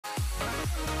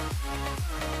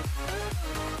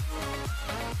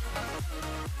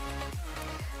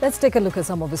Let's take a look at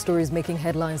some of the stories making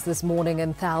headlines this morning.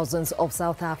 And thousands of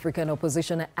South African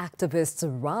opposition activists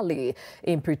rally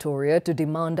in Pretoria to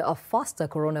demand a faster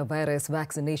coronavirus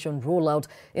vaccination rollout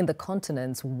in the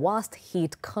continent's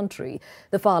worst-hit country.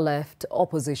 The far-left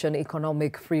opposition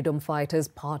Economic Freedom Fighters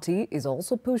Party is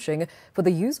also pushing for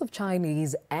the use of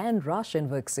Chinese and Russian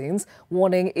vaccines,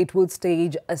 warning it would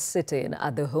stage a sit-in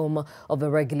at the home of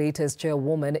the regulator's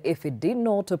chairwoman if it did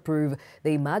not approve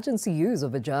the emergency use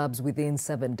of the jabs within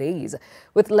 7 days.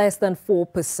 With less than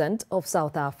 4% of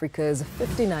South Africa's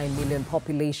 59 million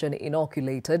population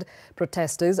inoculated,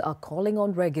 protesters are calling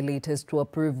on regulators to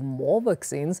approve more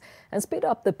vaccines and speed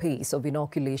up the pace of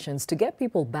inoculations to get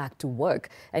people back to work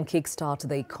and kickstart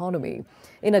the economy.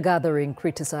 In a gathering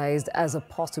criticized as a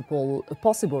possible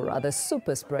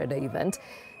super spreader event,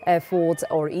 efforts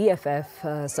or EFF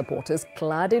supporters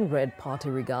clad in red party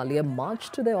regalia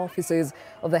marched to the offices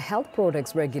of the health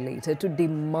products regulator to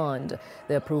demand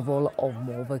the approval of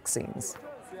more vaccines.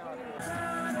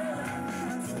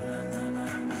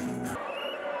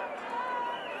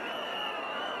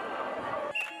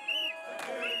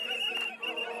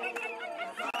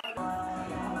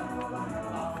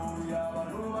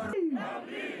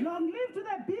 Long live to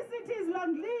the BCTs,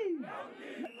 long live!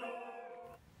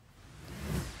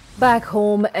 Back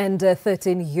home, and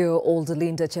 13-year-old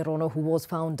Linda Cherono, who was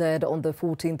found dead on the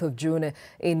 14th of June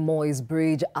in Moy's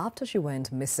Bridge after she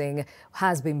went missing,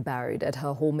 has been buried at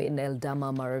her home in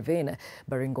Eldama Maravin,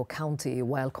 Baringo County.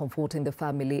 While comforting the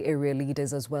family, area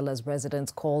leaders as well as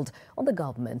residents called on the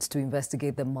government to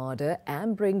investigate the murder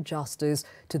and bring justice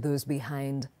to those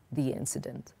behind the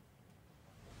incident.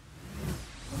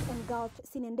 Engulfed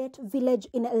Sinendet village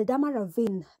in Eldama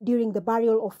Ravine during the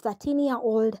burial of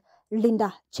 13-year-old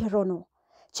Linda Cherono.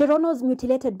 Cherono's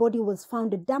mutilated body was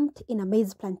found dumped in a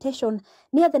maize plantation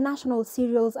near the National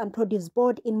Cereals and Produce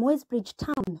Board in Moy's Bridge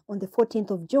town on the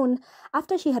 14th of June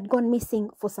after she had gone missing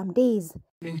for some days.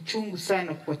 Ni uchungu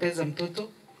sana kupoteza mtoto,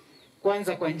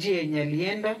 kwanza kwa njia yenye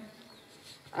alienda.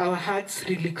 Our hearts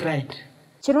really cried.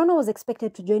 Cherono was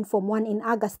expected to join Form 1 in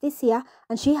August this year,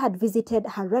 and she had visited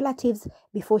her relatives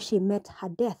before she met her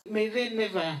death. May they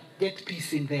never get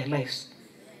peace in their lives.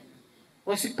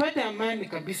 Wasipate amani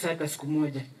kabisa hata siku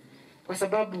moja. Kwa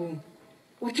sababu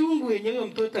uchungu wenye huyo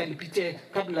mtoto alipitia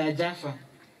kabla hajafa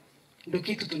ndio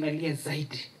kitu tunalia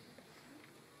zaidi.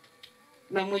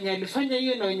 Na mwenye alifanya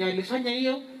hiyo na wenye alifanya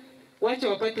hiyo wacha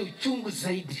wapate uchungu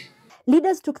zaidi.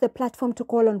 Leaders took the platform to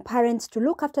call on parents to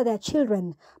look after their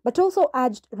children, but also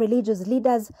urged religious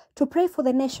leaders to pray for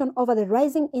the nation over the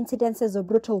rising incidences of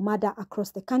brutal murder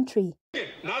across the country.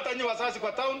 Na hata nyi wazazi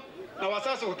kwa town na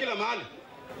wazazi kwa kila mahali.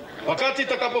 Wakati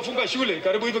itakapofunga shule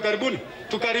karibu hivi karibuni,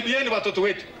 tukaribieni watoto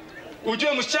wetu.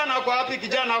 Ujue msichana wako wapi,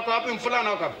 kijana wako wapi, mfulana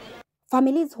wako wapi.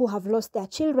 Families who have lost their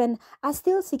children are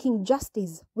still seeking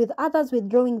justice, with others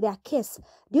withdrawing their case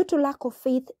due to lack of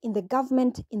faith in the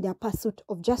government in their pursuit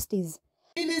of justice.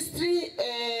 Ministry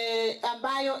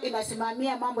ambayo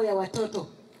inasimamia mambo ya watoto.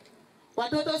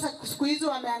 Watoto siku hizi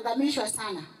wameangamishwa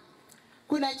sana.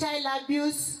 Kuna child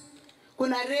abuse,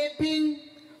 kuna raping,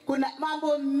 kuna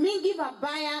mambo mingi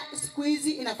mabaya siku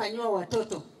hizi inafanywa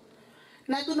watoto.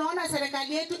 Na tunaona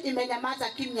serikali yetu imenyamaza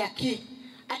kimya ki.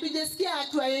 Hatujasikia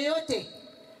hatua yoyote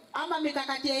ama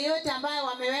mikakati yoyote ambayo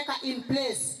wameweka in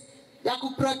place ya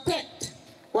kuprotect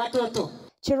watoto.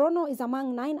 Cherono is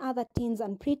among 9 other teens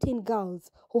and preteen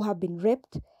girls who have been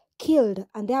raped, killed,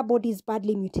 and their bodies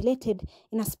badly mutilated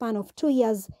in a span of 2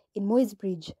 years in Moy's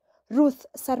Bridge. Ruth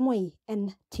Sarmoi,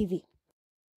 NTV.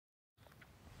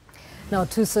 Now,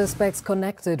 2 suspects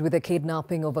connected with the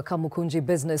kidnapping of a Kamukunji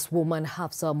businesswoman,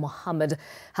 Hafsa Mohammed,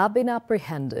 have been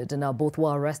apprehended. Now, both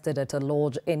were arrested at a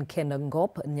lodge in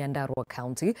Kenangop, Nyandarua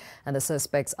County, and the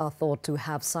suspects are thought to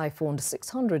have siphoned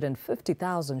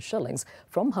 650,000 shillings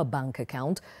from her bank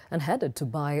account and headed to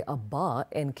buy a bar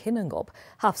in Kenangop.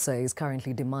 Hafsa is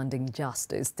currently demanding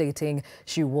justice, stating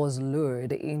she was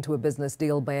lured into a business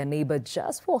deal by a neighbor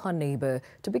just for her neighbor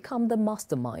to become the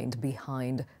mastermind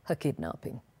behind her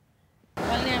kidnapping.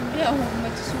 Waliambia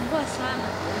umetusumbua sana.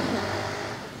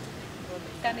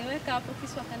 Kaniweka hapo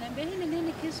kisu akaniambia hii ni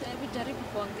nini kisu, hebu jaribu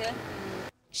kuongea.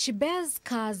 She bears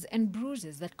scars and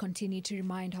bruises that continue to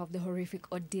remind her of the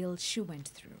horrific ordeal she went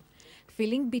through.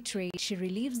 Feeling betrayed, she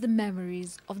relieves the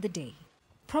memories of the day,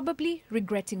 probably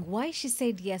regretting why she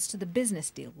said yes to the business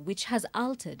deal, which has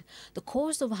altered the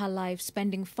course of her life,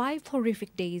 spending 5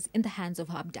 horrific days in the hands of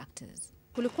her abductors.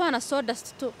 Kulikuwa na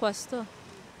sawdust kwa store.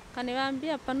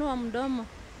 Kaniwaambia panua mdomo.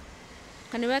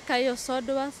 Kaniweka hiyo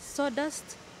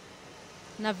sawdust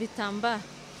na vitambaa.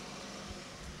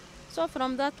 So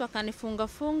from that wakanifunga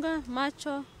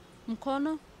macho,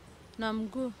 mkono na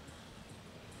mguu.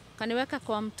 Wakaniweka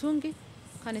kwa mtungi,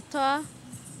 wakanitoa,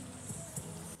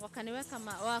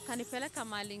 wakanipeleka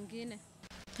mahali ingine.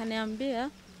 Kaniambia,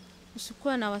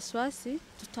 usikuwa na wasiwasi,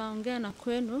 tutaongea na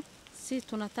kwenu, si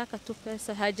tunataka tu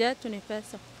pesa, haja yetu ni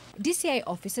pesa. DCI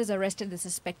officers arrested the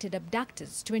suspected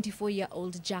abductors,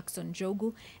 24-year-old Jackson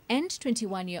Jogu and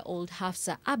 21-year-old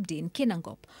Hafsa Abdi in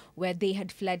Kinangop, where they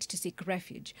had fled to seek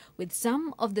refuge, with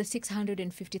some of the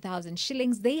 650,000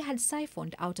 shillings they had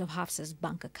siphoned out of Hafsa's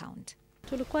bank account.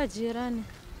 Tulikuwa jirani,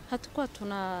 hatukuwa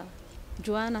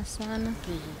tunajuana sana.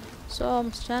 So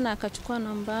msichana akachukua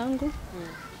namba yangu,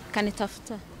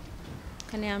 kanitafuta.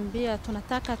 Kaniambia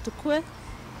tunataka tukue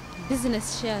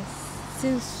business shares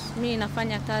since mimi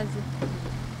nafanya kazi.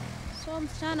 So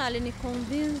msichana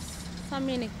aliniconvince,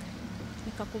 mimi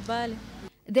nikakubali.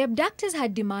 The abductors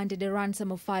had demanded a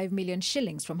ransom of 5 million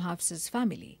shillings from Hafsa's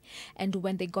family, and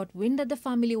when they got wind that the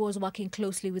family was working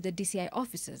closely with the DCI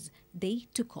officers, they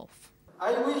took off.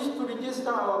 I wish to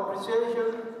register our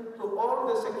appreciation to all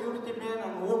the security men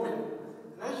and women,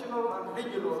 national and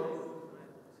regional,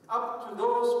 up to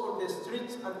those on the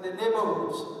streets and the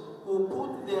neighborhoods who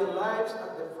put their lives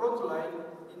at the front line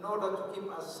in order to keep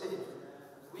us safe.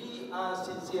 We are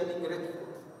sincerely grateful.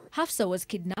 Hafsa was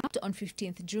kidnapped on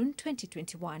 15th June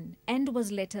 2021 and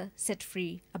was later set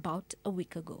free about a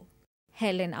week ago.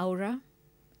 Helen Aura,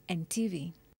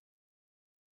 NTV.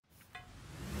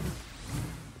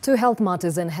 To health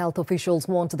matters, and health officials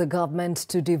want the government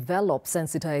to develop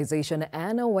sensitization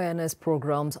and awareness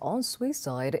programs on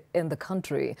suicide in the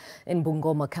country. In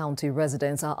Bungoma County,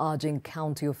 residents are urging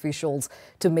county officials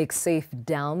to make safe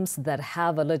dams that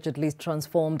have allegedly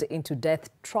transformed into death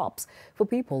traps for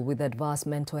people with adverse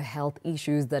mental health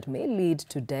issues that may lead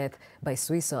to death by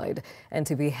suicide.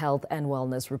 NTV Health and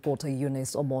Wellness reporter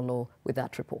Eunice Omolo with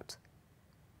that report.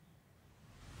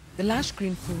 The lush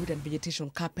green food and vegetation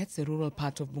carpets the rural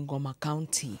part of Bungoma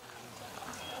County.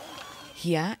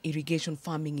 Here, irrigation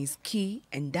farming is key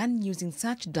and done using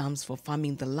such dams for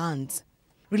farming the lands.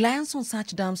 Reliance on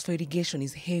such dams for irrigation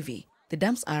is heavy. The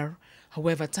dams are,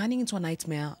 however, turning into a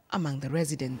nightmare among the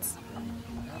residents.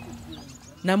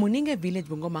 Namuninge village,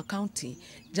 Bungoma County,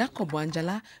 Jacob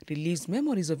Wanjala relieves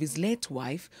memories of his late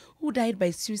wife who died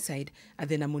by suicide at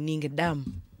the Namuninge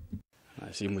Dam.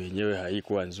 Simu yenyewe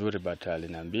haikuwa nzuri, but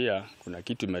aliniambia kuna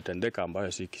kitu imetendeka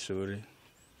ambayo si kizuri.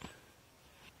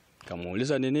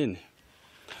 Kamuuliza ni nini?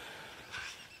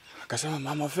 Akasema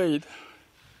Mama Faith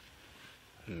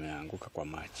ameanguka kwa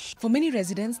maji. For many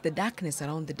residents, the darkness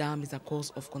around the dam is a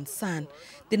cause of concern.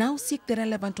 They now seek the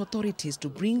relevant authorities to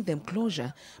bring them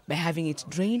closure by having it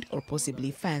drained or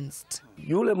possibly fenced.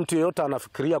 Yule mtu yeyote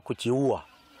anafikiria kujiua,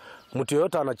 mtu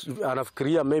yeyote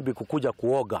anafikiria maybe kukuja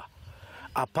kuoga,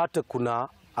 apate kuna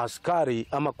askari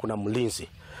ama kuna mlinzi.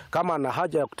 Kama ana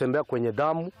haja ya kutembea kwenye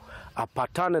damu,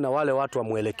 apatane na wale watu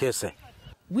wamuelekeze.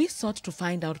 We sought to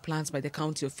find out plans by the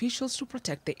county officials to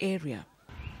protect the area.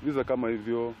 Visa kama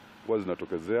hivyo huwa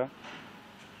zinatokezea,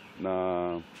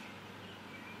 na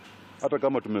hata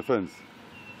kama tumefence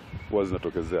huwa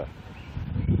zinatokezea.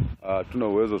 Tuna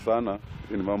uwezo sana,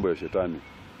 ni mambo ya shetani.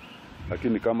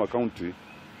 Lakini kama county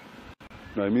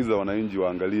tunahimiza wananchi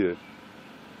waangalie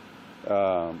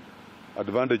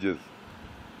advantages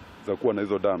za kuwa na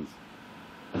hizo dams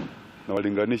na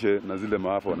walinganishe na zile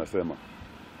maafa wanasema.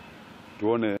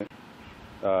 Tuone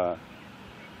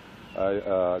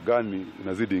gani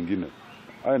inazidi ingine.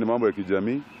 Haya ni mambo ya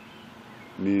kijamii,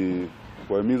 ni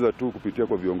kuhimiza tu kupitia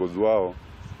kwa viongozi wao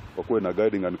wakuwe na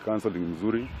guiding and counseling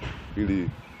mzuri ili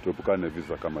tuepukane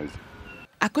visa kama hizi.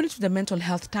 According to the Mental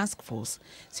Health Task Force,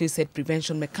 suicide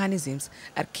prevention mechanisms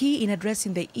are key in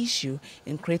addressing the issue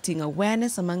and creating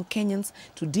awareness among Kenyans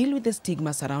to deal with the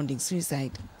stigma surrounding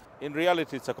suicide. In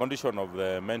reality, it's a condition of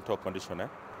the mental condition.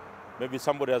 Maybe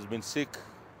somebody has been sick,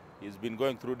 he's been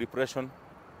going through depression,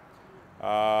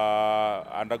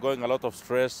 undergoing a lot of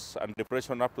stress and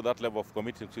depression up to that level of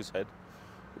committing suicide.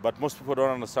 But most people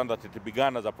don't understand that it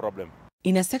began as a problem.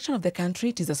 In a section of the country,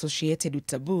 it is associated with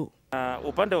taboo.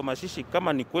 Upande wa mashishi,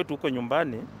 kama ni kwetu huko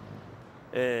nyumbani,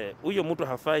 huyo mtu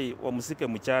hafai wamsike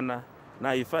mchana na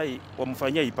haifai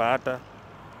wamfanyia ipaata.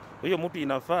 Huyo mtu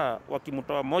inafaa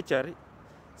wakimtoa mochari,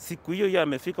 siku hiyo yeye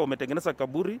amefika, umetengeneza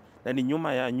kaburi na ni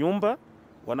nyuma ya nyumba,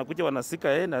 wanakuja wanasika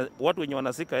yeye, na watu wenye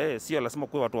wanasika yeye sio lazima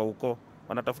kuwe watu wa huko.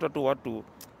 Wanatafuta tu watu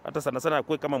hata sana sana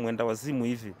kuwe kama mwenda wazimu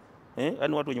hivi.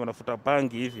 Yaani watu wenye wanafuta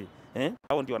bangi hivi.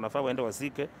 Hao ndio wanafaa waende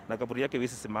wasike na kaburi yake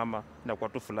wisi simama na kwa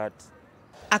tu flat.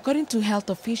 According to health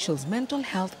officials, mental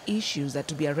health issues are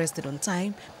to be arrested on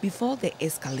time before they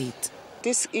escalate.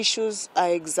 These issues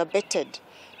are exacerbated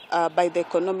by the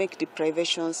economic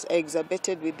deprivations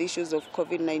exacerbated with issues of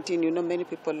COVID-19. You know, many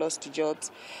people lost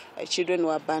jobs, children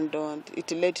were abandoned.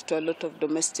 It led to a lot of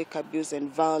domestic abuse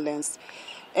and violence.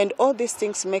 And all these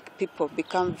things make people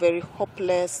become very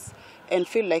hopeless and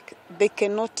feel like they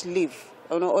cannot live,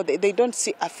 or they don't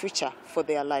see a future for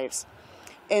their lives.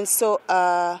 And so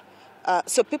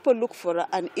so people look for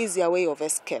an easier way of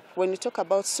escape. When you talk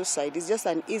about suicide, it's just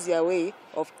an easier way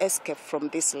of escape from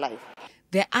this life.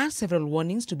 There are several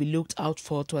warnings to be looked out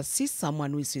for to assist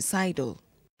someone who is suicidal.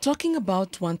 Talking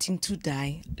about wanting to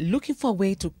die, looking for a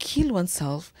way to kill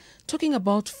oneself, talking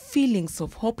about feelings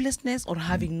of hopelessness or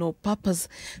having no purpose,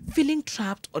 feeling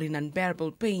trapped or in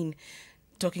unbearable pain,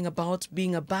 talking about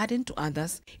being a burden to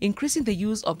others, increasing the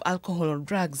use of alcohol or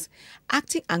drugs,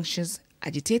 acting anxious,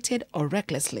 agitated or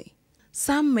recklessly.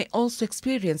 Some may also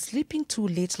experience sleeping too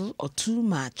little or too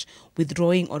much,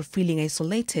 withdrawing or feeling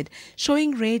isolated,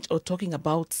 showing rage or talking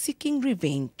about seeking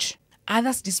revenge.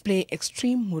 Others display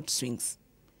extreme mood swings.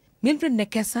 Mildred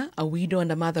Nekesa, a widow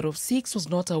and a mother of 6, was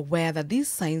not aware that these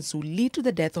signs would lead to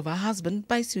the death of her husband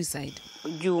by suicide.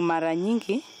 Juu mara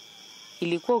nyingi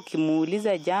ilikuwa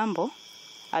ukimuuliza jambo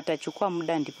atachukua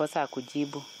muda ndiposa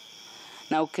akujibu.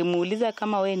 Na ukimuuliza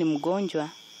kama we ni mgonjwa,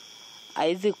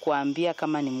 haizi kuambia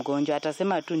kama ni mgonjwa,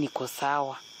 atasema tu niko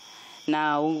sawa.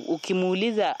 Na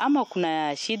ukimuuliza ama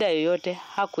kuna shida yoyote,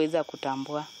 hakuweza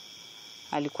kutambua.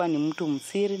 Alikuwa ni mtu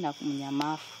msiri na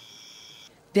mnyamafu.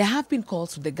 There have been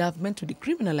calls to the government to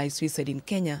decriminalize suicide in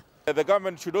Kenya. The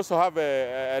government should also have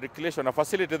a regulation, a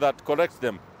facility that corrects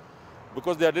them,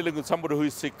 because they are dealing with somebody who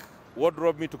is sick. What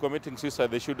drove me to committing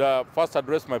suicide? They should first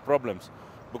address my problems,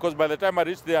 because by the time I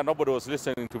reached there, nobody was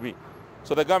listening to me.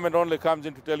 So the government only comes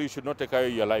in to tell you should not take away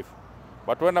your life.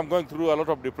 But when I'm going through a lot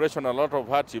of depression, a lot of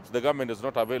hardships, the government is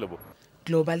not available.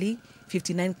 Globally,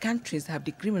 59 countries have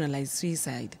decriminalized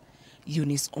suicide.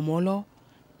 Eunice Omolo,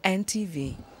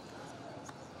 NTV.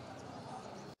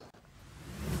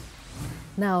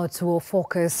 Now to a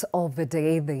focus of the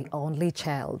day, the only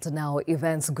child. Now,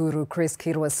 events guru Chris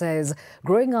Kirwa says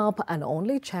growing up an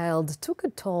only child took a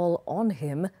toll on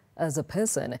him as a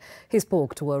person. He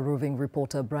spoke to our roving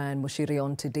reporter Brian Mushiri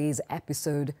on today's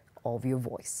episode of Your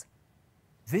Voice.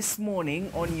 This morning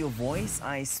on Your Voice,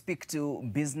 I speak to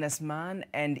businessman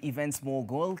and events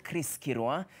mogul Chris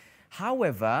Kirwa.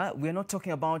 However, we're not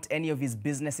talking about any of his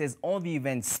businesses or the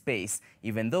event space,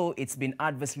 even though it's been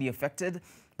adversely affected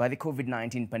by the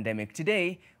COVID-19 pandemic.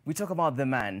 Today, we talk about the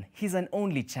man. He's an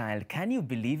only child. Can you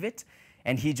believe it?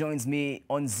 And he joins me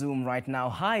on Zoom right now.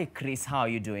 Hi, Chris. How are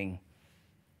you doing?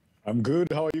 I'm good.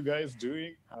 How are you guys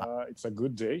doing? It's a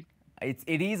good day.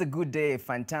 It is a good day.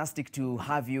 Fantastic to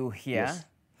have you here.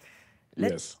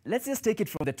 Yes. Let's just take it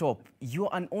from the top. You're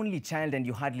an only child and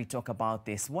you hardly talk about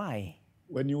this. Why?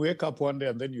 When you wake up one day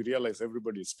and then you realize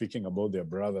everybody is speaking about their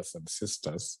brothers and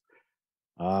sisters,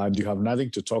 and you have nothing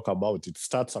to talk about, it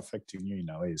starts affecting you in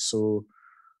a way. So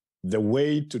the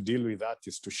way to deal with that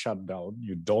is to shut down.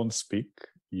 You don't speak.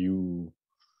 You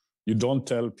don't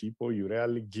tell people. You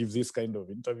rarely give this kind of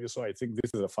interview. So I think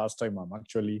this is the first time I'm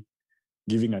actually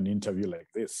giving an interview like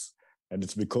this. And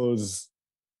it's because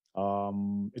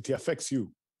it affects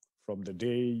you from the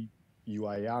day you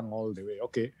are young all the way.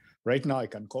 Okay, right now I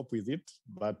can cope with it,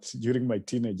 but during my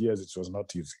teenage years, it was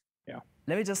not easy. Yeah.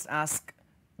 Let me just ask,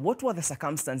 what were the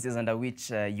circumstances under which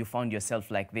you found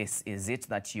yourself like this? Is it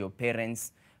that your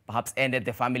parents perhaps ended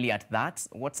the family at that?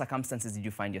 What circumstances did you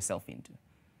find yourself into?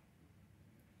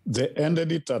 They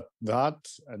ended it at that.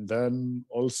 And then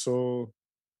also,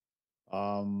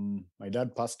 my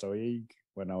dad passed away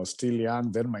when I was still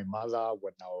young. Then my mother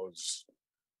when I was,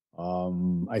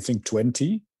 I think,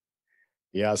 20.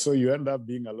 Yeah, so you end up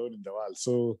being alone in the world.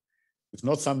 So it's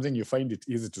not something you find it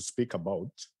easy to speak about.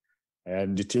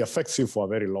 And it affects you for a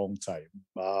very long time.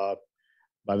 But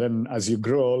then as you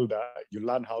grow older, you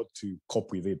learn how to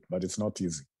cope with it, but it's not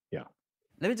easy. Yeah.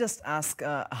 Let me just ask,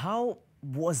 how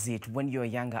was it when you were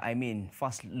younger? I mean,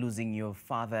 first losing your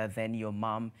father, then your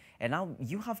mom, and now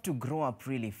you have to grow up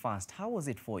really fast. How was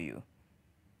it for you?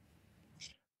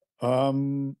 I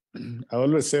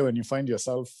always say when you find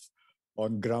yourself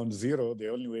on ground zero, the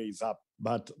only way is up.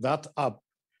 But that up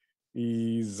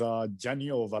is a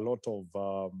journey of a lot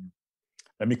of,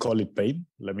 let me call it pain.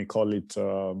 Let me call it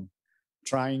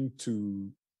trying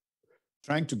to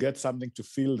get something to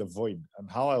fill the void. And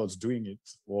how I was doing it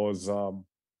was,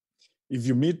 if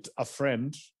you meet a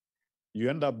friend, you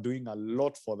end up doing a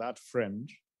lot for that friend.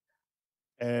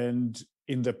 And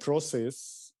in the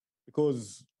process,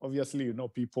 because obviously, you know,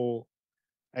 people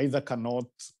either cannot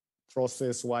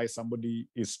process why somebody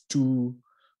is too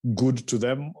good to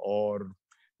them, or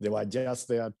they were just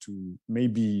there to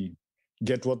maybe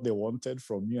get what they wanted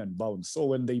from you and bounce. So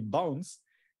when they bounce,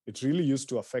 it really used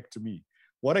to affect me.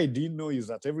 What I didn't know is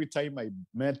that every time I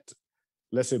met,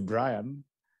 let's say, Brian,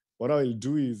 what I will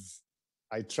do is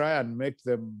I try and make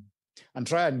them and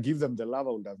try and give them the love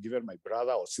I would have given my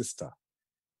brother or sister.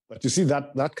 But you see,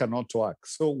 that cannot work.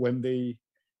 So when they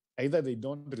either they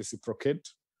don't reciprocate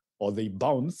or they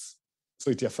bounce,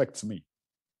 so it affects me.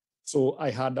 So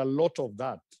I had a lot of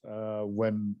that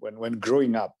when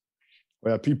growing up,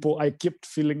 where I kept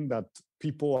feeling that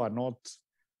people are not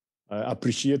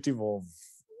appreciative of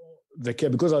the care,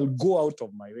 because I'll go out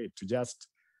of my way to just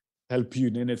help you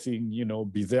in anything,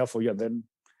 be there for you, and then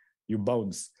you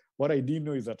bounce. What I didn't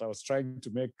know is that I was trying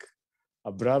to make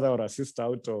a brother or a sister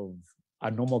out of a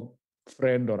normal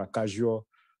friend or a casual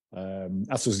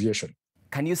association.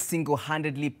 Can you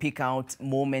single-handedly pick out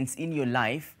moments in your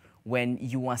life when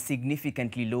you were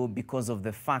significantly low because of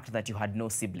the fact that you had no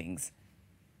siblings?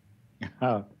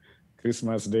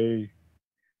 Christmas Day,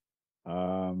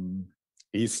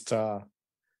 Easter,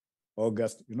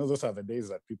 August, those are the days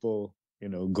that people,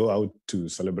 go out to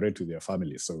celebrate with their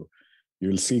families. So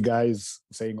you'll see guys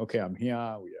saying, okay, I'm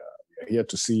here. We are here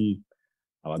to see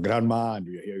our grandma, and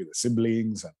we are here with the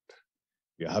siblings, and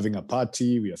we are having a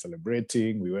party, we are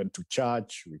celebrating, we went to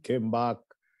church, we came back,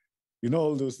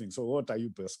 all those things. So what are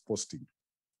you posting?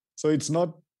 So it's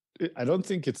not, I don't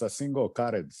think it's a single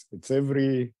occurrence. It's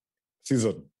every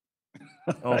season.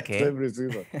 Okay. It's every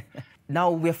season.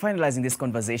 Now we're finalizing this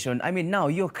conversation. I mean, now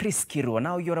you're Chris Kirwa,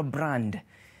 now you're a brand.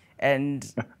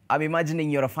 And I'm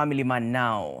imagining you're a family man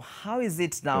now. How is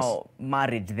it now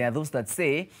married? There are those that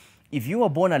say, if you were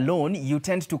born alone, you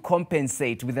tend to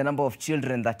compensate with the number of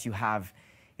children that you have.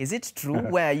 Is it true?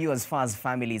 Where are you as far as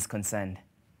family is concerned?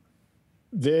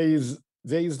 There is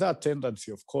that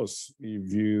tendency, of course.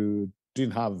 If you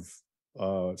didn't have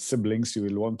siblings, you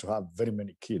will want to have very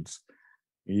many kids.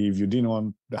 If you didn't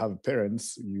want to have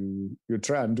parents, you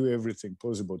try and do everything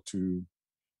possible to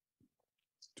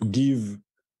give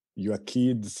your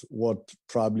kids what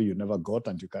probably you never got,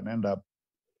 and you can end up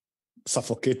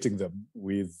suffocating them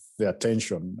with the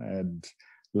attention and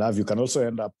love. You can also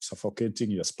end up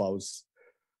suffocating your spouse.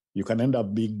 You can end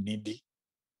up being needy.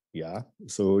 Yeah.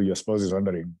 So your spouse is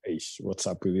wondering, hey, what's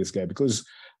up with this guy? Because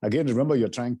again, remember, you're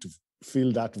trying to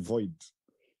fill that void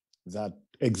that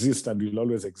exists and will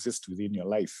always exist within your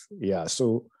life. Yeah.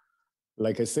 So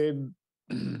like I said,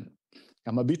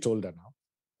 I'm a bit older now.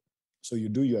 So you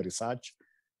do your research,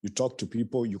 you talk to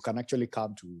people, you can actually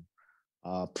come to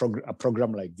a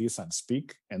program like this and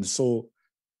speak. And so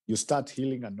you start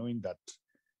healing and knowing that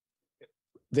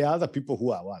there are other people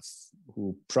who are worse,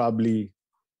 who probably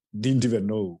didn't even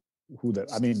know who that,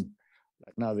 like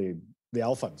now they're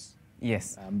orphans.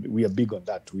 Yes. We are big on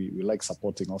that. We like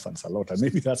supporting orphans a lot. And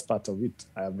maybe that's part of it.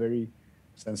 I am very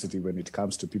sensitive when it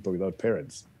comes to people without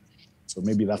parents. So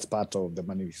maybe that's part of the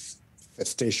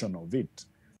manifestation of it.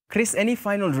 Chris, any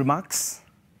final remarks?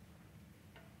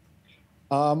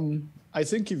 I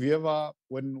think if you ever,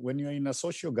 when you're in a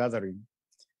social gathering,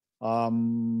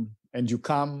 and you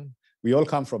come, we all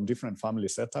come from different family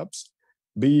setups,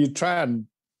 try and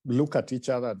look at each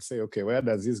other and say, okay, where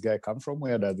does this guy come from?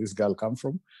 Where does this girl come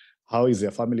from? How is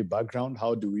their family background?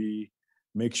 How do we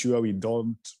make sure we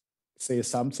don't say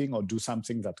something or do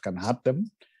something that can hurt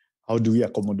them? How do we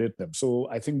accommodate them? So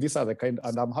I think these are the kind,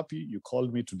 and I'm happy you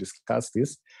called me to discuss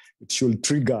this. It should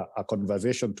trigger a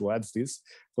conversation towards this,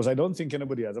 because I don't think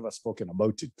anybody has ever spoken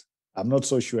about it. I'm not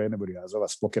so sure anybody has ever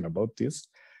spoken about this.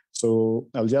 So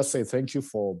I'll just say thank you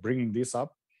for bringing this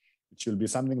up. It should be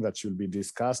something that should be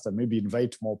discussed, and maybe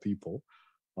invite more people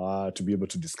to be able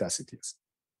to discuss it. Yes.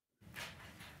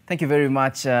 Thank you very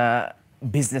much,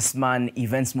 businessman,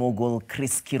 events mogul,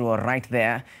 Chris Kirwa, right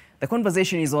there. The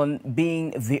conversation is on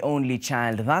being the only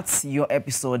child. That's your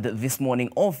episode this morning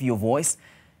of Your Voice.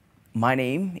 My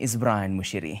name is Brian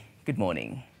Mushiri. Good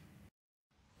morning.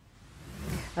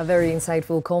 A very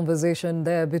insightful conversation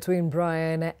there between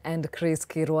Brian and Chris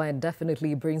Kirwa, and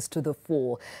definitely brings to the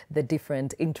fore the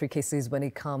different intricacies when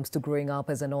it comes to growing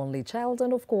up as an only child,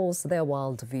 and of course their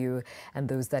worldview and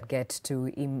those that get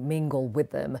to mingle with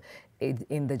them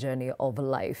in the journey of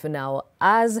life. Now,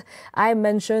 as I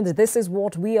mentioned, this is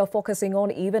what we are focusing on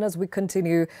even as we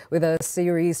continue with a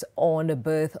series on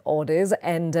birth orders.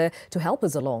 And to help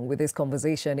us along with this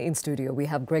conversation in studio, we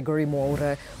have Gregory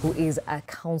Moura, who is a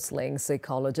counseling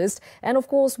psychologist. And of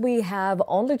course, we have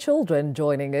only children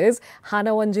joining us.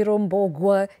 Hannah Wanjiru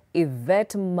Mbogwa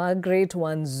Yvette Margaret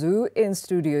Wanzu in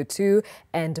Studio 2,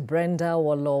 and Brenda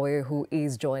Walowe, who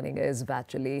is joining us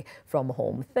virtually from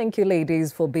home. Thank you,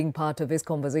 ladies, for being part of this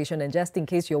conversation. And just in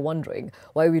case you're wondering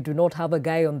why we do not have a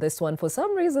guy on this one, for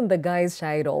some reason the guys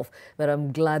shied off, but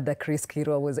I'm glad that Chris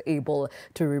Kirwa was able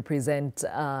to represent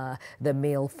the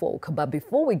male folk. But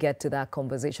before we get to that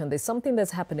conversation, there's something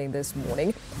that's happening this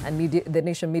morning, and the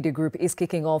Nation Media Group is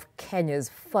kicking off Kenya's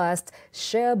first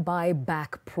share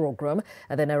buyback program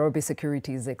at the Nairobi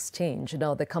Securities Exchange.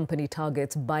 Now, the company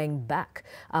targets buying back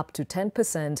up to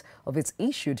 10% of its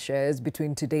issued shares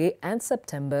between today and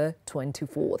September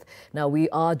 24th. Now, we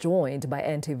are joined by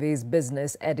NTV's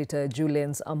business editor,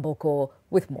 Julians Amboko,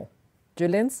 with more.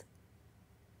 Julians?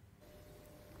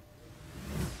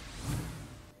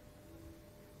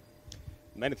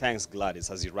 Many thanks, Gladys.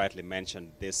 As you rightly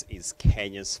mentioned, this is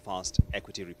Kenya's first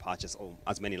equity repurchase, or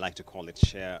as many like to call it,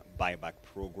 share buyback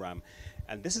program.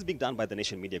 And this is being done by the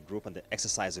Nation Media Group, and the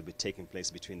exercise will be taking place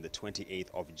between the 28th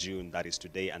of June, that is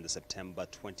today, and the September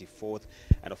 24th.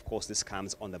 And of course, this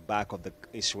comes on the back of the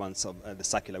issuance of the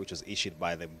circular, which was issued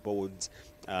by the boards,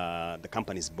 the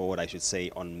company's board, I should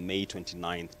say, on May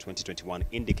 29th, 2021,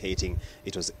 indicating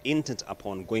it was intent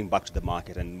upon going back to the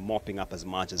market and mopping up as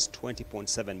much as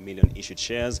 20.7 million issued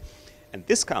shares. And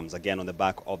this comes again on the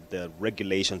back of the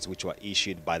regulations which were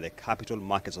issued by the Capital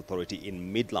Markets Authority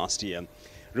in mid last year.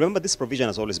 Remember, this provision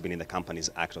has always been in the Companies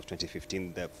Act of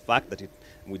 2015. The fact that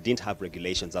we didn't have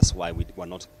regulations, that's why we were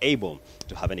not able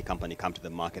to have any company come to the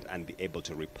market and be able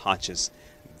to repurchase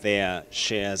their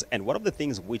shares. And one of the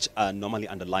things which normally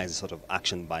underlies this sort of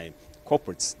action by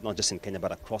corporates, not just in Kenya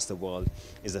but across the world,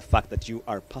 is the fact that you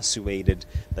are persuaded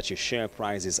that your share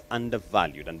price is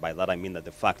undervalued. And by that I mean that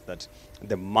the fact that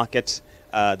the market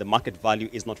value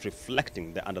is not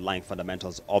reflecting the underlying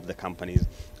fundamentals of the companies.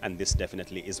 And this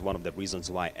definitely is one of the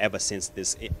reasons why, ever since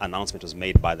this announcement was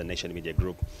made by the Nation Media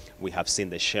Group, we have seen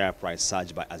the share price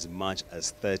surge by as much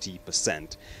as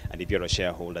 30%. And if you're a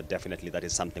shareholder, definitely that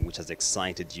is something which has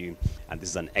excited you. And this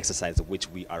is an exercise which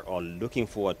we are all looking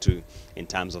forward to in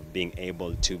terms of being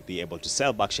able to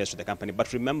sell back shares to the company.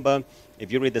 But remember,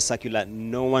 if you read the circular,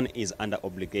 no one is under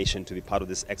obligation to be part of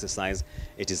this exercise.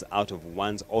 It is out of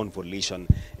one's own volition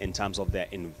in terms of their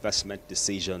investment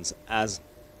decisions as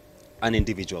an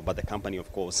individual. But the company,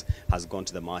 of course, has gone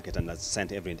to the market and has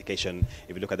sent every indication.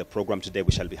 If you look at the program today,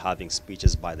 we shall be having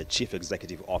speeches by the chief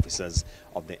executive officers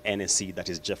of the NSC, that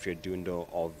is Jeffrey Dundo,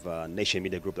 of Nation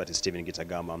Media Group, that is Stephen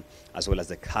Gitagama, as well as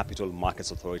the Capital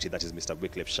Markets Authority, that is Mr.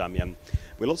 Wycliffe Shamian.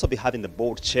 We'll also be having the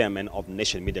board chairman of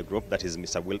Nation Media Group, that is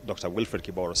Dr. Wilfred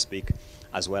Kiboro, speak,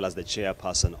 as well as the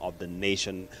chairperson of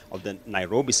the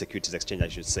Nairobi Securities Exchange, I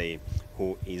should say,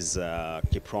 who is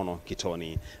Kiprono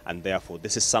Kitoni. And therefore,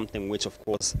 this is something which, of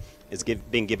course, is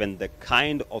being given the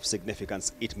kind of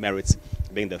significance it merits,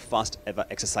 being the first ever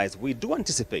exercise. We do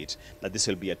anticipate that this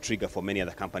will be a trigger for many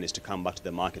other companies to come back to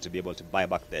the market to be able to buy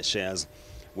back their shares.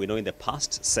 We know in the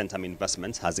past, Centum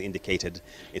Investments has indicated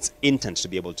its intent to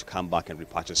be able to come back and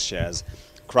repurchase shares.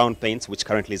 Crown Paints, which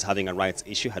currently is having a rights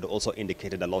issue, had also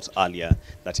indicated a lot earlier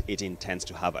that it intends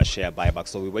to have a share buyback.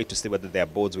 So we wait to see whether their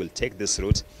boards will take this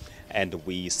route. And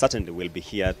we certainly will be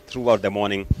here throughout the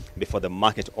morning before the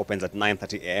market opens at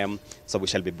 9:30 a.m. So we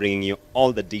shall be bringing you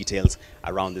all the details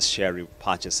around this share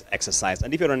repurchase exercise.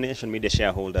 And if you're a Nation Media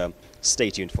shareholder, stay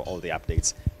tuned for all the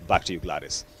updates. Back to you,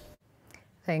 Gladys.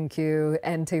 Thank you.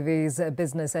 NTV's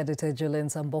business editor, Julian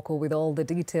Samboko, with all the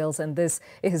details. And this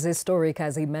is historic,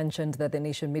 as he mentioned, that the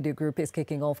Nation Media Group is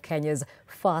kicking off Kenya's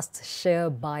first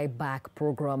share buyback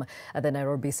program at the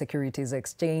Nairobi Securities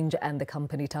Exchange. And the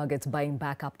company targets buying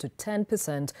back up to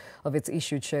 10% of its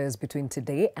issued shares between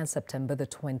today and September the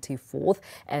 24th.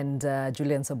 And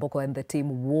Julian Samboko and the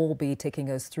team will be taking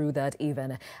us through that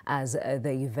even as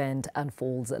the event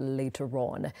unfolds later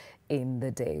on in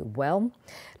the day. Well,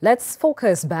 let's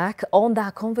focus back on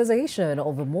that conversation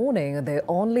of mourning the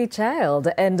only child.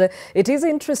 And it is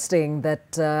interesting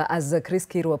that, as Chris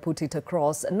Kirwa put it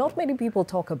across, not many people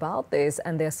talk about this,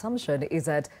 and the assumption is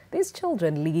that these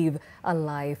children live a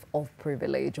life of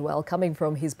privilege. Well, coming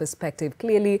from his perspective,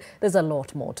 clearly there's a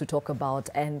lot more to talk about,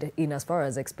 and in as far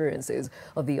as experiences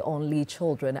of the only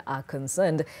children are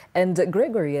concerned. And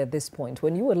Gregory, at this point,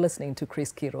 when you were listening to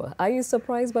Chris Kirwa, are you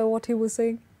surprised by what he was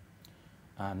saying?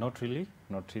 Not really,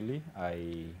 not really.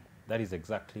 That is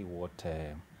exactly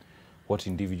what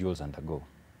individuals undergo.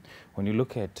 When you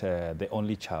look at the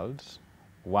only child,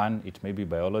 one, it may be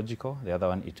biological, the other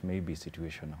one, it may be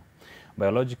situational.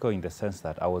 Biological in the sense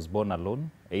that I was born alone,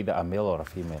 either a male or a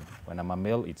female. When I'm a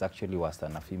male, it's actually worse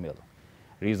than a female.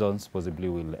 Reasons possibly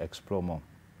we'll explore more.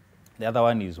 The other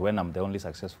one is when I'm the only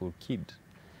successful kid.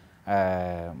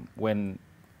 When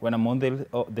when I'm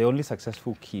the only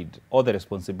successful kid, all the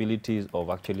responsibilities of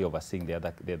actually overseeing the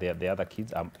other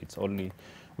kids, it's only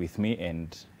with me,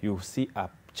 and you see a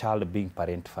child being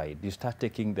parentified. You start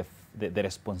taking the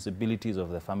responsibilities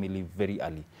of the family very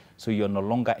early. So you're no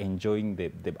longer enjoying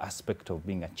the aspect of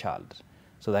being a child.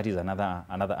 So that is another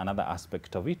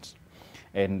aspect of it.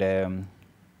 And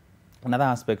another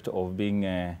aspect of being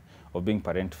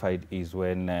parentified is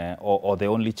when, or the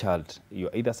only child,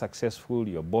 you're either successful,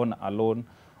 you're born alone,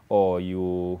 or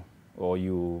you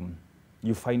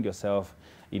find yourself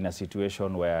in a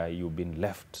situation where you've been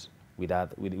left with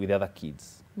other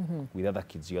kids. With other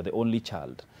kids, you're the only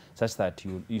child, such that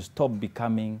you stop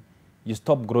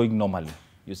growing normally.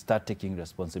 You start taking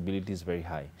responsibilities very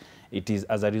high. It is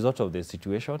as a result of the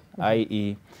situation,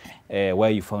 i.e. Where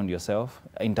you found yourself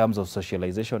in terms of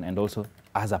socialization and also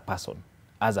as a person.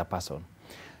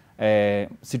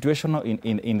 Situational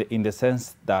in the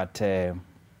sense that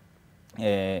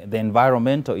the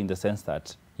environment, or in the sense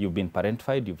that you've been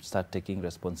parentified, you start taking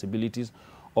responsibilities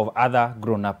of other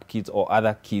grown-up kids or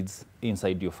other kids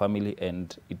inside your family,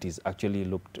 and it is actually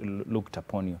looked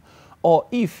upon you. Or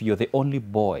if you're the only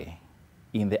boy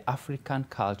in the African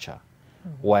culture,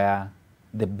 where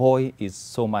the boy is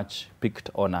so much picked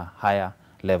on a higher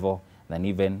level than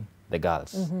even the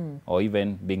girls, or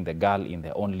even being the girl in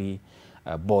the only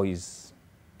boys'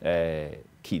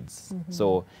 kids.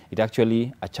 So it's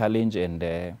actually a challenge,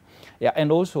 and yeah,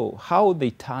 and also how they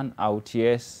turn out.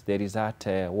 Yes, there is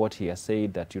that what he has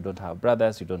said, that you don't have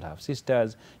brothers, you don't have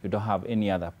sisters, you don't have any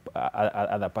other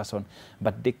person.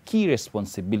 But the key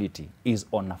responsibility is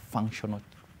on a functional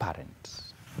parent.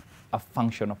 A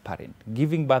functional parent.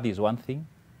 Giving birth is one thing.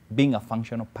 Being a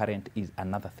functional parent is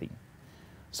another thing.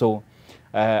 So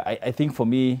I think for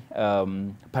me,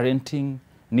 parenting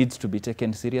needs to be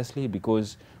taken seriously,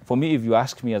 because for me, if you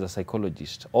ask me as a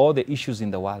psychologist, all the issues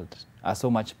in the world are so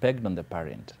much pegged on the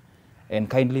parent. And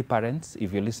kindly parents,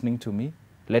 if you're listening to me,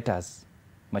 let us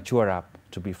mature up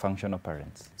to be functional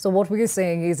parents. So what we're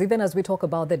saying is, even as we talk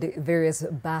about the various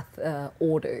birth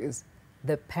orders,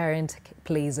 the parent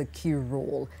plays a key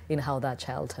role in how that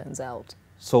child turns out.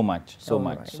 So much.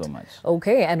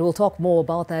 Okay, and we'll talk more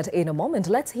about that in a moment.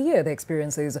 Let's hear the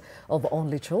experiences of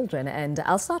only children. And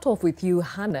I'll start off with you,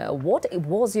 Hannah. What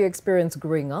was your experience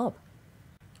growing up?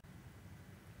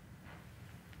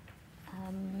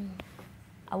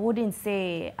 I wouldn't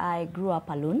say I grew up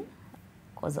alone,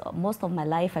 because most of my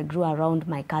life I grew around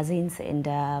my cousins and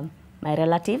my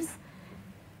relatives.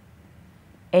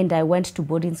 And I went to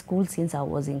boarding school since I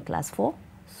was in class 4.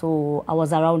 So I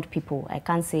was around people. I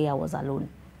can't say I was alone.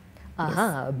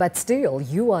 Yes. But still,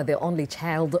 you are the only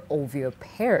child of your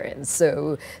parents.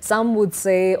 So some would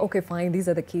say, okay, fine, these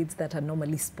are the kids that are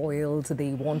normally spoiled.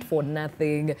 They want for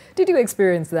nothing. Did you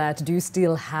experience that? Do you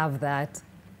still have that?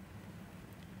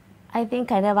 I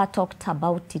think I never talked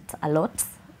about it a lot.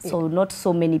 So not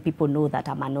so many people know that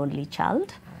I'm an only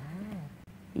child.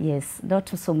 Yes, not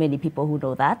so many people who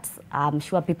know that. I'm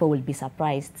sure people will be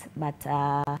surprised, but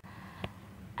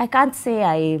I can't say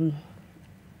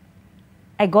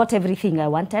I got everything I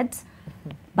wanted,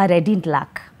 but I didn't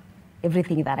lack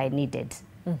everything that I needed.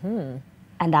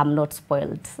 And I'm not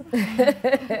spoiled.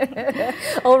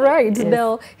 All right. Yes.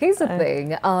 Now, here's the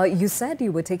thing. You said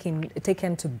you were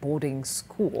taken to boarding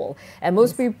school. And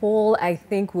most people, I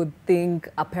think, would think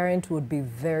a parent would be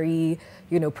very,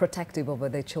 protective over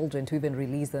their children to even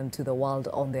release them to the world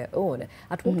on their own.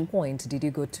 At what point did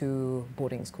you go to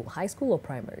boarding school? High school or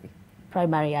primary?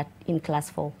 Primary in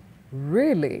class 4.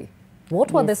 Really?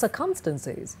 What were the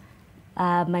circumstances?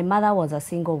 My mother was a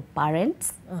single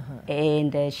parent,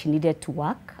 and she needed to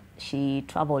work. She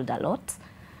traveled a lot,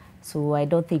 so I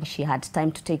don't think she had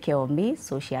time to take care of me,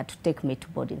 so she had to take me to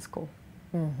boarding school.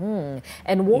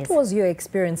 And what was your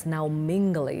experience now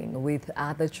mingling with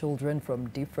other children from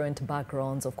different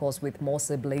backgrounds, of course, with more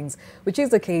siblings, which is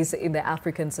the case in the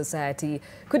African society?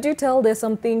 Could you tell there's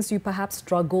some things you perhaps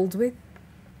struggled with?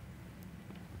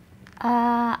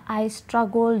 I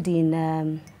struggled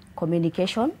in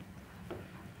communication.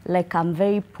 Like, I'm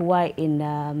very poor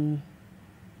in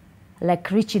like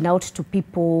reaching out to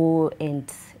people,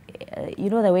 and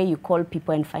the way you call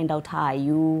people and find out how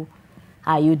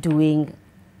are you doing.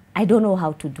 I don't know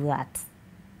how to do that.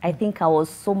 I think I was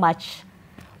so much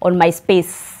on my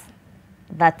space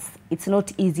that it's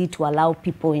not easy to allow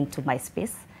people into my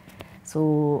space.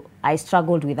 So I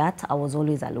struggled with that. I was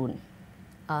always alone.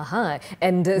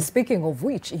 And speaking of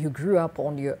which, you grew up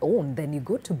on your own, then you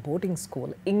go to boarding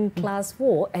school in class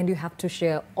 4 and you have to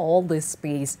share all this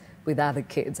space with other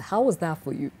kids. How was that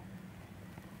for you?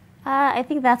 I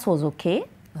think that was okay.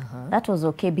 That was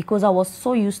okay because I was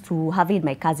so used to having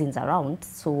my cousins around,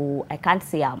 so I can't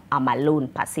say I'm alone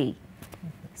per se.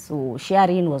 So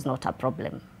sharing was not a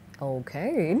problem.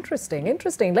 Okay, interesting,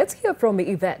 interesting. Let's hear from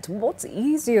Yvette. What's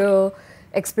your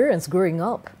experience growing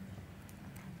up?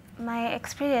 My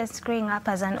experience growing up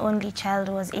as an only child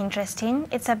was interesting.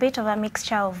 It's a bit of a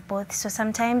mixture of both. So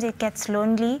sometimes it gets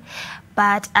lonely,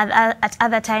 but at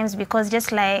other times, because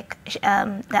just like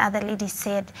the other lady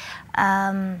said,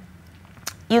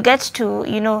 you get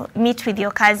to, meet with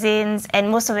your cousins, and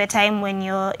most of the time when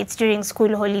it's during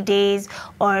school holidays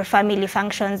or family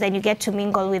functions, then you get to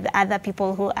mingle with other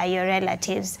people who are your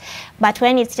relatives. But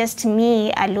when it's just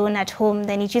me alone at home,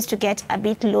 then it used to get a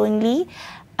bit lonely.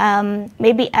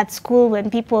 Maybe at school when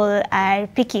people are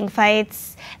picking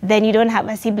fights, then you don't have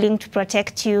a sibling to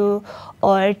protect you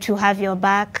or to have your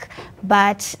back.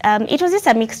 But it was just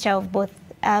a mixture of both.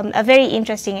 A very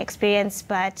interesting experience,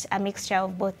 but a mixture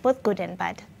of both good and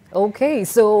bad. Okay,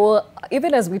 so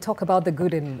even as we talk about the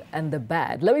good and the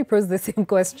bad, let me pose the same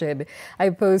question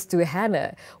I posed to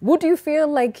Hannah. Would you feel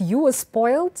like you were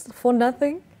spoiled for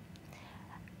nothing?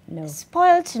 No.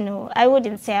 Spoiled, no. I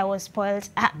wouldn't say I was spoiled.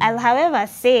 I'll, however,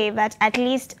 say that at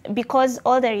least because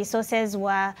all the resources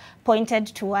were pointed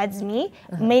towards me,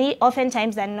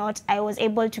 oftentimes than not, I was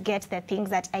able to get the things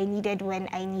that I needed when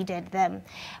I needed them.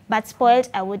 But spoiled,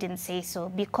 I wouldn't say so,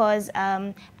 because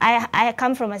I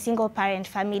come from a single-parent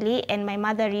family, and my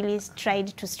mother really tried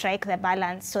to strike the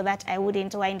balance so that I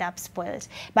wouldn't wind up spoiled.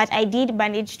 But I did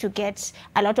manage to get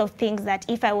a lot of things that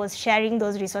if I was sharing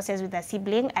those resources with a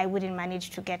sibling, I wouldn't manage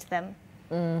to get them.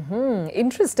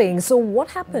 Interesting. So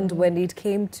what happened when it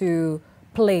came to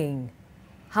playing?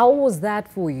 How was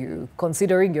that for you,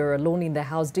 considering you're alone in the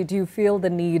house? Did you feel the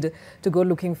need to go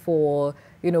looking for,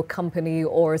 company,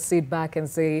 or sit back and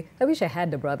say, I wish I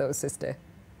had a brother or sister?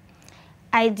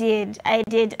 I did.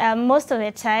 Most of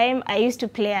the time, I used to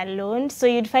play alone. So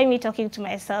you'd find me talking to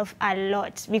myself a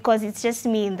lot because it's just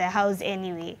me in the house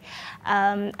anyway.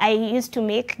 I used to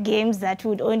make games that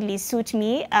would only suit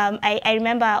me. I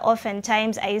remember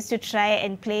oftentimes I used to try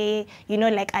and play,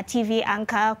 like a TV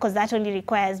anchor, because that only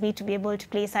requires me to be able to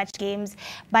play such games.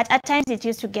 But at times it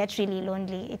used to get really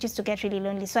lonely.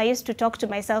 So I used to talk to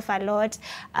myself a lot,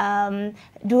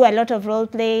 do a lot of role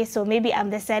play. So maybe I'm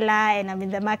the seller and I'm in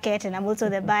the market and I'm also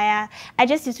the buyer. I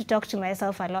just used to talk to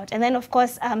myself a lot. And then, of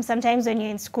course, sometimes when you're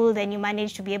in school, then you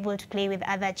manage to be able to play with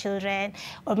other children.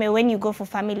 Or maybe when you go for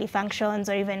family functions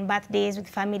or even birthdays with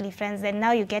family friends, then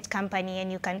now you get company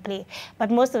and you can play.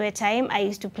 But most of the time, I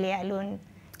used to play alone.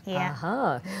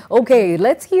 Yeah. Okay,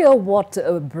 let's hear what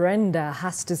Brenda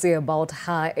has to say about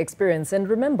her experience. And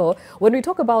remember, when we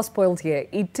talk about spoiled here,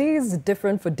 it is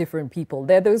different for different people.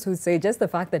 There are those who say just the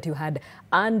fact that you had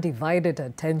undivided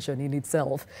attention in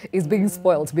itself is being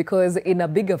spoiled, because in a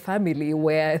bigger family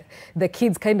where the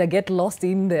kids kind of get lost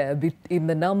in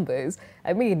the numbers,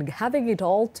 I mean, having it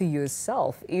all to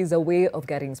yourself is a way of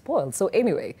getting spoiled. So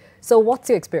anyway, what's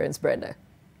your experience, Brenda?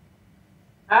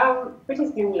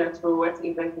 Pretty similar to what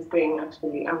Yvette is saying,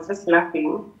 actually. I was just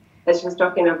laughing as she was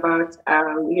talking about,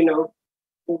 doing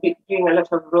a lot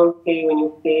of role play when you're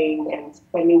playing and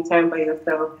spending time by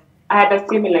yourself. I had a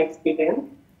similar experience.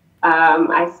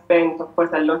 I spent, of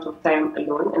course, a lot of time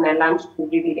alone, and I learned to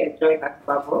really enjoy that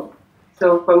bubble.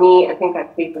 So for me, I think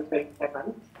I'd say it was very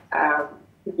pleasant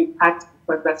to be part,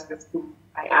 because that's just who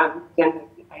I am.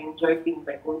 Generally, I enjoy being in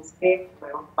my own space,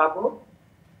 my own bubble.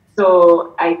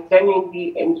 So I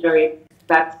genuinely enjoyed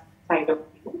that side of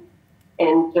things.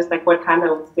 And just like what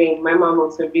Hannah was saying, my mom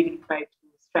also really tried to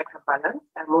strike a balance.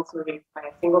 I'm also raised by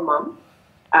a single mom,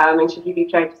 and she really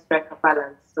tried to strike a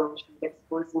balance. So she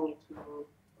exposed me to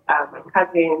my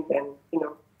cousins and,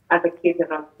 other kids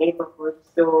around the neighborhood.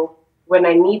 So when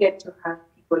I needed to have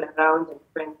people around and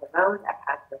friends around, I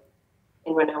had them.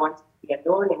 And when I wanted to be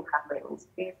alone and have my own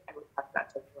space, I would have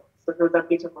that as well. So there was a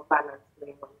bit of a balance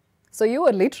going on. So you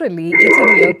were literally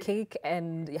eating your cake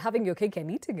and having your cake and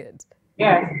eating it.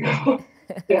 Yeah,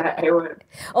 yeah, I was.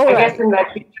 I guess in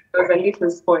that picture, I was a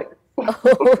little spoiled.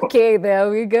 Okay, there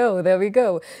we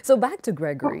go. So back to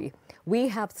Gregory. We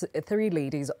have three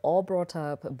ladies all brought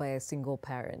up by a single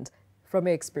parent. From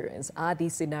your experience, are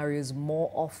these scenarios more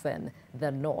often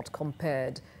than not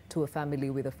compared to a family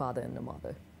with a father and a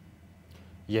mother?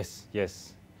 Yes.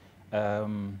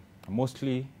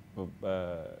 Mostly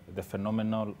the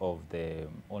phenomenon of the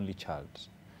only child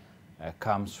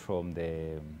comes from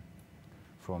the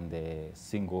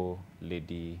single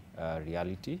lady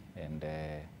reality, and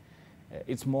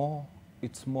it's more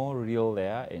real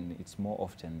there, and it's more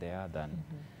often there than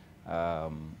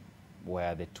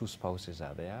where the two spouses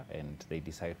are there and they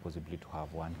decide possibly to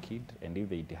have one kid. And if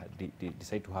they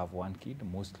decide to have one kid,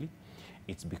 mostly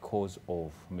it's because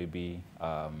of maybe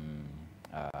a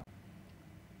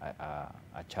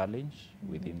challenge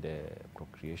within the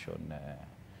procreation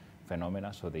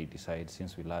phenomena. So they decide,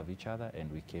 since we love each other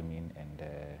and we came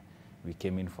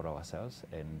in for ourselves,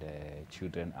 and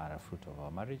children are a fruit of our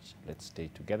marriage, let's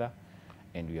stay together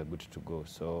and we are good to go.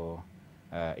 So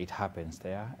it happens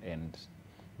there, and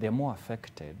they're more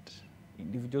affected.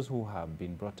 Individuals who have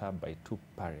been brought up by two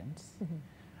parents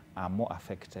are more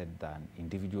affected than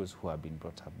individuals who have been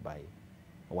brought up by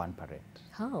one parent.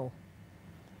 How?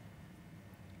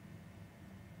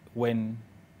 When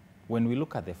we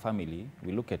look at the family,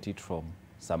 we look at it from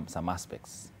some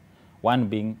aspects. One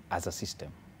being as a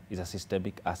system, is a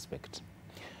systemic aspect.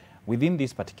 Within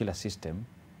this particular system,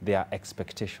 there are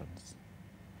expectations.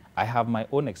 I have my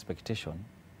own expectation.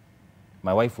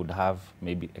 My wife would have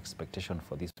maybe expectation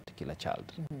for this particular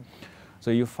child. So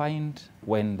you find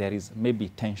when there is maybe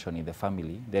tension in the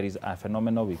family, there is a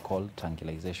phenomenon we call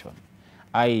triangulation.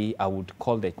 I would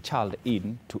call the child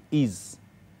in to ease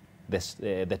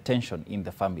the tension in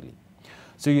the family.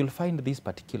 So you'll find this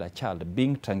particular child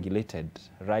being triangulated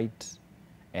right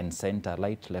and center,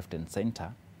 right, left, and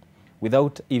center,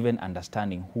 without even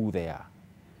understanding who they are.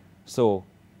 So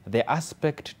the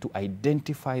aspect to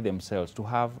identify themselves, to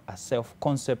have a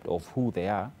self-concept of who they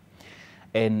are,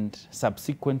 and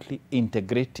subsequently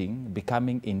integrating,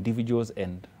 becoming individuals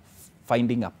and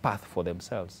finding a path for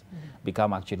themselves,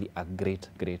 become actually a great,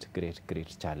 great, great,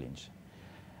 great challenge.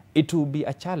 It will be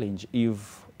a challenge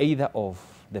if either of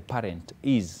the parent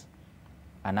is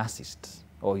a narcissist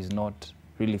or is not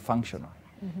really functional.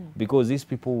 Because these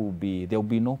people will be, there will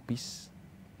be no peace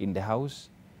in the house,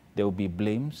 there will be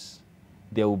blames,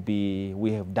 there will be,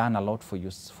 we have done a lot for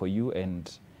you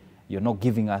and you're not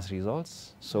giving us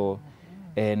results. So,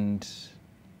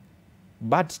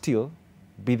 but still,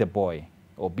 be the boy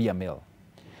or be a male.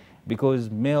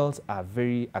 Because males are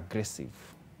very aggressive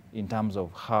in terms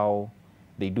of how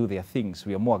they do their things.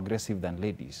 We are more aggressive than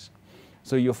ladies.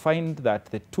 So you find that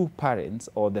the two parents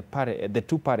or the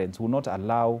two parents will not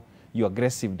allow your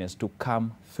aggressiveness to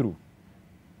come through.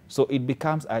 So it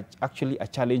becomes actually a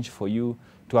challenge for you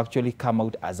to actually come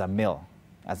out as a male,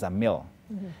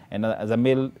 And as a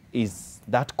male is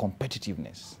that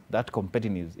competitiveness,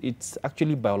 it's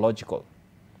actually biological,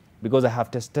 because I have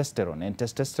testosterone, and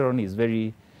testosterone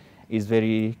is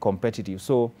very competitive.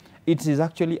 So it is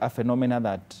actually a phenomena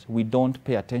that we don't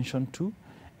pay attention to,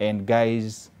 and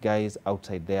guys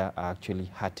outside there are actually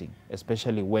hurting,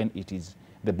 especially when it is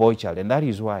the boy child. And that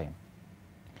is why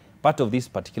part of this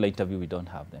particular interview we don't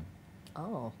have them.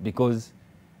 Oh. Because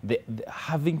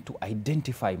having to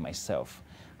identify myself,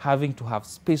 having to have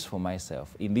space for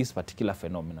myself in this particular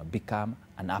phenomenon become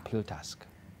an uphill task.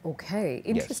 Okay,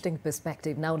 interesting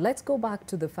perspective. Now let's go back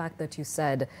to the fact that you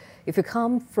said if you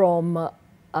come from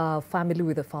a family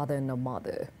with a father and a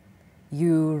mother,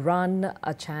 you run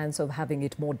a chance of having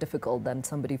it more difficult than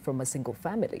somebody from a single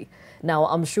family. Now,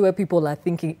 I'm sure people are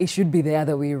thinking it should be the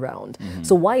other way around.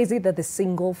 So why is it that the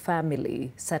single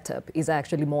family setup is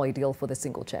actually more ideal for the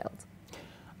single child?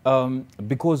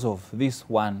 Because of this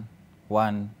one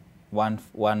parent.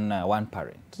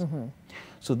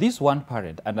 So this one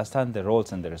parent understands the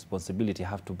roles and the responsibility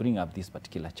have to bring up this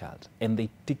particular child, and they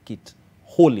take it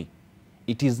wholly.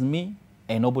 It is me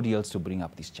and nobody else to bring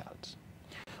up this child.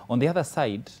 On the other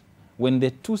side, when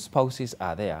the two spouses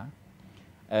are there,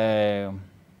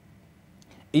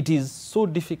 it is so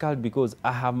difficult because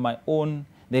I have my own,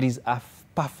 there is a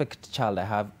perfect child I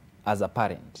have as a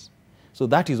parent. So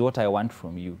that is what I want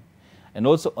from you. And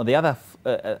also on the other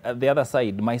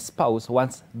side, my spouse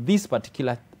wants this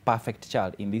particular perfect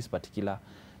child in this particular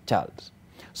child.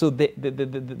 So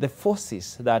the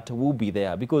forces that will be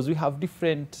there, because we have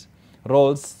different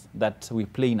roles that we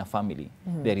play in a family.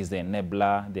 There is the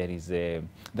enabler, there is the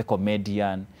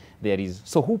comedian, there is,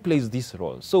 so who plays this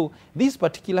role? So this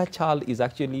particular child is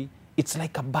actually, it's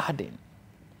like a burden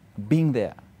being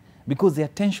there, because the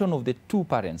attention of the two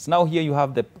parents. Now here you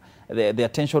have the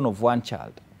attention of one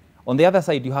child. On the other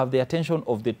side, you have the attention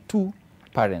of the two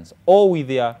parents, all with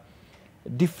their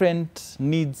different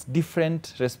needs,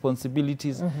 different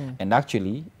responsibilities. And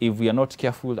actually, if we are not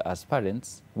careful as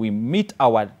parents, we meet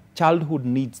our childhood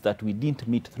needs that we didn't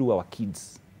meet through our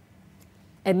kids.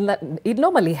 And it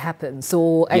normally happens.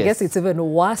 So I guess it's even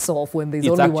worse off when there's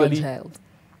only one child.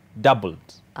 Doubled.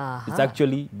 It's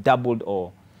actually doubled,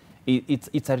 or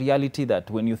it's a reality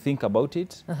that when you think about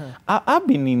it, I've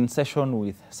been in session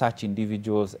with such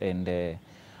individuals, and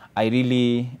I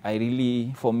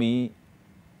really, for me,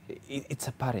 it's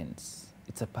a parents.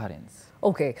 It's a parents.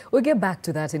 Okay, we'll get back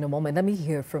to that in a moment. Let me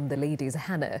hear from the ladies.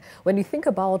 Hannah, when you think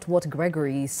about what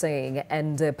Gregory is saying,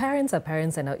 and parents are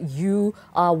parents, and you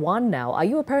are one now. Are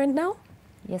you a parent now?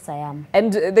 Yes, I am.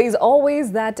 And there's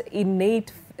always that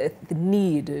innate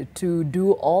need to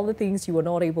do all the things you were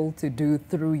not able to do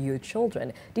through your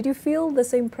children. Did you feel the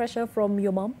same pressure from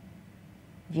your mom?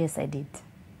 Yes, I did.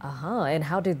 And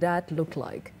how did that look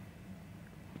like?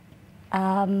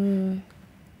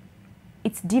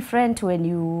 It's different when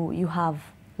you have,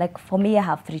 like for me, I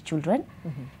have 3 children.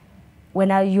 When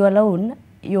you're alone,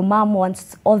 your mom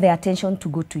wants all the attention to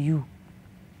go to you,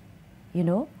 you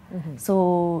know?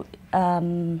 So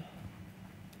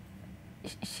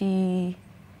she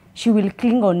will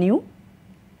cling on you.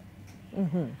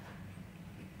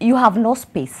 You have no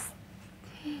space.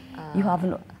 You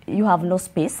have no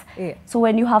space. Yeah. So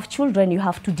when you have children, you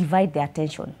have to divide the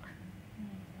attention.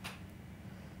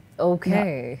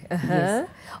 Okay. Yes.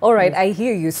 All right, Yes. I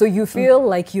hear you. So you feel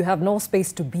like you have no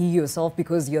space to be yourself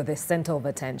because you're the center of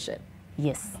attention.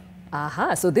 Yes.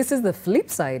 So this is the flip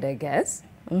side, I guess.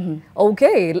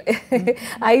 Okay.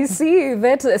 I see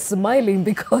Yvette smiling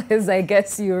because I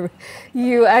guess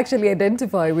you actually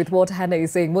identify with what Hannah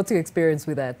is saying. What's your experience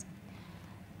with that?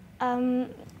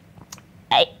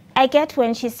 I get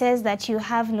when she says that you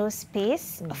have no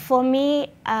space. For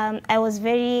me, I was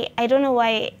I don't know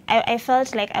why, I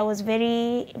felt like I was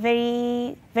very,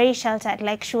 very, very sheltered.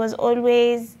 Like she was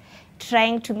always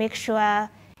trying to make sure,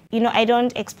 you know, I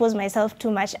don't expose myself too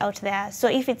much out there. So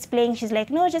if it's playing, she's like,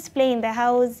 no, just play in the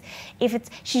house.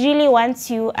 She really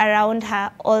wants you around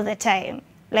her all the time.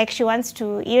 Like she wants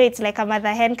to, you know, it's like a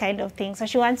mother hen kind of thing. So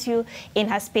she wants you in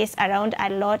her space around a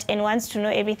lot and wants to know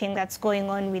everything that's going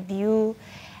on with you.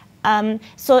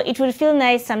 So it will feel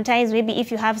nice sometimes, maybe if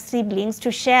you have siblings,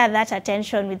 to share that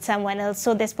attention with someone else,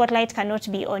 so the spotlight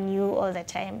cannot be on you all the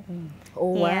time. Oh,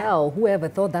 wow. Whoever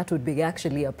thought that would be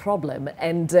actually a problem.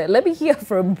 And let me hear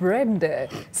from Brenda.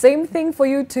 Same thing for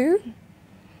you too?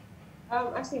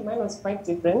 Actually, mine was quite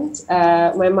different.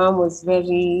 My mom was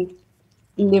very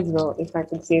liberal, if I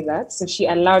could say that. So she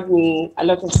allowed me a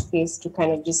lot of space to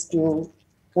kind of just do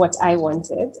what I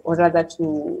wanted, or rather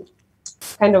to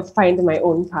kind of find my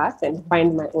own path and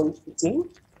find my own footing.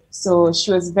 So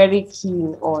she was very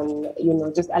keen on, you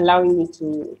know, just allowing me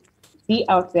to be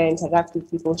out there, interact with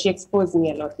people. She exposed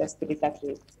me a lot, let's put it that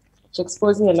way. She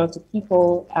exposed me a lot to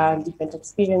people, different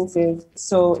experiences.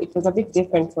 So it was a bit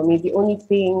different for me. The only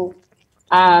thing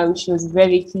she was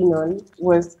very keen on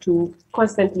was to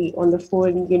constantly on the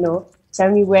phone, you know, tell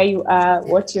me where you are,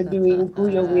 what you're doing, who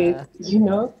you're with, you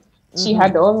know. She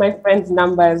had all my friends'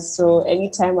 numbers, so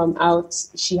anytime I'm out,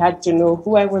 she had to know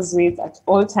who I was with at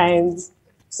all times.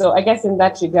 So I guess in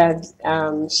that regard,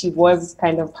 she was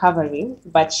kind of hovering,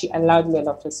 but she allowed me a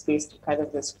lot of space to kind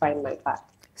of just find my path.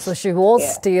 So she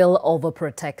was still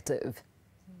overprotective.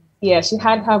 Yeah, she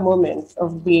had her moments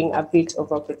of being a bit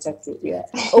overprotective, yeah.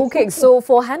 Okay, so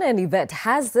for Hannah and Yvette,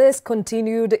 has this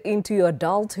continued into your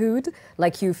adulthood?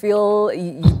 Like you feel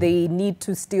they need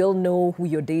to still know who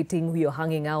you're dating, who you're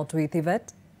hanging out with,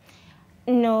 Yvette?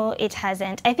 No, it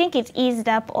hasn't. I think it eased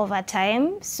up over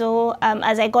time. So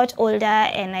as I got older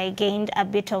and I gained a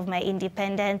bit of my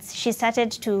independence, she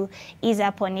started to ease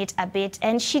up on it a bit.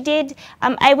 And she did,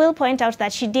 I will point out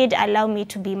that she did allow me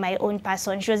to be my own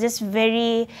person. She was just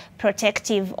very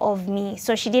protective of me.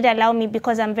 So she did allow me,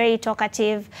 because I'm very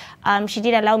talkative, she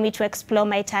did allow me to explore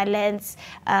my talents,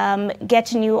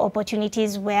 get new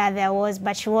opportunities where there was,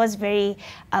 but she was very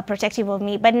protective of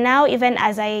me. But now, even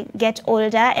as I get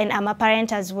older and I'm a parent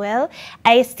as well,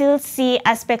 I still see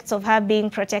aspects of her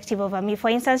being protective over me. For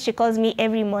instance, she calls me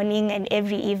every morning and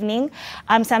every evening.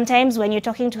 Sometimes when you're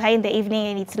talking to her in the evening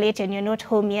and it's late and you're not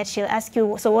home yet, she'll ask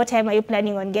you, so what time are you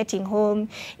planning on getting home?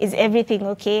 Is everything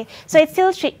okay? So it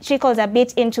still trickles a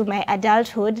bit into my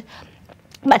adulthood.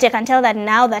 But I can tell that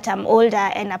now that I'm older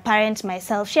and a parent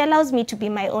myself, she allows me to be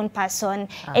my own person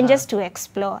and just to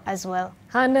explore as well.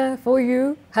 Hannah, for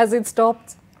you, has it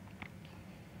stopped?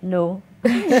 No.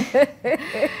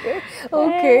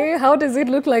 Okay, how does it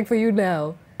look like for you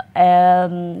now?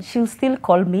 She'll still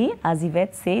call me, as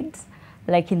Yvette said,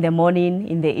 like in the morning,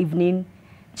 in the evening,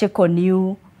 check on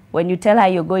you. When you tell her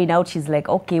you're going out, she's like,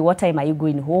 okay, what time are you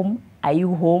going home? Are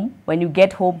you home? When you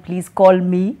get home, please call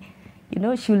me. You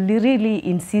know, she'll really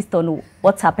insist on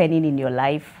what's happening in your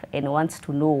life and wants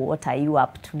to know what are you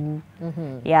up to.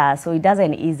 Yeah, so it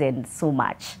doesn't ease so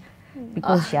much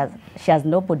because she has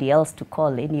nobody else to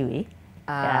call anyway.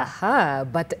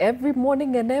 But every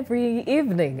morning and every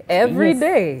evening, every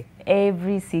day.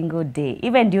 Every single day,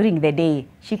 even during the day.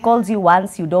 She calls you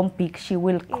once, you don't pick, she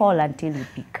will call until you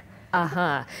pick.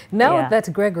 Now Yeah.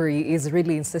 that Gregory is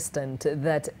really insistent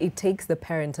that it takes the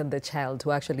parent and the child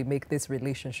to actually make this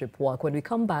relationship work, when we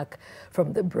come back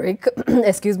from the break,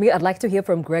 excuse me, I'd like to hear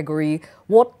from Gregory.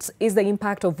 What is the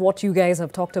impact of what you guys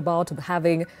have talked about,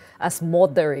 having a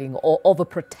smothering or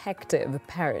overprotective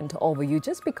parent over you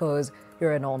just because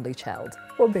you're an only child?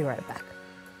 We'll be right back.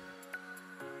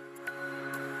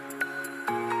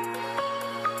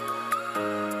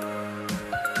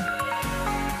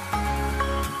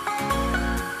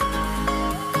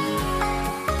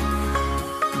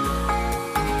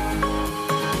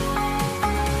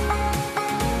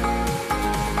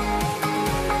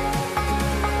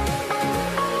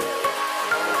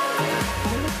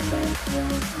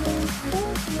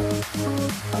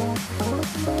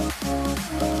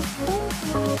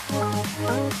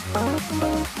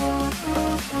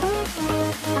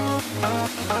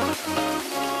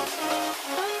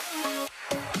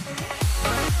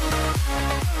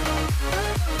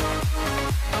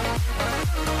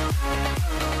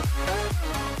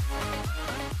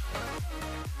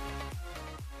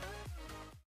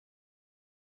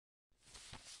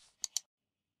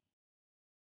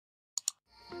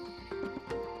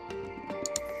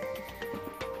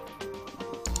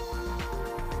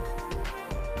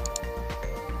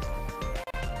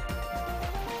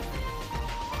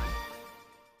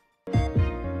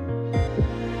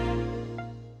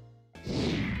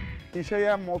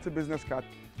 Ishaya Multi-Business Card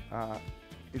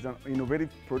is an innovative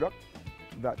product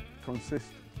that consists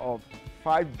of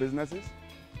 5 businesses,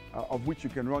 of which you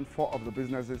can run 4 of the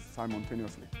businesses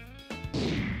simultaneously.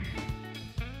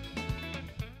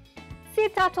 Sea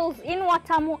turtles in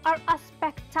Watamu are a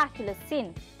spectacular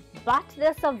scene, but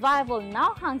their survival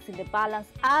now hangs in the balance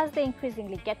as they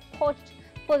increasingly get poached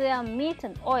for their meat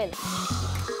and oil.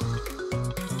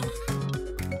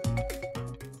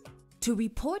 To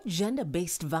report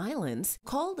gender-based violence,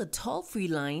 call the toll-free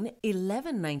line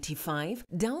 1195,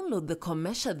 download the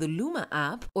Komesha the Luma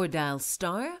app, or dial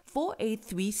star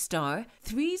 483 star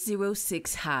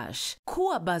 306 hash.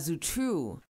 Kuwa bazu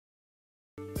true.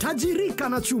 Tajirika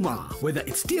na chuma. Whether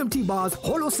it's TMT bars,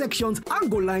 hollow sections,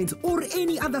 angle lines, or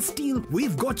any other steel,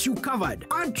 we've got you covered.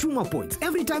 Add chuma points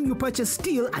every time you purchase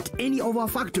steel at any of our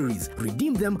factories.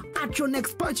 Redeem them at your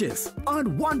next purchase.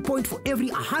 Earn 1 point for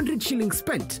every 100 shillings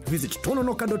spent. Visit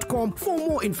tononoka.com for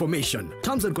more information.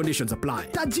 Terms and conditions apply.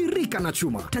 Tajirika na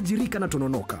chuma. Tajirika na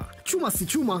tononoka. Chuma si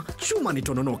chuma, chuma ni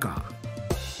tononoka.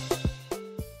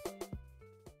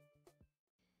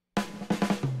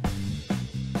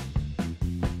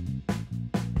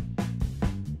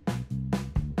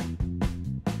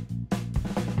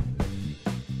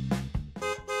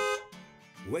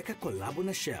 Weka Collabo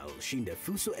na Shell, Shinda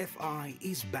Fuso FI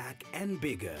is back and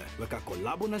bigger. Weka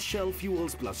Collabo na Shell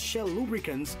Fuels plus Shell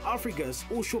Lubricants, Africa's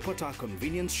Oshopata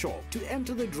convenience shop. To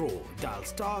enter the draw, dial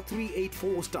star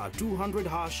 384 star 200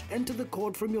 hash, enter the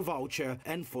code from your voucher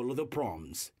and follow the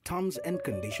prompts. Terms and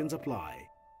conditions apply.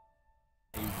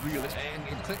 And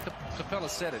Clint Capella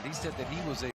said it. He said that he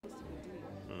was a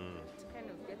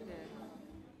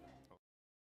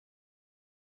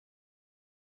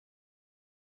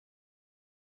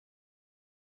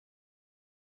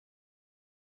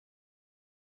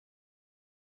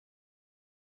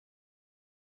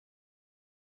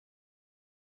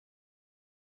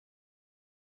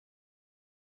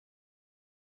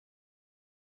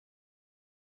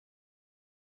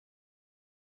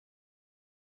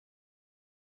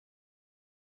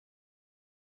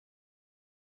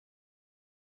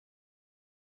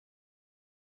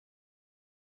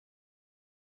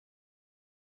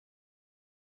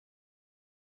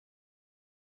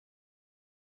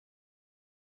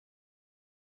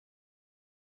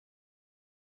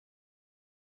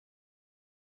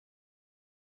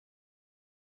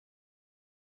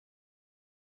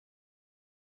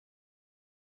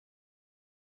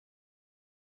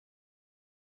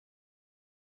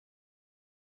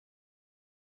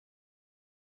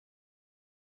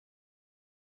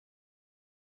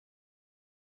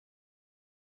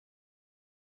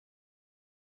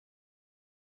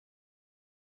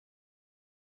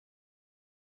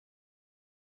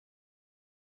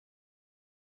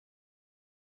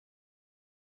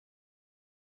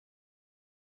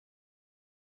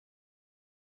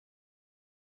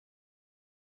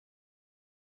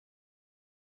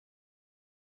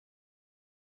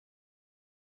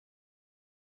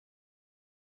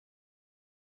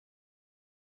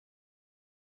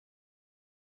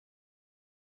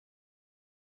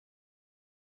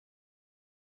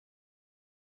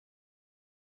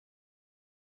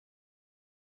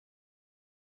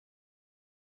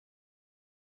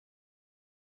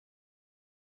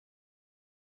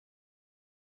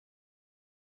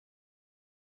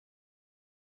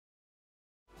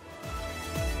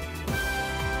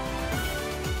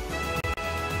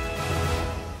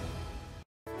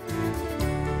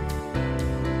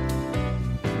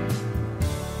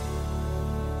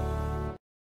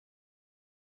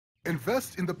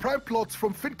Invest in the prime plots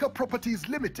from Finca Properties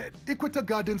Limited, Equator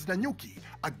Gardens Nanyuki,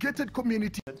 a gated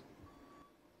community.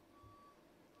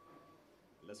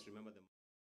 Let's remember them.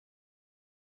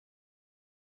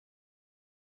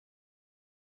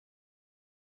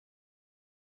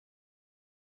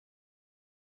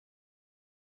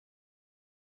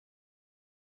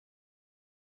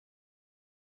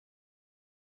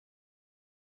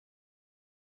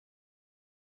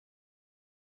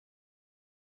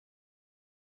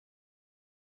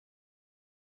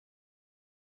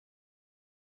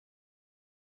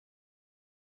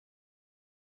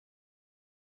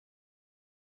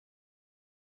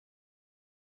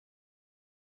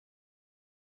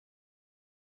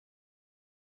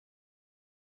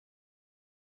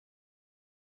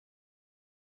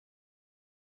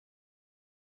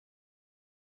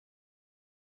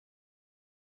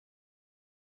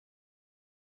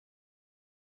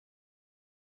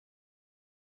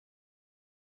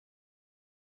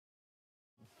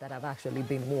 That have actually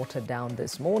been watered down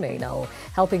this morning. Now,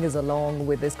 helping us along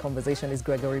with this conversation is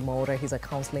Gregory Moura. He's a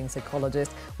counseling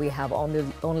psychologist. We have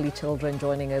only children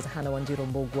joining us, Hannah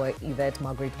Wanjiru-Mbogwa, Yvette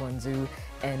Margaret Wanzu,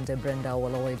 and Brenda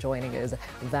Waloe joining us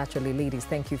virtually. Ladies,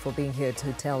 thank you for being here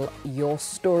to tell your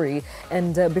story.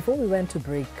 And before we went to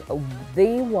break,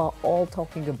 they were all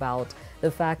talking about the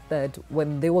fact that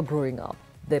when they were growing up,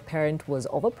 their parent was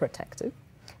overprotective.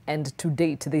 And to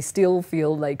date, they still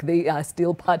feel like they are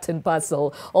still part and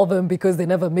parcel of them because they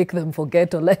never make them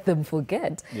forget or let them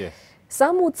forget. Yes.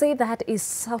 Some would say that is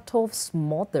sort of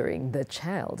smothering the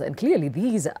child. And clearly,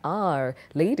 these are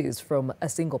ladies from a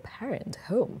single parent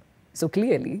home. So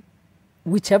clearly,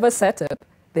 whichever setup,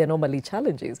 there are normally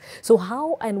challenges. So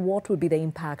how and what would be the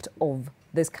impact of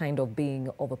this kind of being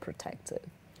overprotective?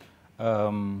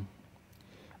 The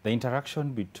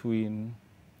interaction between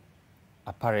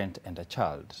a parent and a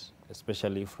child,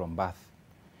 especially from birth,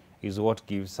 is what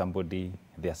gives somebody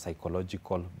their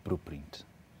psychological blueprint,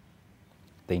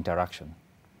 the interaction.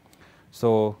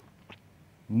 So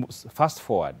fast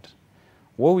forward,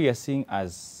 what we are seeing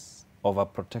as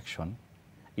overprotection,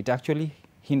 it actually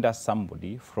hinders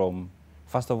somebody from,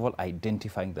 first of all,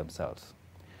 identifying themselves.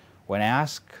 When I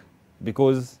ask,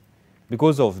 because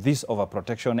of this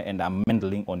overprotection and I'm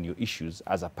meddling on your issues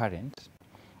as a parent,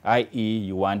 i.e.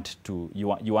 you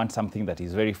want something that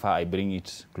is very far, I bring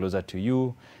it closer to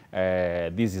you.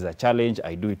 This is a challenge,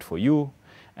 I do it for you.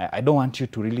 I don't want you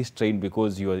to really strain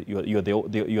because you're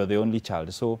the only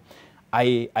child. So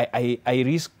I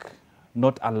risk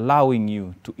not allowing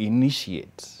you to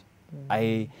initiate.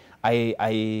 I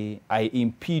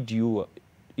impede you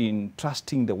in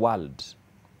trusting the world.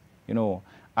 You know,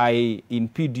 I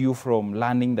impede you from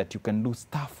learning that you can do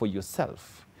stuff for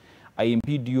yourself. I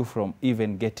impede you from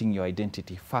even getting your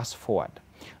identity. Fast forward.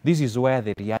 This is where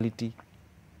the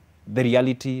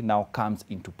reality now comes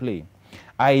into play.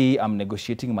 I am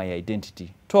negotiating my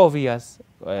identity. 12 years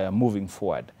moving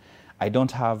forward. I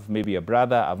don't have maybe a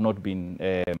brother. I've not been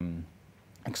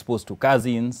exposed to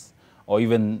cousins or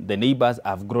even the neighbors.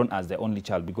 I've grown as the only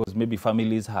child because maybe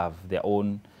families have their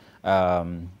own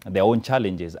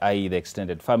challenges, i.e. the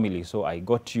extended family. So I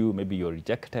got you, maybe you're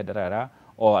rejected,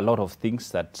 or a lot of things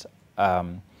that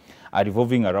are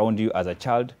revolving around you as a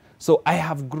child. So I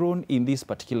have grown in this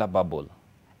particular bubble.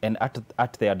 And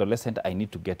at the adolescent, I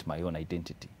need to get my own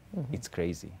identity. Mm-hmm. It's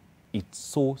crazy. It's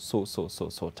so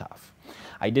tough.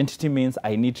 Identity means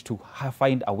I need to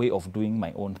find a way of doing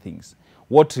my own things.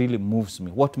 What really moves me?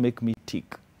 What makes me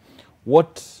tick?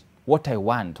 What I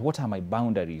want? What are my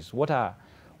boundaries? What are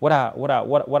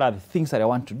the things that I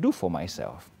want to do for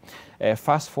myself?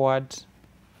 Fast forward,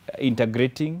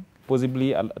 integrating,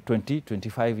 possibly 20,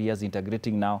 25 years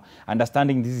integrating now,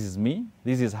 understanding this is me,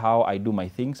 this is how I do my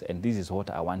things, and this is what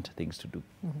I want things to do.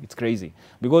 Mm-hmm. It's crazy.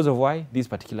 Because of why this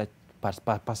particular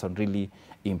person really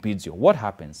impedes you. What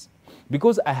happens?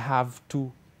 Because I have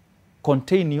to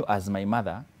contain you as my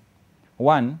mother,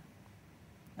 one,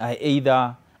 I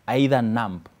either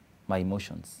numb my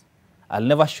emotions. I'll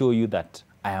never show you that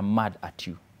I am mad at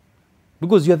you.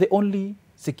 Because you're the only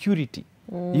security.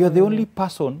 You're the only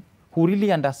person who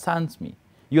really understands me.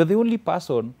 You're the only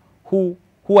person who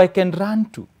I can run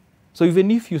to. So even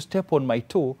if you step on my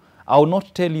toe, I will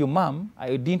not tell you, Mom,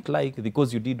 I didn't like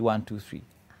because you did 1, 2, 3.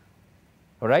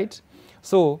 All right?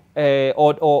 So,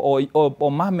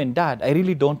 or Mom and Dad, I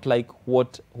really don't like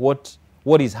what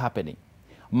is happening.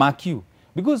 Mark you.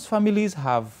 Because families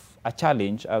have a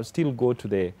challenge, I'll still go to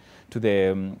the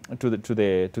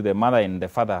mother and the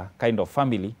father kind of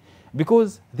family,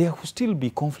 because there will still be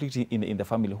conflict in the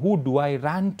family. Who do I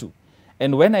run to?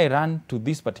 And when I run to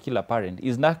this particular parent,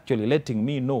 is actually letting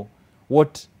me know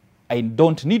what I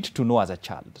don't need to know as a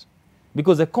child.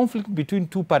 Because a conflict between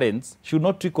two parents should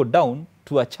not trickle down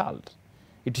to a child.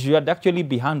 It should actually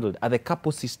be handled at the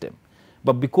couple system.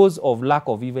 But because of lack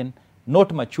of even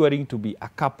not maturing to be a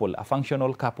couple, a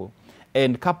functional couple,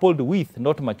 and coupled with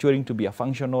not maturing to be a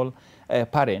functional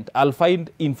parent, I'll find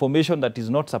information that is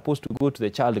not supposed to go to the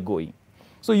child going.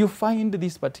 So you find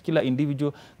this particular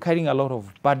individual carrying a lot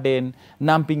of burden,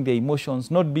 numbing their emotions,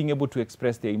 not being able to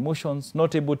express their emotions,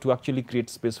 not able to actually create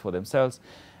space for themselves.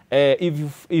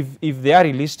 If they are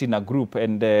released in a group,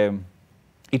 and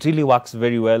it really works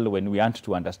very well when we want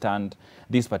to understand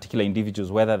these particular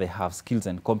individuals, whether they have skills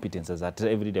and competences at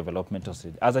every developmental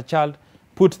stage. As a child,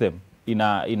 put them in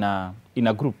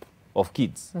a group of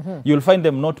kids. You'll find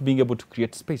them not being able to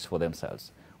create space for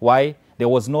themselves. Why? There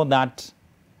was no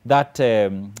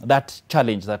that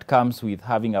challenge that comes with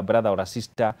having a brother or a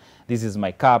sister. This is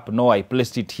my cup. No, I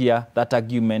placed it here. That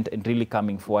argument, and really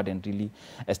coming forward and really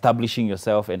establishing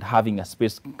yourself and having a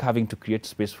space, having to create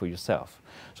space for yourself.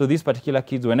 So these particular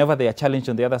kids, whenever they are challenged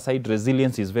on the other side,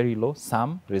 resilience is very low.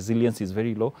 Resilience is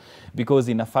very low, because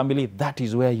in a family, that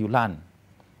is where you learn.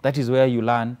 That is where you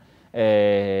learn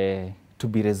to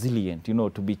be resilient, you know,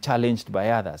 to be challenged by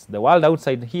others. The world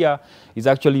outside here is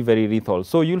actually very lethal.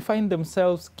 So you'll find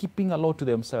themselves keeping a lot to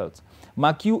themselves.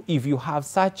 Mark you, if you have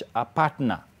such a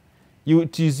partner,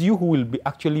 it is you who will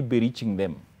actually be reaching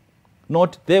them,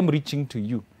 not them reaching to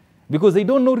you, because they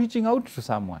don't know reaching out to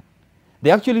someone. They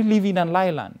actually live in an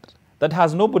island that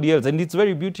has nobody else, and it's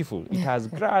very beautiful. It has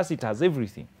grass, it has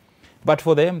everything. But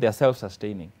for them, they're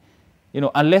self-sustaining. You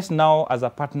know, unless now as a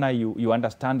partner you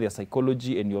understand their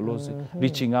psychology and you're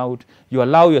reaching out, you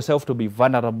allow yourself to be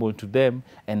vulnerable to them,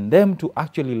 and them to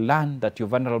actually learn that you're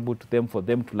vulnerable to them, for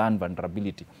them to learn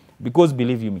vulnerability. Because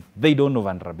believe you me, they don't know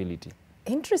vulnerability.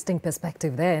 Interesting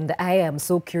perspective there, and I am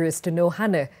so curious to know,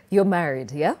 Hannah, you're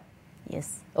married, yeah?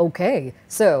 Yes. Okay,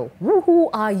 so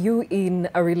who are you in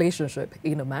a relationship,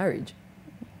 in a marriage?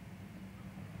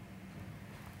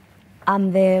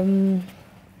 I'm the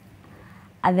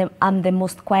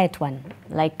most quiet one.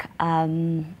 Like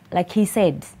he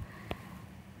said,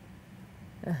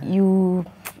 you,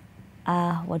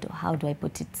 how do I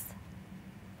put it?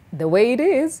 The way it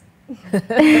is. You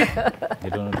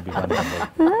don't know to be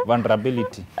vulnerable.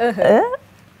 Vulnerability.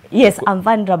 Yes, I'm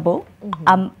vulnerable.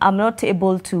 I'm not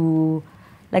able to,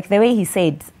 like the way he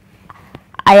said,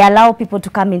 I allow people to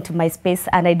come into my space,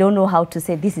 and I don't know how to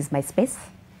say this is my space.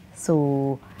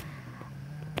 So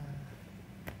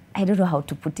I don't know how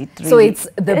to put it. Really. So it's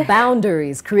the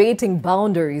boundaries, creating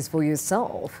boundaries for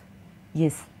yourself.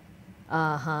 Yes.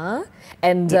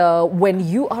 And when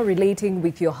you are relating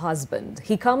with your husband,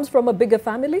 he comes from a bigger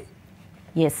family?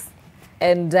 Yes.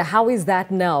 And how is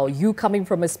that now? You coming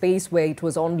from a space where it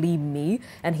was only me,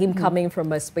 and him coming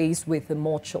from a space with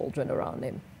more children around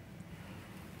him?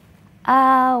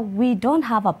 We don't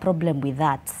have a problem with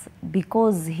that,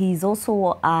 because he's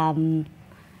also,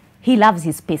 he loves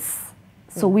his space.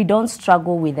 So we don't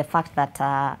struggle with the fact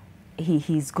that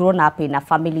he's grown up in a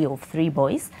family of 3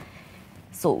 boys.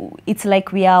 So it's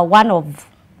like we are one of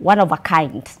a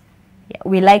kind.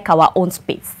 We like our own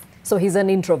space. So he's an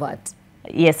introvert?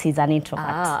 Yes, he's an introvert.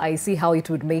 I see how it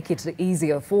would make it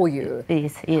easier for you.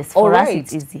 Yes, for us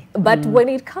it's easy. But when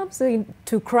it comes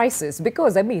into crisis,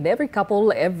 because I mean, every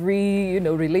couple, every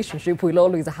relationship will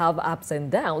always have ups and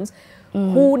downs,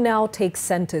 who now takes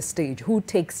center stage? Who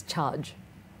takes charge?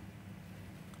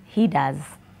 He does.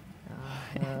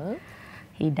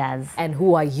 He does. And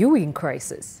who are you in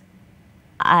crisis?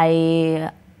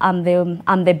 I'm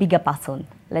the bigger person.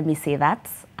 Let me say that.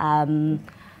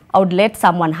 I would let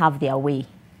someone have their way.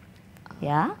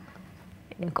 Yeah.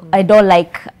 I don't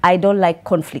like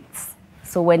conflicts.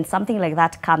 So when something like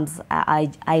that comes,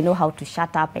 I know how to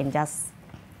shut up and just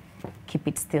keep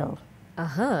it still.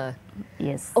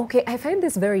 Yes. Okay, I find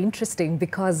this very interesting,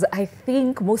 because I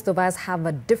think most of us have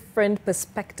a different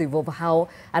perspective of how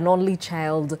an only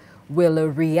child will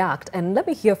react. And let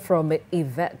me hear from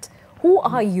Yvette. Who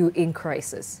are you in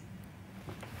crisis?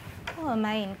 Who am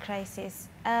I in crisis?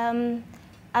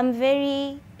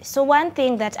 So one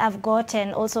thing that I've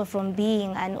gotten also from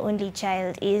being an only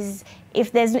child is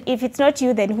if it's not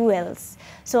you, then who else?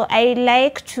 So I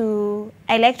like to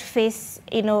face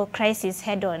crisis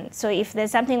head on. So if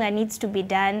there's something that needs to be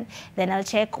done, then I'll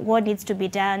check what needs to be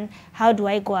done. How do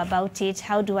I go about it?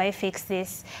 How do I fix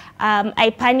this?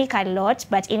 I panic a lot,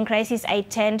 but in crisis I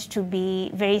tend to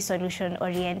be very solution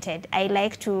oriented. I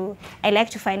like to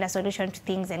find a solution to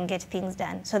things and get things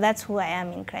done. So that's who I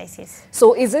am in crisis.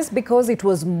 So is this because it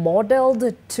was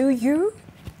modeled to you?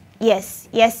 Yes,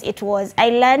 yes, it was.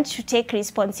 I learned to take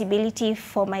responsibility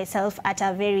for myself at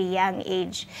a very young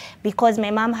age, because my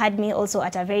mom had me also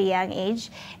at a very young age,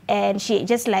 and she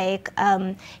just like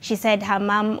she said her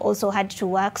mom also had to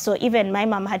work, so even my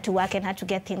mom had to work and had to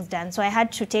get things done. So I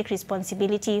had to take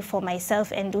responsibility for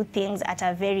myself and do things at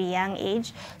a very young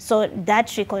age. So that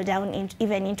trickled down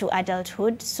even into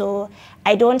adulthood. So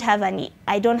I don't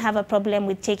have a problem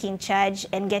with taking charge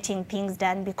and getting things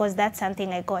done, because that's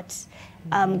something I got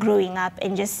growing up,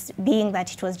 and just being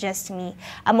that it was just me.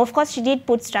 Of course, she did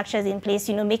put structures in place,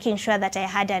 you know, making sure that I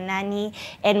had a nanny,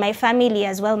 and my family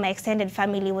as well, my extended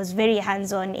family was very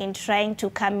hands-on in trying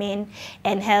to come in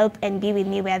and help and be with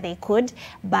me where they could.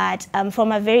 But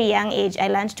from a very young age, I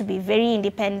learned to be very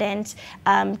independent,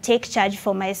 take charge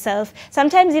for myself,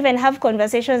 sometimes even have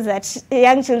conversations that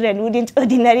young children wouldn't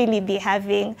ordinarily be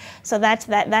having. So that's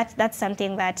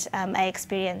something that I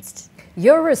experienced.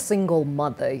 You're a single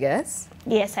mother, yes?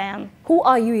 Yes, I am. Who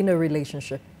are you in a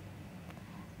relationship?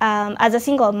 As a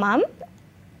single mom?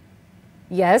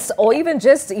 Yes, or even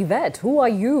just Yvette. Who are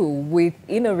you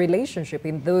in a relationship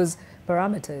in those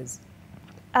parameters?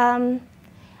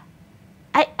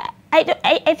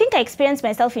 I think I experienced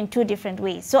myself in two different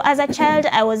ways. So as a child,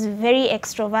 I was very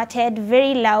extroverted,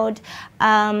 very loud,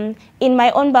 in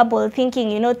my own bubble,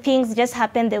 thinking, you know, things just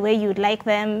happen the way you'd like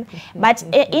them. But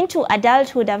into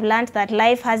adulthood, I've learned that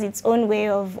life has its own way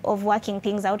of working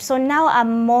things out. So now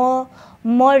I'm more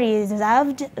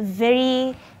reserved,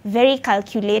 very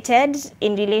calculated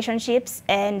in relationships,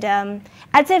 and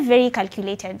I'd say very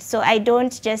calculated. So I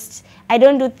don't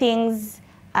do things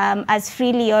as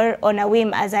freely or on a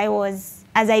whim as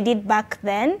I did back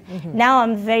then. Now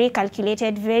I'm very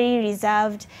calculated, very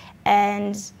reserved,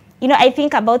 and you know, I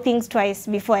think about things twice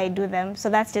before I do them. So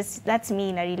that's me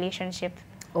in a relationship.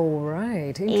 All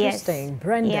right, interesting. Yes.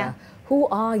 Brenda, who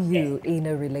are you in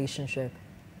a relationship?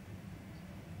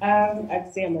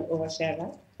 I'd say I'm an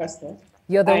oversharer, first of all.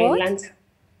 You're the what?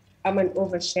 I'm an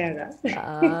oversharer.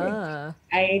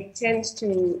 I tend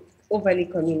to overly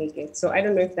communicate. So I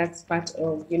don't know if that's part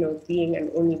of, you know, being an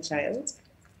only child,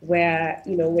 where,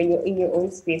 you know, when you're in your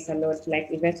own space a lot, like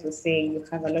Yvette was saying, you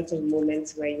have a lot of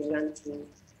moments where you learn to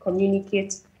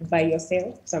communicate by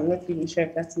yourself. So I'm not really sure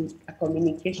if that's a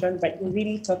communication, but you're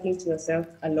really talking to yourself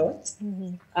a lot.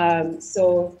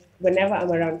 So whenever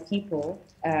I'm around people,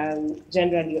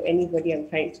 generally, or anybody I'm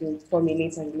trying to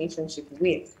formulate a relationship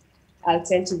with, I'll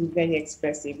tend to be very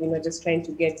expressive, you know, just trying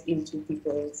to get into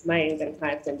people's minds and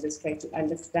hearts and just trying to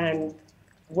understand,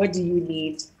 what do you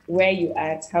need, where are you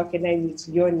at, how can I meet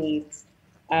your needs,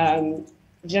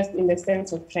 just in the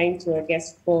sense of trying to, I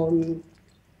guess, form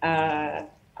a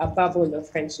bubble of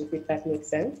friendship, if that makes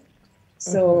sense.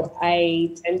 So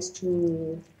I tend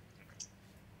to,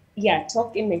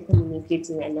 talking and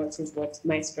communicating a lot is what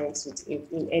my strong suit is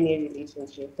in any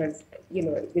relationship, because, you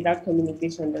know, without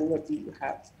communication, then what do you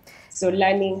have? So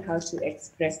learning how to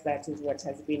express that is what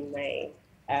has been my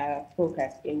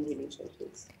focus in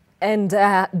relationships. And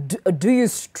do you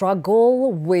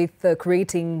struggle with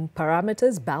creating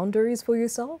parameters, boundaries for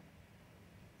yourself?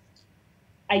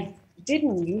 I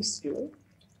didn't used to,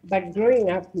 but growing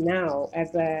up now,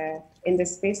 in the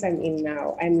space I'm in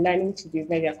now, I'm learning to be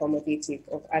very accommodative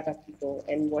of other people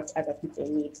and what other people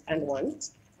need and want.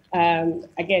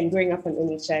 Again, growing up an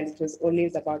only child, it was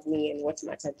always about me and what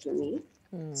mattered to me.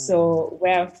 So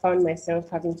where I found myself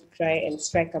having to try and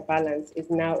strike a balance is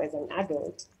now as an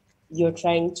adult, you're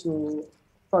trying to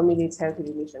formulate healthy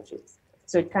relationships.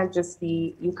 So it can't just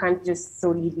be, you can't just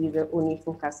solely be the only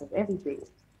focus of everything.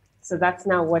 So that's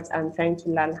now what I'm trying to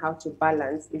learn how to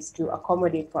balance, is to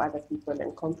accommodate for other people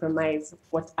and compromise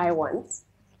what I want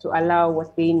to allow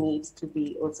what they need to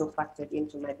be also factored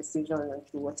into my decision and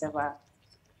to whatever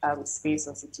space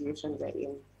or situation we're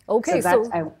in. Okay,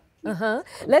 so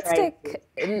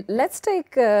let's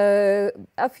take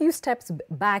a few steps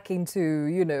back into,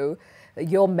 you know,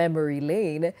 your memory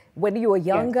lane. When you were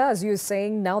younger, as you're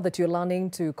saying, now that you're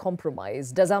learning to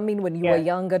compromise, does that mean when you were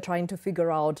younger, trying to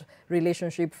figure out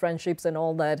relationship, friendships and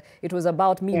all that, it was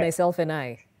about me, myself and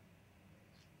I?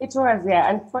 It was,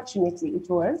 unfortunately it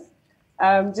was.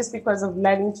 Just because of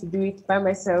learning to do it by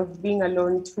myself, being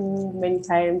alone too many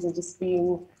times and just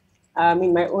being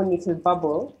in my own little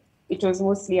bubble, it was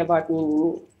mostly about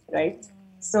me, right?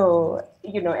 So,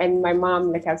 you know, and my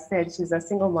mom, like I've said, she's a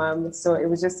single mom, so it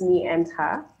was just me and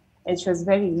her. And she was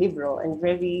very liberal and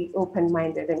very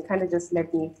open-minded and kind of just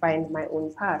let me find my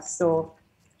own path. So,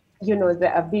 you know,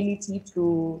 the ability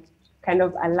to kind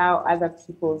of allow other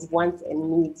people's wants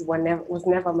and needs was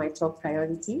never my top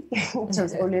priority. It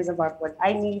was always about what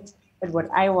I need and what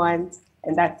I want,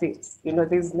 and that's it. You know,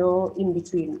 there's no in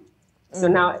between. So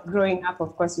now growing up,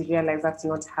 of course, you realize that's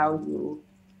not how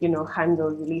you know, handle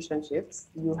relationships.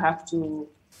 You have to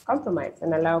compromise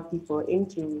and allow people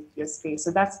into your space.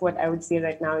 So that's what I would say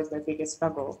right now is my biggest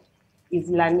struggle, is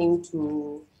learning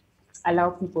to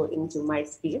allow people into my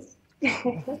space,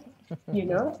 you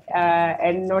know,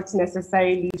 and not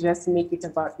necessarily just make it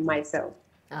about myself.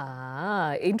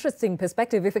 Ah, interesting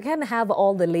perspective. If we can have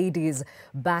all the ladies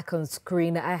back on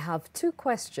screen, I have two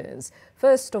questions.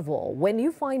 First of all, when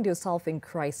you find yourself in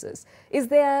crisis, is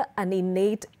there an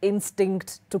innate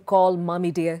instinct to call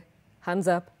mommy dear? Hands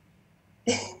up.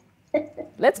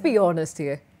 Let's be honest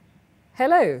here.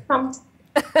 Hello.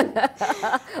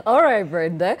 All right,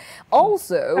 Brenda.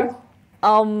 Also,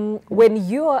 when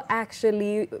you're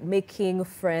actually making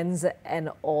friends and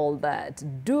all that,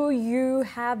 do you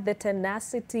have the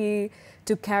tenacity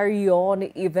to carry on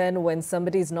even when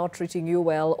somebody's not treating you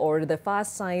well, or the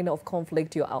first sign of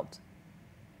conflict, you're out?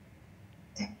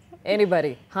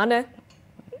 Anybody? Hannah?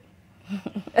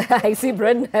 I see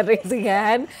Brenda raising her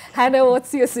hand. Hannah,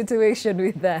 what's your situation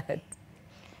with that?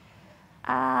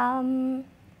 I'm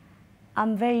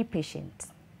very patient.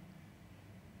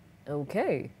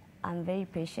 Okay. I'm very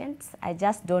patient. I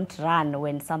just don't run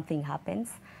when something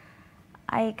happens.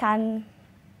 I can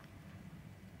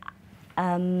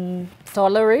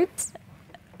tolerate?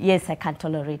 Yes, I can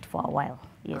tolerate for a while.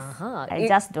 Yes. I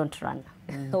just don't run.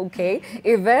 Okay.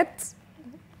 Yvette?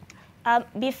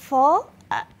 Before,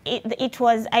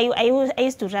 I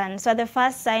used to run. So the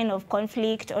first sign of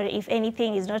conflict, or if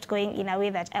anything is not going in a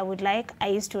way that I would like, I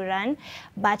used to run.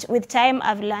 But with time,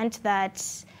 I've learned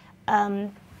that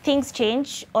things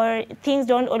change, or things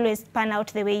don't always pan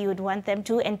out the way you would want them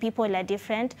to, and people are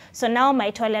different. So now my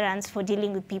tolerance for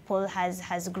dealing with people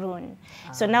has grown.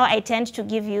 So now I tend to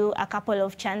give you a couple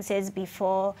of chances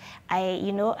before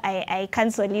I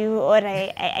cancel you, or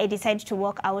I decide to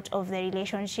walk out of the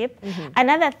relationship.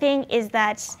 Another thing is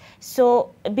that, so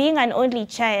being an only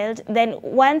child, then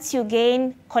once you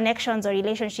gain connections or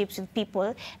relationships with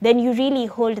people, then you really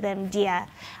hold them dear.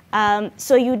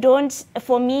 So you don't,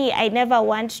 for me, I never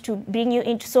want to bring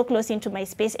you so close into my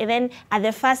space, and then at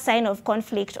the first sign of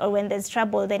conflict or when there's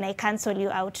trouble, then I cancel you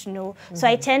out, no. So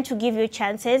I tend to give you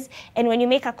chances, and when you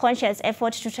make a conscious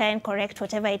effort to try and correct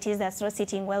whatever it is that's not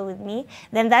sitting well with me,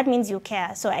 then that means you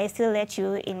care. So I still let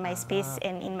you in my space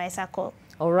and in my circle.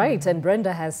 All right, and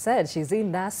Brenda has said she's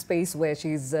in that space where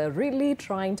she's really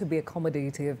trying to be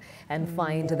accommodative and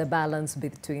find the balance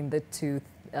between the two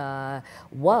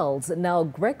worlds. Now,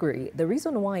 Gregory, the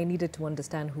reason why I needed to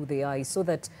understand who they are is so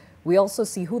that we also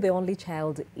see who the only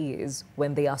child is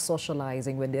when they are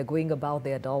socializing, when they're going about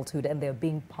their adulthood and they're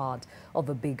being part of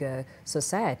a bigger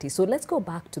society. So let's go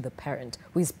back to the parent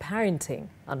who is parenting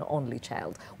an only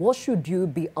child. What should you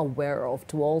be aware of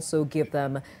to also give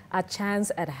them a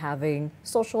chance at having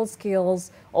social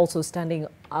skills, also standing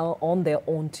on their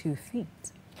own 2 feet?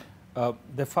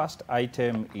 The first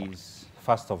item is,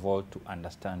 first of all, to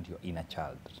understand your inner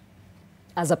child.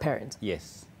 As a parent?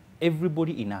 Yes.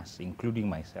 Everybody in us, including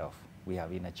myself, we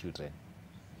have inner children.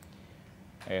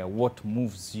 What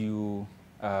moves you,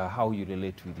 how you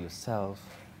relate with yourself,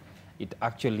 it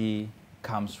actually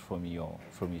comes from your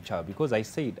child. Because I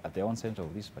said at the onset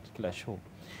of this particular show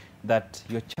that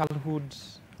your childhood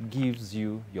gives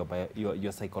you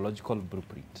your psychological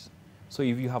blueprint. So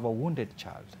if you have a wounded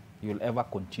child, you'll ever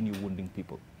continue wounding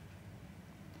people.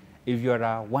 If you're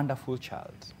a wonderful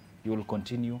child, you will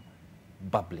continue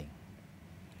bubbling.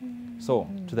 So,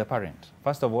 to the parent,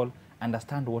 first of all,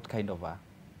 understand what kind of a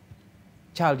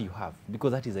child you have,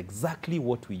 because that is exactly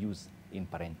what we use in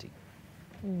parenting.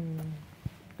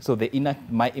 So the inner,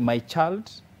 my child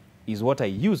is what I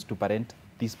use to parent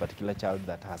this particular child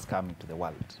that has come into the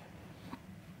world.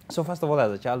 So first of all,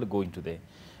 as a child, go into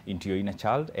your inner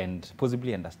child and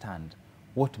possibly understand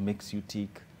what makes you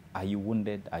tick. Are you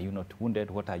wounded? Are you not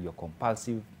wounded? What are your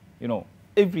compulsive,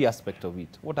 every aspect of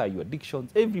it. What are your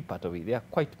addictions? Every part of it. There are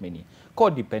quite many.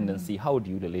 Codependency, how do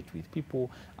you relate with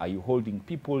people? Are you holding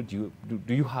people? Do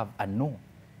you have a no?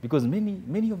 Because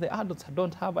many of the adults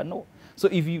don't have a no. So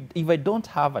if I don't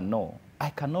have a no, I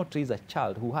cannot raise a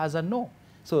child who has a no.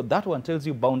 So that one tells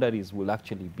you boundaries will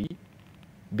actually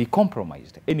be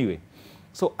compromised. Anyway,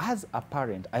 so as a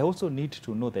parent, I also need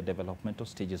to know the developmental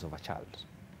stages of a child.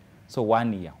 So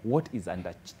 1 year, what is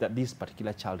under this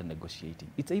particular child negotiating?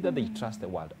 It's either they trust the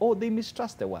world or they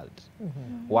mistrust the world.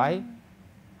 Why?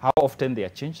 How often they are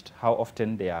changed, how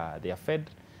often they are fed,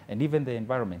 and even the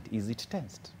environment, is it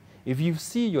tensed? If you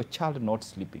see your child not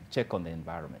sleeping, check on the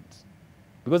environment.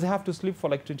 Because they have to sleep for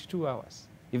like 22 hours.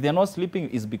 If they're not sleeping,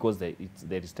 it's because there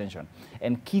is tension.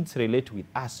 And kids relate with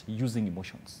us using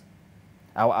emotions.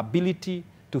 Our ability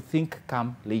to think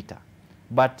come later.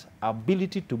 but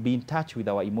ability to be in touch with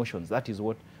our emotions. That is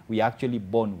what we are actually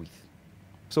born with.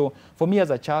 So for me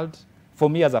as a child, for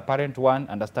me as a parent, one,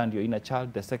 understand your inner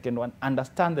child. The second one,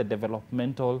 understand the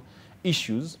developmental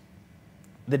issues,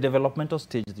 the developmental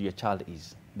stage that your child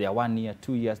is. They are 1 year,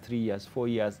 2 years, 3 years, 4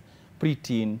 years,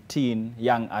 preteen, teen,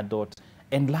 young adult,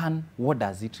 and learn what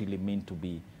does it really mean to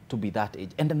be that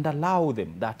age, and then allow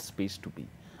them that space to be.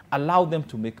 Allow them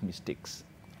to make mistakes.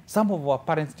 Some of our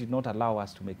parents did not allow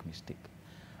us to make mistakes.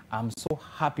 I'm so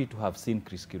happy to have seen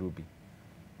Chris Kirubi,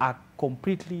 a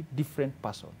completely different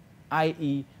person,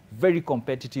 i.e. very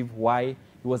competitive. Why?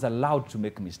 He was allowed to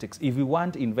make mistakes. If we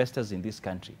want investors in this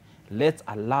country, let's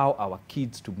allow our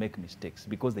kids to make mistakes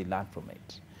because they learn from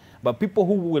it. But people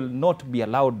who will not be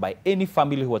allowed by any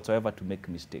family whatsoever to make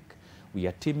mistake, we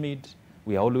are timid,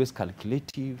 we are always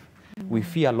calculative, we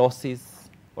fear losses,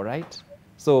 all right?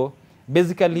 So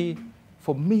basically,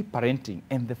 for me, parenting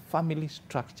and the family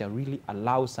structure really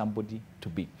allows somebody to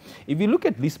be. If you look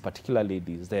at these particular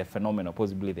ladies, they're phenomenal,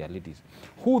 possibly they are ladies,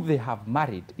 who they have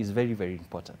married is very, very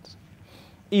important.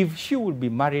 If she would be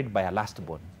married by a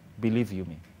lastborn, believe you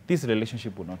me, this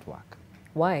relationship will not work.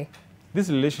 Why? This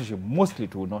relationship mostly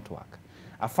it will not work.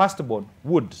 A firstborn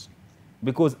would,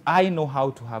 because I know how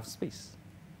to have space.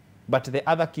 But the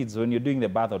other kids, when you're doing the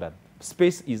birth order,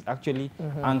 space is actually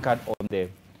anchored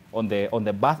on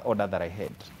the birth order that I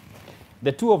had.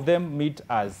 The two of them meet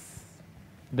as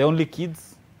the only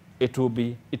kids. It will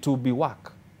be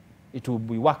work. It will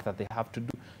be work that they have to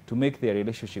do to make their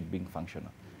relationship being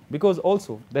functional. Because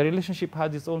also the relationship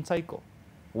has its own cycle.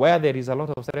 Where there is a lot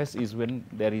of stress is when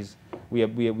there is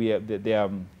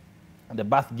the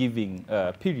birth-giving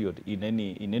period in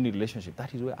any relationship.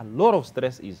 That is where a lot of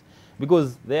stress is,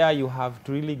 because there you have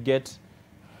to really get,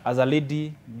 as a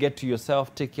lady, get to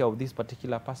yourself, take care of this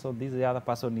particular person. The other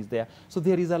person is there. So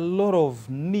there is a lot of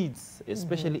needs,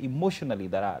 especially emotionally,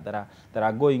 that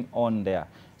are going on there.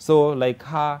 So like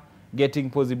her getting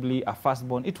possibly a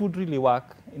firstborn, it would really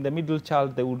work. In the middle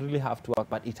child, they would really have to work,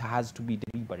 but it has to be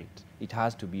deliberate. It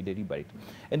has to be deliberate.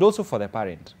 And also for the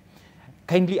parent,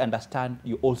 kindly understand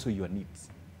your needs.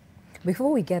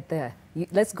 Before we get there,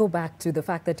 let's go back to the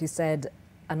fact that you said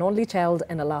an only child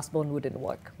and a lastborn wouldn't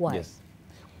work. Why? Yes.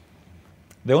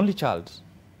 The only child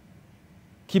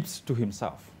keeps to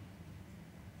himself,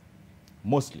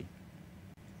 mostly.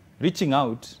 Reaching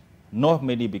out, not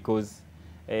many, because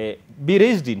be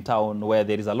raised in town where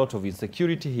there is a lot of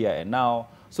insecurity here and now.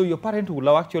 So your parent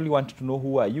will actually want to know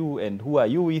who are you and who are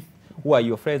you with, who are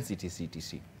your friends, etc.,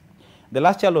 etc. The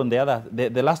last child on the other, the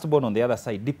lastborn on the other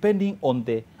side, depending on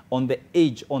the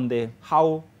age, on the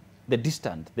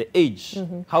age,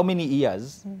 how many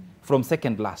years from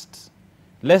second last.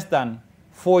 Less than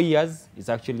 4 years is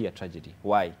actually a tragedy.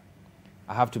 Why?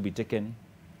 I have to be taken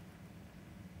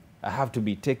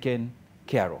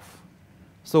care of.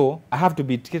 So I have to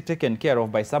be taken care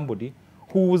of by somebody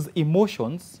whose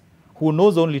emotions, who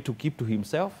knows only to keep to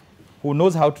himself, who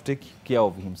knows how to take care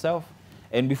of himself.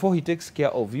 And before he takes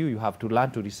care of you, you have to learn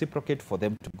to reciprocate for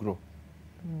them to grow.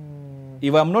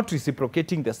 If I'm not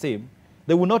reciprocating the same,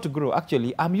 they will not grow.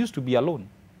 Actually, I'm used to be alone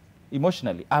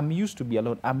emotionally. I'm used to be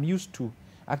alone. I'm used to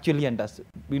actually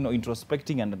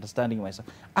introspecting and understanding myself.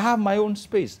 I have my own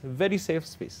space, very safe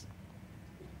space.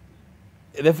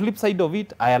 The flip side of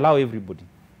it, I allow everybody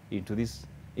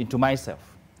into myself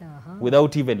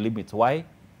without even limits. Why?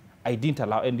 I didn't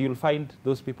allow, and you'll find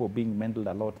those people being meddled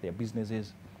a lot, their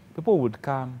businesses. People would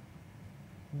come,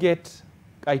 get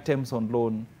items on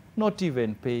loan, not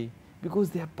even pay, because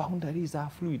their boundaries are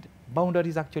fluid.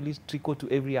 Boundaries actually trickle to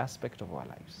every aspect of our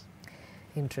lives.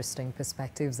 Interesting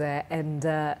perspectives there. And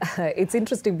it's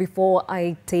interesting, before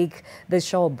I take the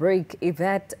short break,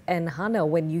 Yvette and Hannah,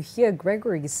 when you hear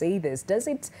Gregory say this, does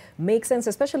it make sense,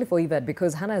 especially for Yvette,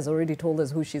 because Hannah has already told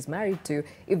us who she's married to.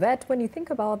 Yvette, when you think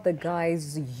about the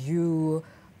guys you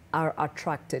are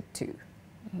attracted to,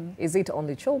 is it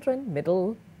only children,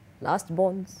 middle,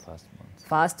 lastborns,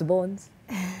 firstborns?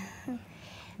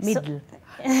 Middle.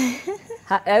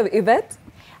 Yvette?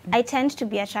 I tend to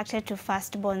be attracted to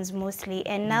firstborns mostly,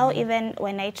 and now even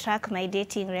when I track my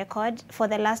dating record, for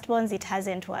the lastborns it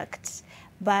hasn't worked.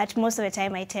 But most of the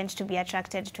time I tend to be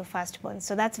attracted to firstborns.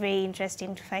 So that's very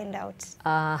interesting to find out.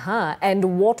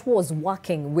 And what was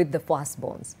working with the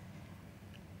firstborns?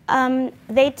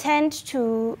 They tend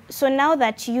to, so now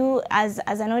that you as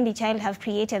an only child have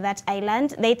created that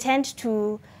island, they tend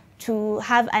to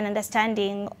have an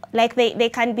understanding, like they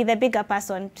can be the bigger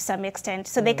person to some extent.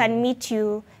 So they can meet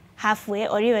you halfway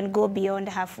or even go beyond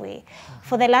halfway.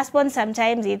 For the last one,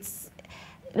 sometimes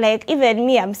like even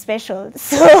me, I'm special.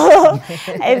 So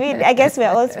I mean, I guess we're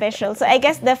all special. So I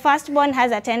guess the firstborn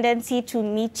has a tendency to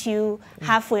meet you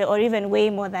halfway or even way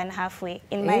more than halfway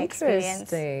in my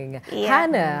experience. Interesting. Yeah.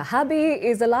 Hannah, hubby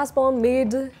is the lastborn,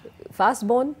 mid,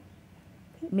 firstborn?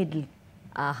 Middle.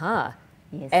 Aha.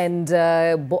 Yes. And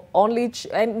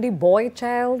only boy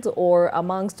child or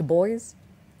amongst boys?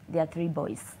 There are 3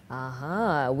 boys.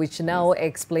 Aha, which now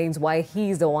explains why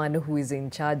he's the one who is in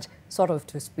charge, sort of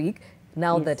to speak,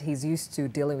 now that he's used to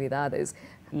dealing with others.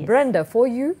 Yes. Brenda, for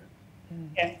you?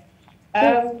 Yes.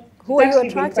 Who are you It's actually been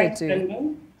attracted quite to?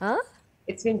 random. Huh?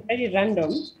 It's been very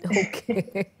random.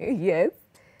 Okay, yes.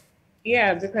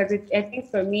 Yeah, because I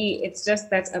think for me, it's just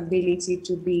that ability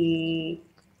to be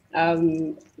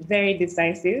very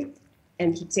decisive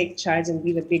and to take charge and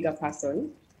be the bigger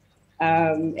person.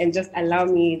 And just allow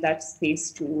me that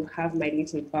space to have my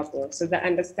little bubble. So the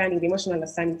understanding, the emotional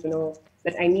understanding to know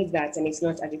that I need that, and it's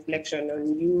not a reflection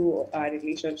on you or our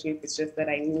relationship. It's just that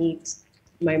I need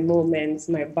my moments,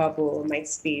 my bubble, my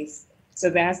space.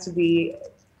 So there has to be,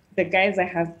 the guys I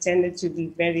have tended to be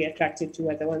very attracted to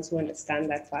are the ones who understand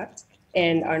that part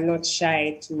and are not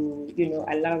shy to, you know,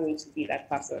 allow me to be that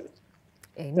person.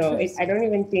 So I don't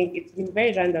even think, it's been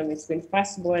very random. It's been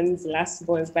firstborns,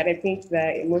 lastborns, but I think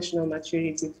the emotional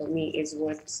maturity for me is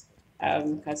what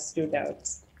has stood out.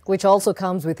 Which also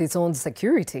comes with its own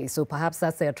security, so perhaps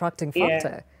that's the attracting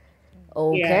factor.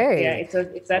 Okay. Yeah,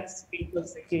 it's that spiritual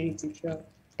security, sure.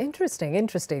 Interesting,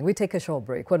 interesting. We take a short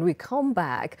break. When we come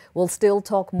back, we'll still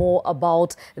talk more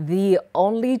about the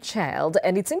only child.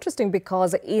 And it's interesting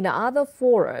because in other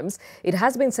forums, it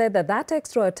has been said that that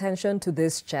extra attention to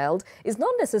this child is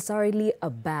not necessarily a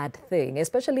bad thing,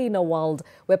 especially in a world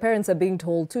where parents are being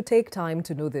told to take time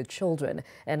to know their children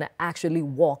and actually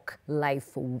walk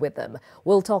life with them.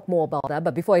 We'll talk more about that.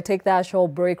 But before I take that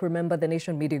short break, remember the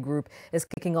Nation Media Group is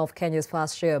kicking off Kenya's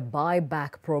first share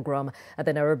buyback program at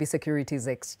the Nairobi Securities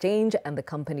Exchange, and the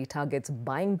company targets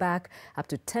buying back up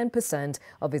to 10%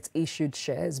 of its issued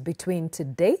shares between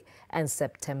today and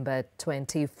September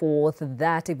 24th.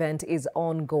 That event is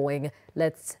ongoing.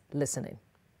 Let's listen in.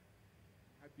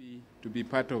 Happy to be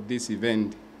part of this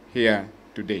event here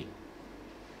today.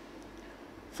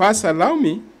 First, allow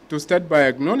me to start by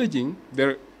acknowledging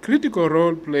the critical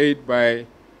role played by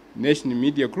Nation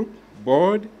Media Group,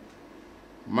 board,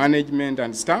 management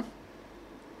and staff,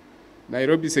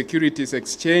 Nairobi Securities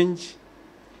Exchange,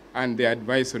 and the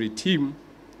advisory team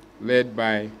led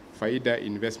by Faida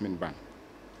Investment Bank.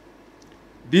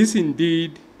 This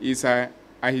indeed is a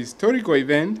historical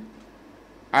event,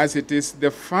 as it is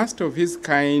the first of its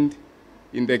kind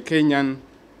in the Kenyan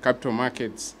capital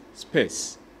markets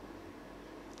space.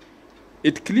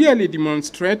 It clearly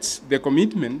demonstrates the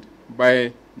commitment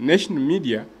by Nation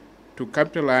Media to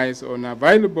capitalize on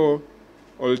available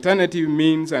alternative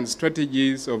means and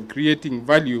strategies of creating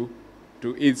value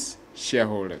to its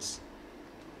shareholders.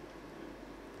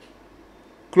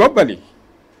 Globally,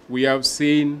 we have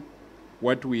seen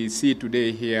what we see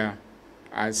today here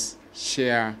as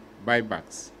share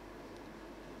buybacks.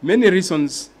 Many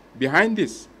reasons behind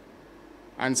this,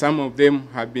 and some of them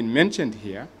have been mentioned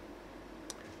here,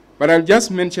 but I'll just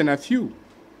mention a few.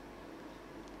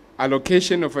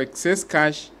 Allocation of excess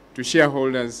cash to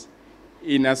shareholders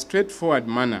in a straightforward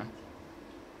manner.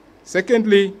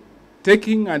 Secondly,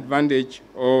 taking advantage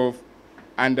of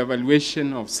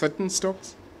undervaluation of certain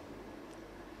stocks.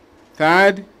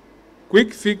 Third,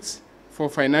 quick fix for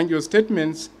financial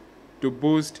statements to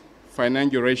boost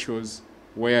financial ratios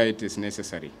where it is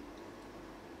necessary.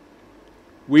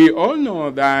 We all know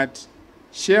that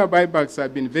share buybacks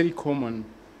have been very common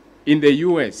in the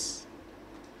US,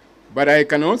 but I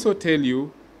can also tell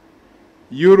you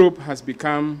Europe has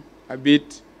become a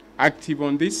bit active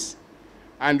on this,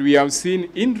 and we have seen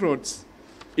inroads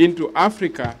into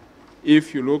Africa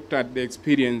if you looked at the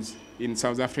experience in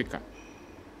South Africa.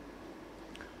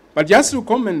 But just to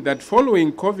comment that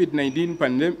following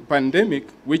COVID-19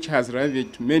 pandemic, which has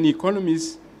ravaged many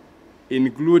economies,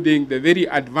 including the very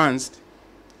advanced,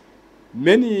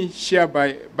 many share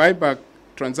buyback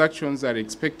transactions are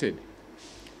expected.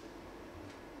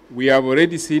 We have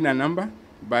already seen a number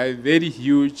by very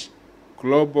huge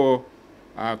global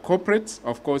corporates.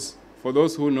 Of course, for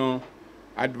those who know,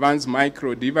 Advanced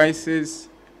Micro Devices,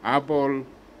 Apple,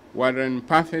 Warren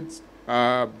Buffett,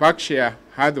 Berkshire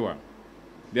Hathaway,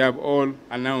 they have all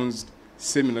announced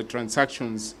similar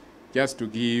transactions just to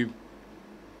give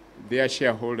their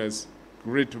shareholders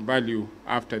great value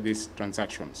after these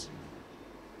transactions.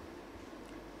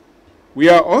 We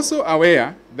are also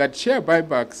aware that share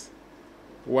buybacks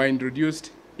were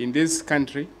introduced in this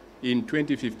country in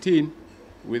 2015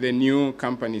 with the new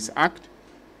Companies Act.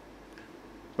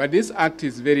 But this act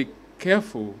is very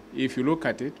careful if you look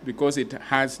at it, because it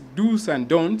has do's and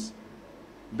don'ts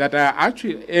that are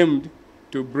actually aimed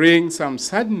to bring some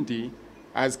certainty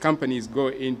as companies go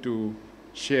into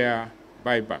share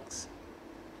buybacks.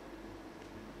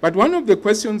 But one of the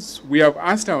questions we have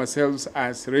asked ourselves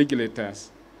as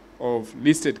regulators of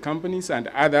listed companies and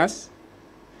others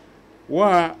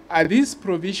were, are these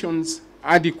provisions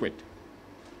adequate?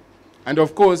 And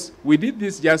of course, we did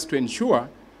this just to ensure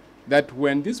that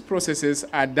when these processes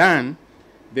are done,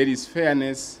 there is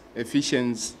fairness,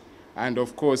 efficiency, and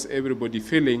of course, everybody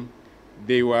feeling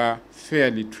they were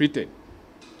fairly treated.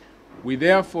 We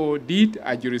therefore did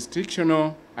a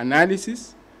jurisdictional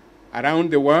analysis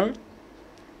around the world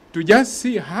to just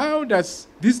see how does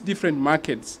these different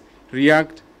markets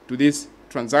react to these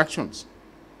transactions.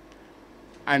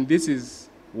 And this is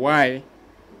why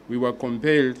we were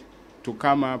compelled to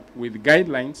come up with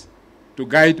guidelines to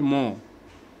guide more,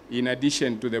 in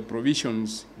addition to the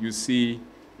provisions you see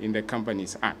in the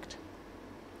Companies Act.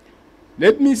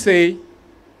 Let me say,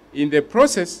 in the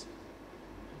process,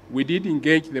 we did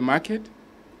engage the market,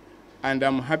 and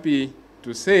I'm happy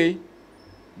to say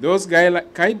those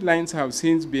guidelines have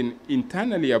since been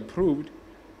internally approved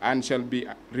and shall be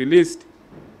released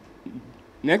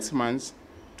next month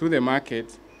to the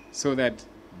market so that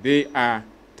they are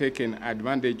taken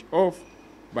advantage of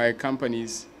by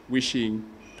companies wishing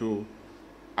to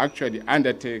actually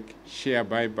undertake share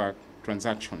buyback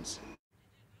transactions.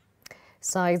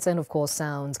 Sights and, of course,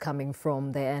 sounds coming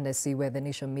from the NSC, where the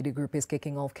Nation Media Group is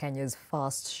kicking off Kenya's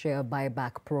first share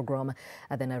buyback program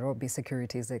at the Nairobi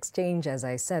Securities Exchange. As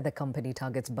I said, the company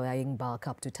targets buying back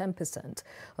up to 10%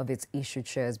 of its issued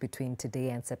shares between today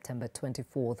and September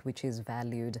 24th, which is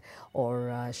valued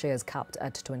or shares capped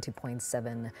at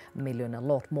 20.7 million. A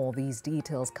lot more of these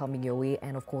details coming your way.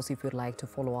 And, of course, if you'd like to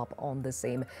follow up on the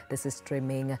same, this is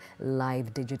streaming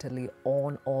live digitally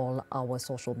on all our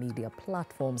social media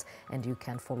platforms, and you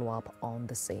can follow up on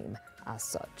the same as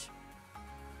such.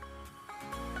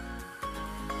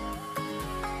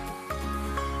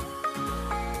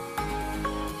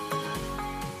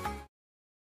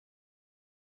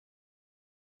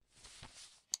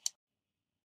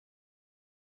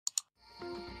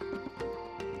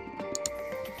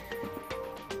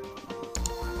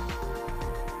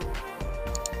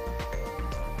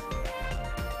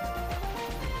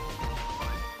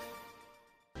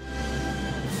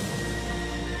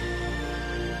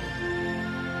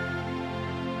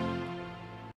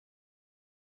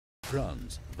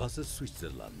 France versus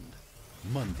Switzerland,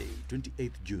 Monday,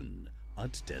 28th June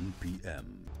at 10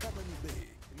 p.m. Come and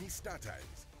big, ni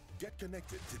StarTimes. Get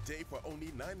connected today for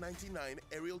only $9.99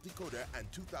 aerial decoder and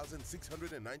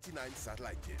 2,699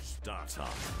 satellite dish.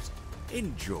 StarTimes.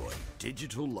 Enjoy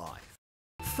digital life.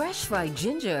 Fresh fried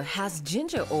ginger has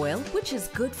ginger oil, which is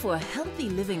good for a healthy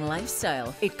living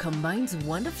lifestyle. It combines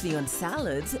wonderfully on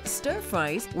salads, stir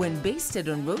fries, when basted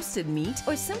on roasted meat,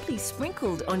 or simply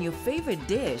sprinkled on your favorite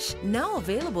dish. Now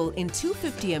available in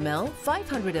 250 ml,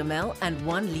 500 ml, and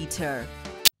 1 liter.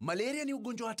 Malaria ni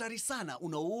ugonjwa hatari sana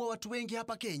unaoua watu wengi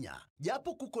hapa Kenya.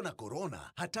 Japo kuko na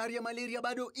corona, hatari ya malaria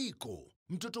bado iko.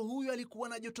 Mtoto huyu alikuwa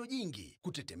na joto jingi,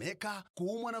 kutetemeka,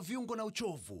 kuumwa na viungo na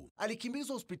uchovu.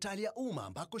 Alikimbizwa hospitali ya umma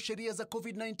ambako sheria za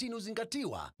COVID-19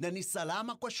 huzingatiwa na ni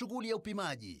salama kwa shughuli ya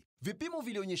upimaji. Vipimo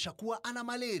vilionyesha kuwa ana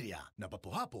malaria, na papo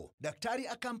hapo daktari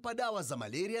akampa dawa za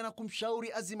malaria na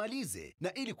kumshauri azimalize,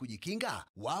 na ili kujikinga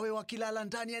wawe wakilala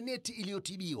ndani ya neti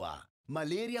iliyotibiwa.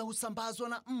 Malaria husambazwa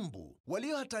na mbu.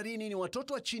 Walio hatarini ni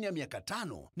watoto wa chini ya miaka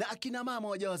 5 na akina mama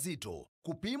wajawazito.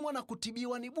 Kupimwa na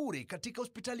kutibiwa ni bure katika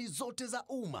hospitali zote za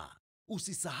umma.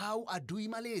 Usisahau adui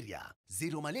malaria.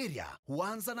 Zero malaria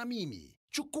huanza na mimi.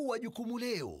 Chukua jukumu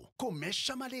leo.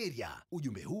 Komesha malaria.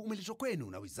 Ujumbe huu umeletwa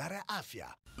kwenu na Wizara ya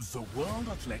Afya. The World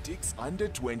Athletics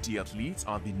Under-20 athletes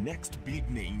are the next big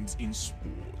names in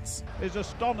sports. It's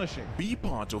astonishing. Be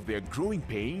part of their growing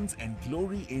pains and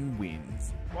glory in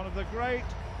wins. One of the great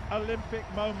Olympic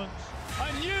moments.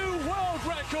 A new world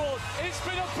record. It's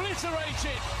been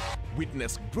obliterated.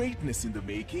 Witness greatness in the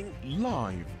making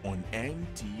live on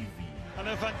MTV. And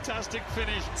a fantastic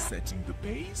finish. Setting the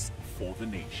pace for the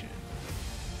nation.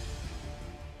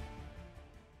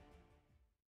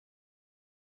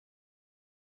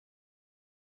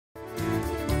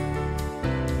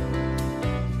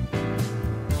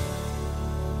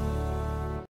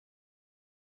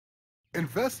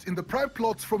 Invest in the prime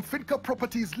plots from Finca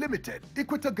Properties Limited,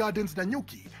 Equator Gardens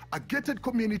Nanyuki, a gated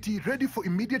community ready for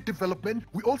immediate development.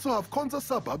 We also have Konza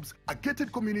Suburbs, a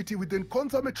gated community within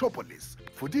Konza Metropolis.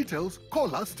 For details,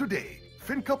 call us today.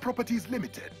 Finca Properties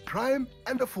Limited, prime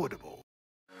and affordable.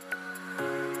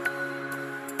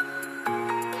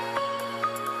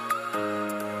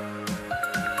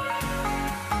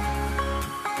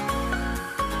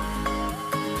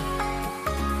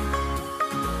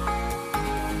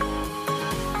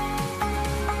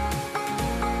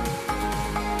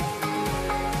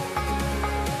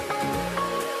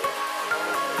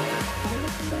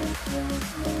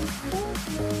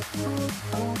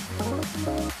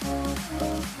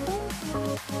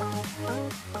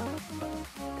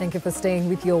 Thank you for staying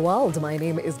with Your World. My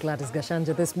name is Gladys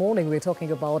Gachanja. This morning we're talking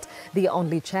about the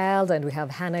only child, and we have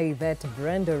Hannah Yvette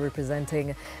Brenda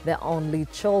representing the only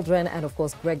children, and of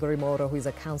course Gregory Moro, who is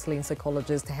a counseling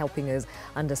psychologist, helping us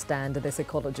understand the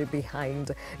psychology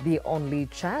behind the only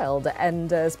child.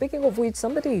 And speaking of which,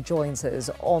 somebody joins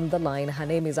us on the line. Her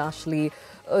name is Ashley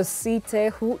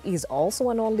Osite, who is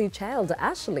also an only child.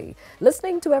 Ashley,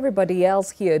 listening to everybody else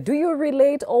here, do you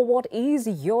relate, or what is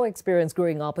your experience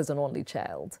growing up as an only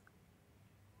child?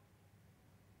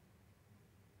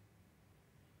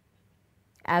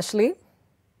 Ashley?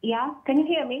 Yeah, can you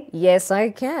hear me? Yes, I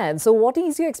can. So what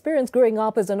is your experience growing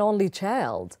up as an only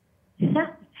child? It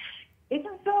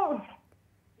was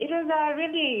a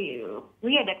really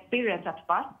weird experience at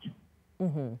first.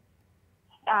 Mm-hmm.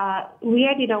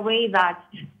 Weird in a way that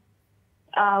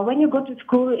when you go to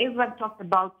school, everyone talks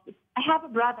about, I have a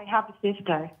brother, I have a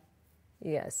sister.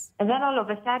 Yes. And then all of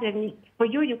a sudden, for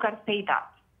you, you can't say that.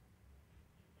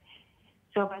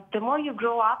 So, but the more you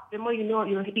grow up, the more you know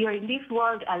you're in this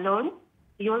world alone.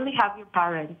 You only have your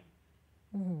parents.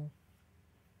 Mm-hmm.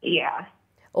 Yeah.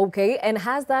 Okay, and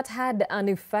has that had an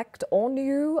effect on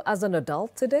you as an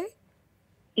adult today?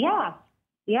 Yeah.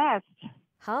 Yes.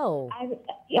 How?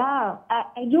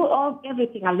 I do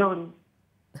everything alone.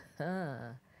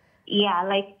 Yeah,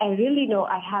 like I really know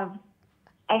I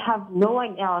have no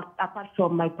one else apart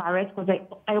from my parents, because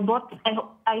I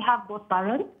have both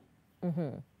parents.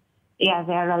 Mm-hmm. Yeah,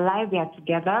 they're alive, they're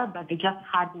together, but they just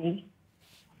had me.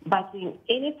 But in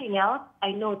anything else,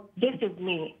 I know this is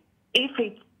me. If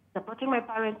it's supporting my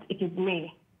parents, it is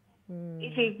me.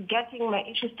 If it's getting my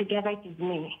issues together, it is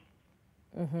me.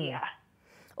 Mm-hmm. Yeah.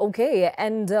 Okay,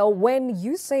 and when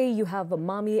you say you have a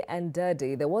mommy and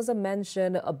daddy, there was a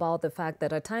mention about the fact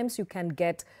that at times you can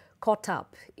get caught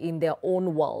up in their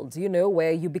own world, you know,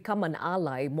 where you become an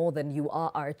ally more than you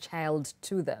are a child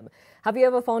to them. Have you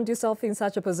ever found yourself in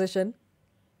such a position?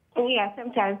 Yeah,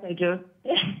 sometimes I do.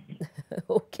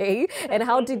 Okay, and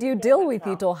how did you deal with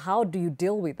it, or how do you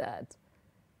deal with that?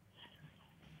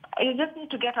 You just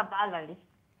need to get a balance.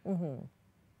 Mm-hmm.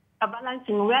 A balance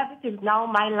in where this is now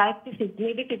my life, this is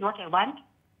me, this is what I want.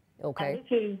 Okay. And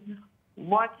this is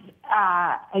what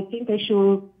I think I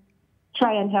should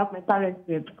try and help my parents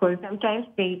with, because sometimes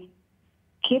they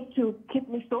keep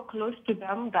me so close to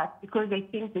them that because they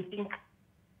think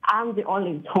I'm the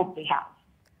only hope they have.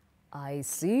 I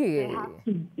see. They have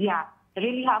to,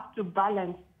 really have to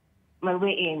balance my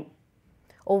way in.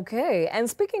 Okay, and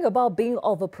speaking about being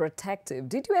overprotective,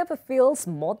 did you ever feel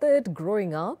smothered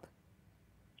growing up?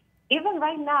 Even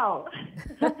right now.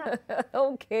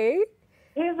 Okay.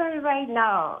 Even right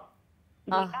now.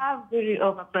 They are very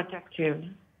overprotective.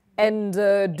 And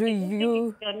do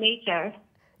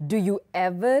you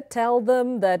ever tell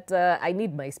them that I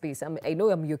need my space? I know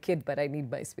I'm your kid, but I need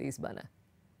my space, Bana?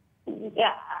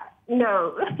 Yeah,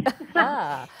 no.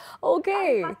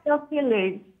 Okay. Your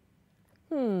feelings.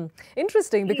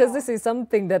 Interesting, because this is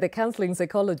something that the counseling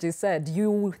psychologist said.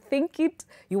 You think it,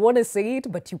 you want to say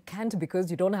it, but you can't because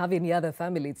you don't have any other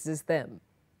family. It's just them.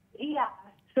 Yeah.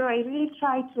 So I really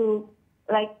try to,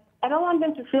 I don't want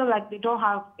them to feel like they don't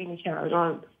have any child,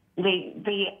 or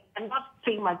they are not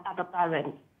same as other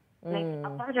parents. Like a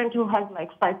parent who has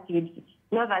 5 kids,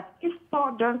 know that if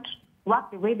so don't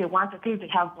work the way they want, at least they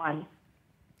have one.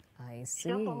 I see.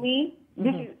 So for me,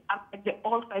 this is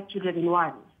all 5 children in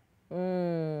one.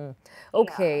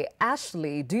 Okay,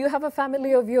 Ashley, do you have a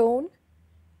family of your own?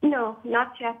 No,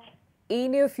 not yet.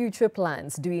 In your future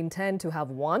plans, do you intend to have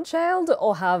 1 child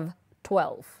or have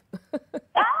 12?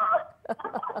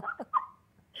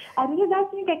 I really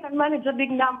don't think I can manage a big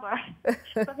number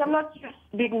because I'm not used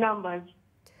to big numbers.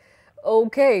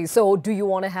 Okay, so do you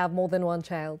want to have more than 1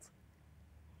 child?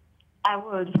 I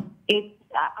would.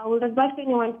 I would advise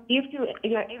anyone, if you're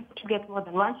able to get more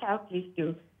than 1 child, please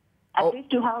do. At least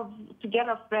to get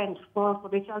a friend, for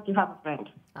the child to have a friend.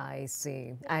 I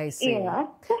see. I see. Yeah.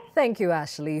 Thank you,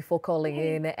 Ashley, for calling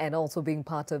in and also being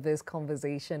part of this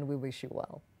conversation. We wish you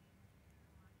well.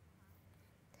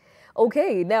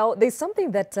 Okay, now there's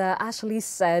something that Ashley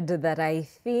said that I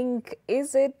think,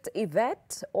 is it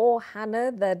Yvette or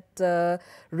Hannah that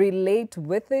relate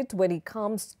with it when it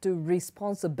comes to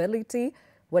responsibility?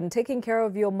 When taking care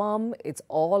of your mom, it's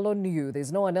all on you.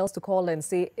 There's no one else to call and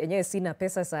say, sina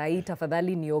pesa sai,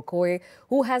 tafadhali niokoe.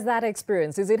 Who has that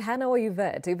experience? Is it Hannah or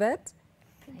Yvette? Yvette?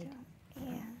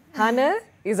 Yeah. Hannah,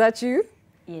 is that you?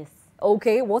 Yes.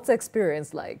 Okay, what's the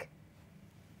experience like?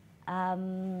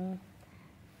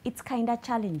 It's kind of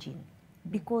challenging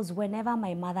because whenever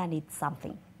my mother needs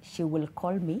something, she will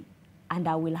call me and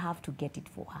I will have to get it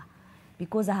for her.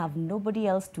 because I have nobody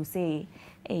else to say,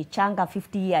 hey, changa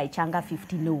 50, I changa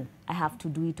 50. No, I have to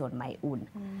do it on my own.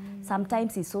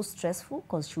 Sometimes it's so stressful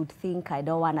because she would think I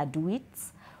don't want to do it,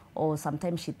 or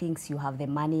sometimes she thinks you have the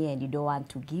money and you don't want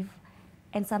to give,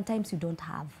 and sometimes you don't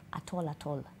have at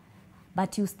all.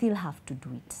 But you still have to do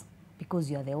it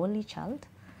because you're the only child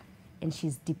and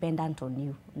she's dependent on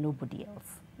you, nobody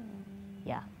else.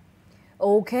 Yeah.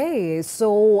 Okay,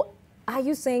 so are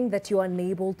you saying that you're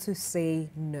unable to say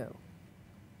no?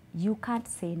 You can't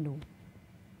say no.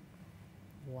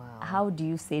 Wow. How do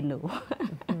you say no?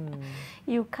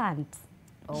 You can't.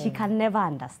 She can never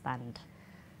understand.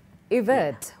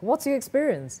 Yvette, what's your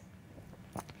experience?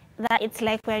 That it's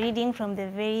like we're reading from the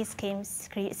very same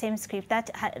script. That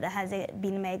has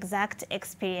been my exact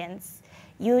experience.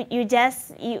 You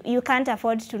can't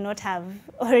afford to not have,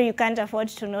 or you can't afford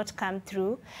to not come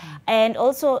through. And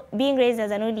also being raised as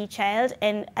an only child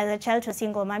and as a child to a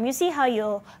single mom, you see how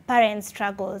your parents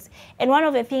struggles. And one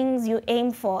of the things you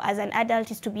aim for as an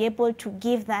adult is to be able to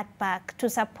give that back, to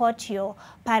support your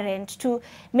parent, to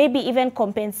maybe even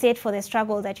compensate for the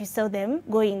struggle that you saw them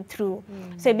going through.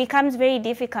 So it becomes very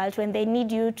difficult when they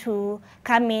need you to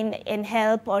come in and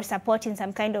help or support in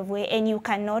some kind of way and you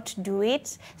cannot do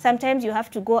it. Sometimes you have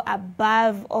to go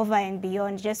above, over and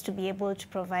beyond just to be able to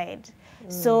provide.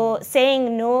 So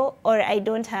saying no or I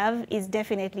don't have is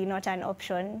definitely not an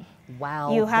option.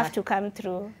 Wow. You have to come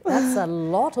through. That's a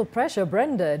lot of pressure.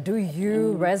 Brenda, do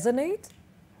you resonate?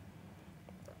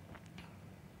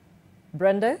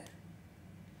 Brenda?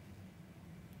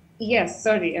 Yes,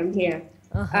 sorry, I'm here.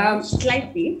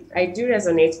 Slightly, I do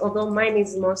resonate, although mine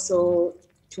is more so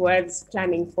towards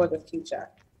planning for the future.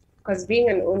 Because being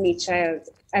an only child,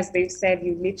 as they've said,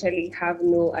 you literally have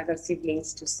no other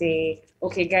siblings to say,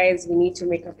 okay, guys, we need to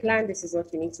make a plan. This is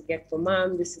what we need to get for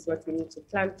mom. This is what we need to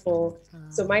plan for.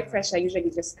 So my pressure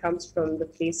usually just comes from the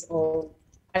place of,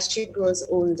 as she grows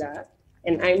older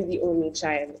and I'm the only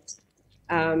child,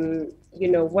 you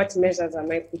know, what measures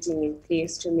am I putting in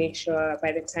place to make sure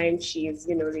by the time she's,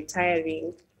 you know,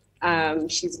 retiring,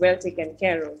 she's well taken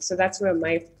care of. So that's where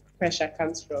my pressure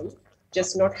comes from.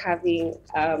 Just not having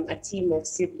a team of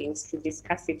siblings to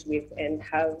discuss it with and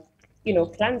have, you know,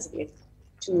 plans with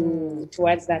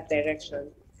towards that direction.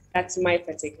 That's my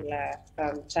particular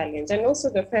challenge. And also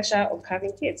the pressure of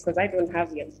having kids, because I don't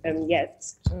have them yet.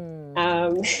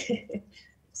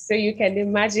 So you can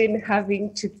imagine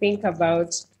having to think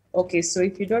about, okay, so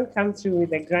if you don't come through with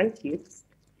the grandkids,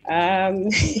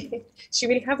 she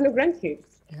will have no grandkids.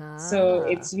 So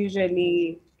it's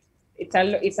usually, it's a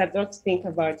lot to think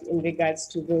about in regards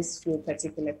to those two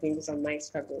particular things on my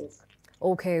struggles.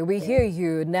 Okay, we hear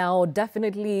you. Now,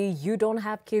 definitely, you don't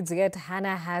have kids yet.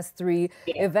 Hannah has 3.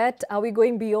 Yeah. Yvette, are we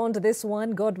going beyond this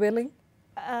one, God willing?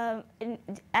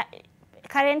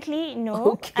 Currently,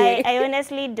 no. Okay. I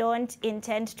honestly don't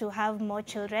intend to have more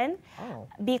children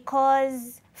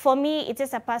because for me, it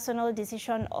is a personal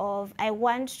decision of I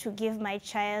want to give my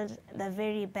child the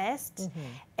very best.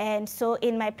 And so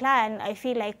in my plan, I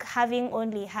feel like having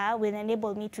only her will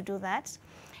enable me to do that.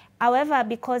 However,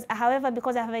 because I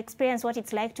have experienced what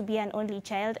it's like to be an only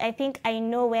child, I think I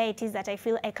know where it is that I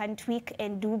feel I can tweak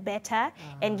and do better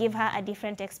and give her a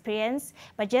different experience.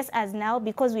 But just as now,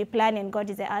 because we plan and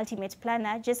God is the ultimate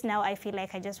planner, just now I feel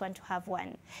like I just want to have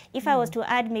one. If I was to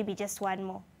add maybe just one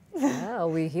more. Yeah,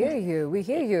 we hear you. We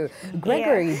hear you.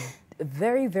 Gregory,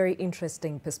 very, very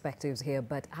interesting perspectives here,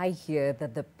 but I hear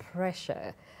that the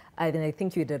pressure, and I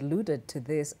think you'd alluded to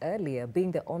this earlier,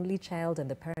 being the only child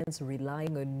and the parents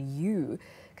relying on you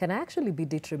can actually be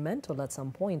detrimental at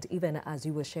some point, even as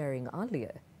you were sharing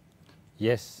earlier.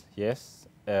 Yes, yes.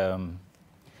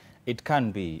 It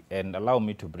can be. And allow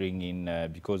me to bring in,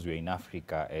 because we're in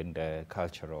Africa and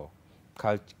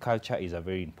culture is a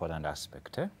very important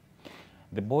aspect.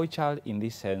 The boy child, in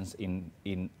this sense,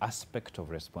 in aspect of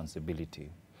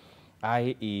responsibility,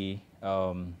 i.e.,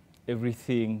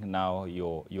 everything now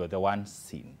you're the one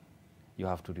seen. You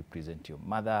have to represent your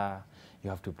mother, you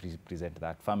have to represent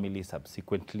that family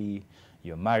subsequently,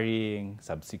 you're marrying,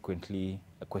 subsequently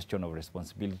a question of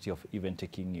responsibility of even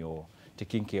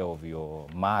taking care of your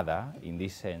mother in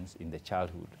this sense in the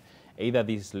childhood. Either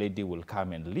this lady will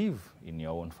come and live in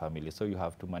your own family, so you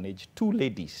have to manage 2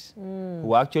 ladies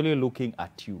who are actually looking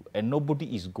at you and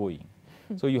nobody is going.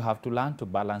 So you have to learn to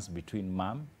balance between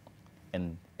mom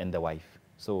and the wife.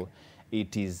 So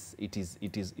it is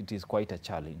quite a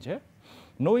challenge.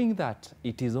 Knowing that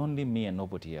it is only me and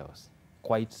nobody else,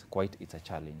 quite it's a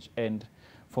challenge. And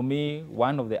for me,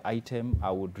 one of the items I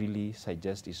would really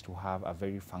suggest is to have a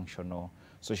very functional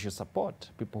social support,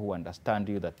 people who understand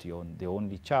you, that you're the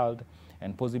only child,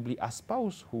 and possibly a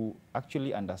spouse who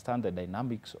actually understand the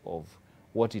dynamics of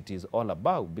what it is all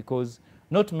about, because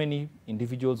not many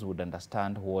individuals would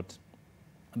understand what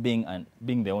being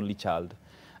the only child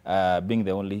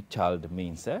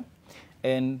means.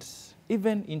 And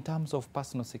even in terms of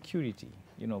personal security,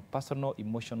 you know, personal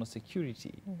emotional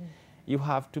security, you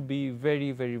have to be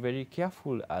very, very, very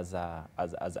careful as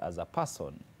a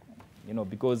person, you know,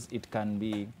 because it can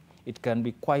be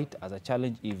quite as a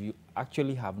challenge if you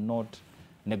actually have not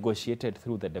negotiated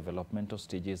through the developmental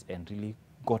stages and really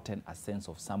gotten a sense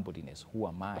of somebodyness. Who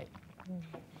am I?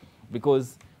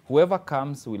 Because whoever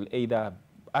comes will either,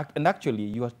 and actually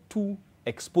you are too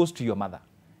exposed to your mother.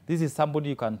 This is somebody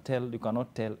you cannot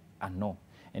tell a no.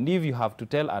 And if you have to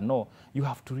tell a no, you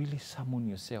have to really summon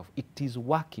yourself. It is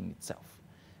work in itself.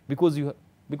 Because you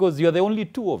are the only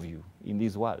two of you in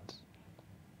this world,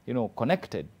 you know,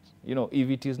 connected. You know, if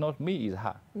it is not me, it's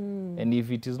her. And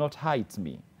if it is not her, it's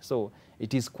me. So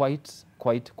it is quite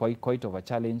of a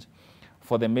challenge.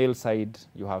 For the male side,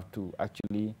 you have to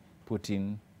actually put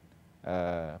in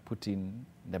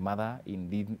the mother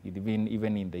even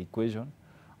in the equation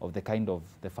of the kind of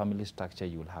the family structure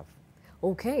you will have.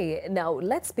 Okay, now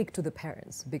let's speak to the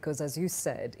parents, because as you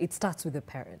said, it starts with the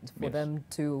parent for them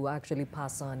to actually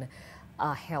pass on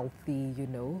a healthy, you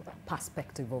know,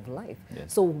 perspective of life.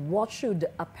 Yes. So what should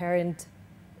a parent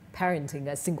parenting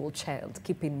a single child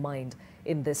keep in mind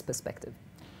in this perspective?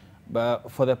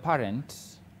 But for the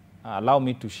parent, allow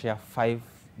me to share 5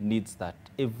 needs that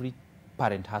every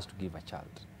parent has to give a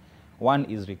child. One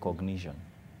is recognition,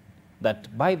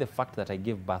 that by the fact that I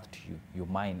gave birth to you, you're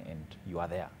mine and you are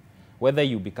there. Whether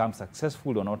you become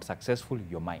successful or not successful,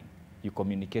 you're mine. You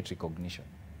communicate recognition.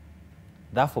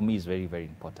 That for me is very, very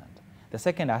important. The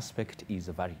second aspect is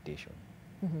validation.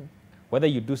 Whether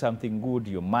you do something good,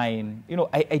 you're mine. You know,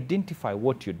 I identify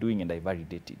what you're doing and I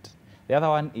validate it. The other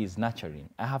one is nurturing.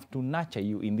 I have to nurture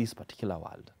you in this particular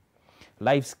world.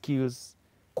 Life skills,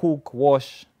 cook,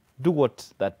 wash, do what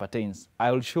that pertains.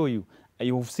 I'll show you.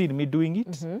 You've seen me doing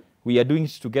it. We are doing it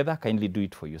together. Kindly do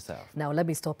it for yourself. Now, let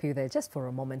me stop you there just for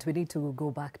a moment. We need to go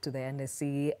back to the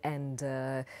NSC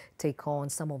and take on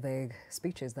some of the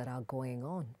speeches that are going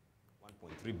on.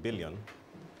 1.3 billion,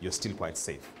 you're still quite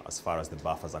safe as far as the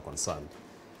buffers are concerned.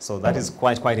 So that is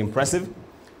quite impressive.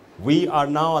 We are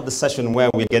now at the session where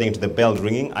we're getting to the bell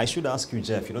ringing. I should ask you,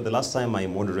 Jeff, you know, the last time I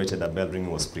moderated a bell ringing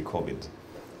was pre-COVID.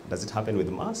 Does it happen with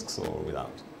masks or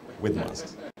without? With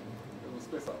masks.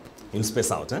 You'll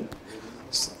space out, eh?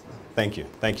 Thank you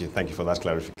for that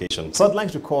clarification. So I'd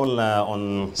like to call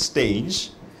on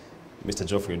stage Mr.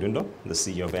 Geoffrey Odundo, the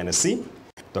CEO of NSC,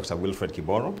 Dr. Wilfred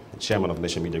Kiboro, the Chairman of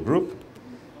Nation Media Group,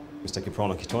 Mr.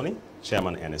 Kiprono Kitoni,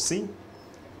 Chairman NSC,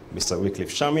 Mr.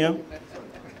 Wycliffe Shamia,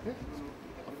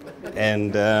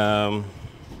 and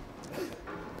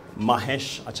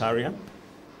Mahesh Acharya.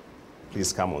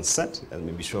 Please come on set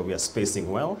and be sure we are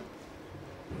spacing well.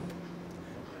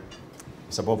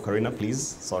 Mr. Bob Karina, please.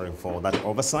 Sorry for that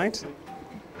oversight.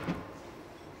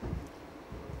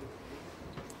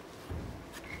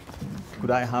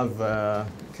 Could I have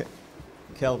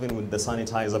Kelvin with the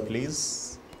sanitizer,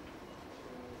 please?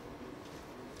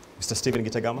 Mr. Stephen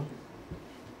Gitagama,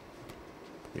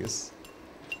 please.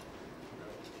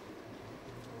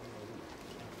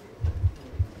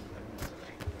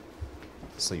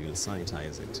 So you'll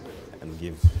sanitize it and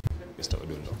give Mr.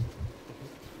 Odundo.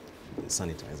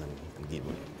 Sanitize and give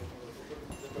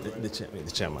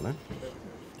the chairman, eh?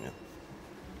 Yeah.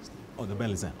 Oh, the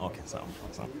bell is there. Okay, so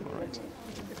all right.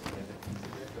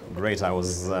 Great. I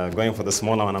was going for the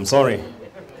smaller one. I'm sorry.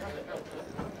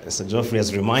 Mr. Geoffrey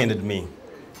has reminded me.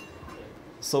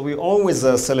 So we always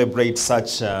celebrate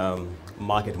such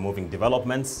market-moving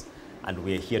developments, and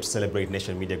we're here to celebrate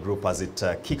Nation Media Group as it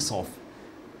kicks off,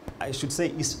 I should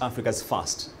say, East Africa's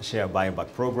first share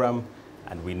buyback program.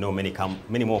 And we know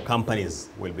many more companies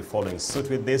will be following suit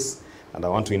with this. And I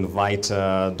want to invite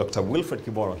Dr. Wilfred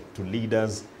Kiboro to lead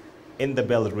us in the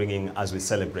bell ringing as we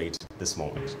celebrate this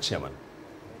moment. Chairman.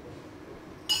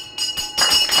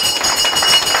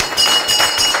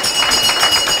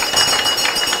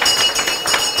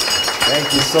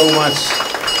 Thank you so much.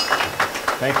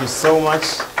 Thank you so much.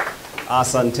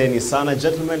 Asanteni sana.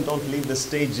 Gentlemen, don't leave the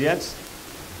stage yet.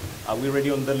 Are we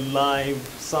ready on the live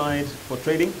side for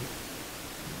trading?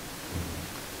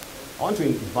 I want to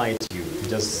invite you to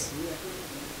just...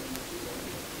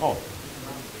 Oh.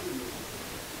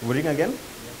 We're ring again?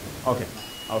 Okay.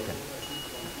 Okay.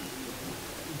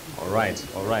 All right.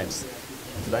 All right.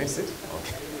 Did I sit?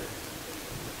 Okay.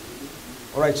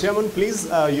 All right, Chairman, please,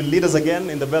 you lead us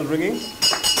again in the bell ringing.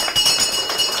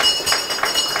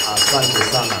 Asante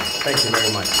sana. Thank you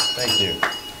very much. Thank you.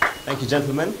 Thank you,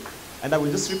 gentlemen. And I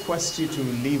will just request you to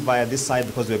leave via this side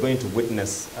because we're going to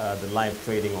witness the live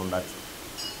trading on that,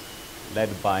 led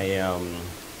by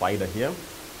Faida here.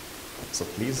 So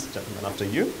please, gentlemen, after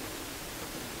you.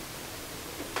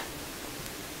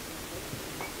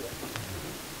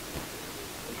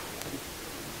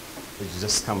 Would you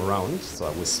just come around so I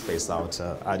will space out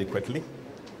adequately.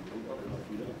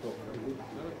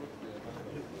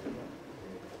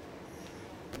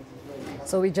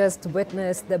 So we just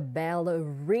witnessed the bell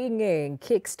ringing,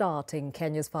 kick-starting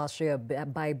Kenya's fast share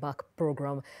buyback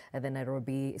program at the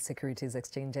Nairobi Securities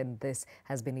Exchange. And this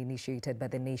has been initiated by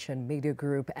the Nation Media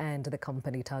Group, and the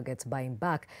company targets buying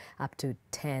back up to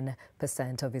 10%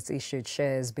 of its issued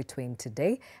shares between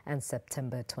today and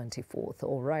September 24th.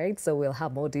 All right, so we'll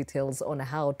have more details on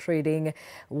how trading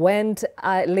went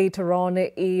later on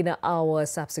in our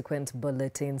subsequent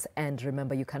bulletins. And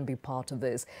remember, you can be part of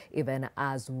this even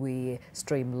as we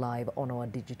stream live on our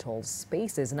digital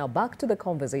spaces. Now back to the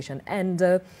conversation,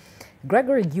 and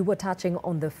Gregory, you were touching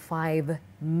on the 5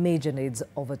 major needs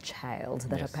of a child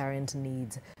that a parent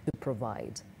needs to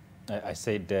provide. I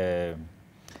said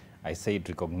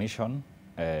recognition.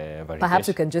 Perhaps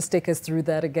you can just take us through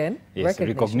that again. Yes,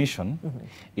 recognition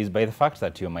is by the fact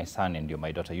that you're my son and you're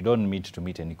my daughter. You don't need to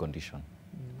meet any condition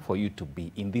for you to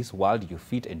be in this world. You're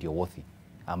fit and you're worthy.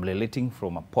 I'm relating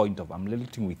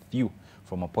with you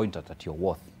from a point that you're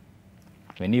worth.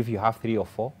 When if you have 3 or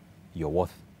 4, you're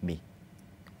worth me.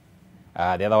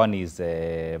 The other one is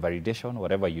validation.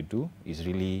 Whatever you do is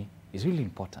really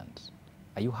important.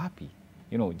 Are you happy?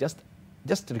 You know, just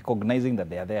recognizing that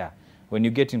they are there. When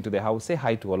you get into the house, say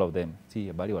hi to all of them. See,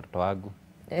 habari watoto wangu.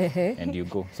 And you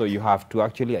go. So you have to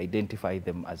actually identify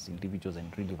them as individuals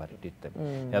and really validate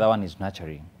them. The other one is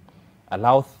nurturing.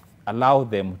 Allow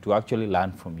them to actually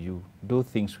learn from you. Do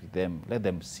things with them. Let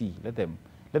them see. Let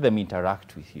them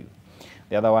interact with you.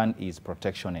 The other one is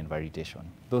protection and validation.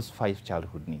 Those 5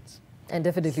 childhood needs. And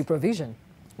definitely provision.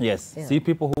 Yes. Yeah. See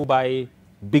people who buy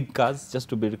big cars just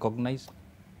to be recognized.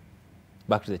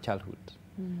 Back to the childhood.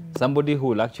 Somebody who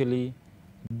will actually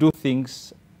do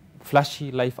things,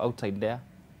 flashy life outside there,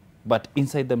 but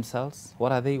inside themselves,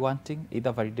 what are they wanting?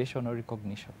 Either validation or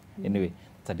recognition. Anyway,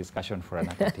 it's a discussion for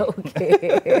another day.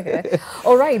 Okay.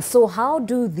 All right. So how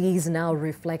do these now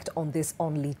reflect on this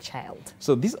only child?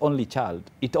 So this only child,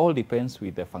 it all depends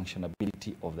with the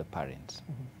functionality of the parent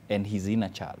and his inner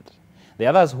child. The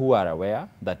others who are aware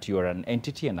that you are an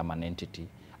entity and I'm an entity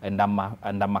and I'm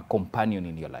a companion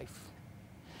in your life.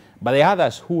 But the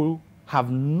others who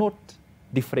have not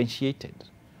differentiated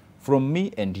from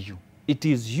me and you, it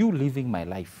is you living my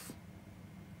life.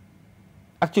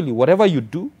 Actually, whatever you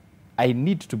do, I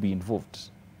need to be involved.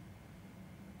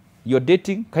 You're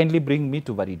dating, kindly bring me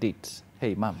to validate.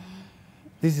 Hey, mom,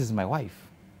 this is my wife.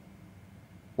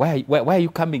 Why are you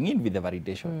coming in with the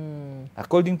validation?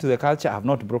 According to the culture, I have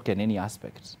not broken any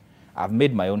aspect. I've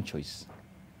made my own choice.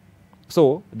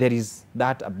 So there is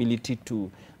that ability to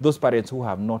those parents who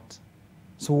have not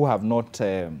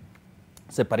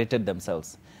separated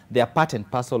themselves. They are part and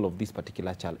parcel of this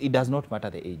particular child. It does not matter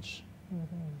the age.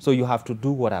 So you have to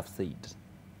do what I've said.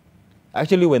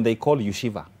 Actually, when they call you,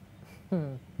 shiver.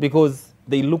 Because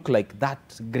they look like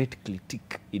that great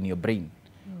critic in your brain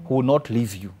who will not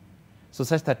leave you. So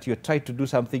such that you try to do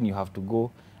something, you have to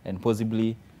go and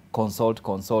possibly consult.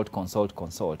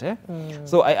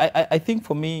 So I think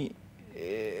for me,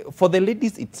 for the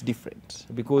ladies, it's different.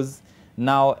 Because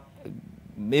now,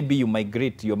 maybe you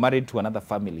migrate, you're married to another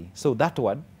family. So that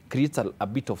one creates a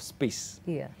bit of space.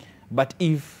 Yeah. But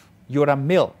if you're a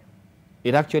male,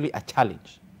 it's actually a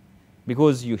challenge.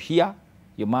 Because you're here,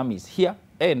 your mom is here,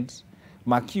 and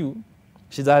mark you,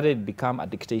 she's already become a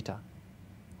dictator,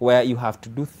 where you have to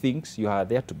do things, you are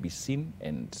there to be seen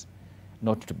and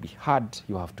not to be heard.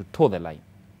 You have to toe the line.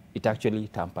 It actually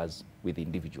tampers with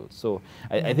individuals. So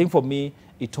I think for me,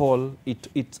 it's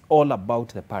all about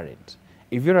the parent.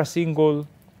 If you're a single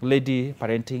lady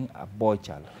parenting a boy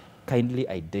child, kindly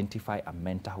identify a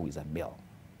mentor who is a male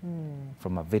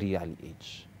from a very early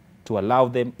age to allow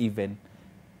them even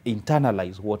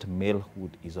internalize what malehood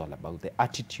is all about, the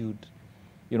attitude,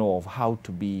 you know, of how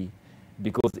to be,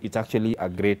 because it's actually a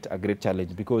great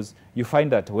challenge. Because you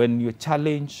find that when you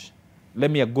challenge,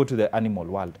 let me go to the animal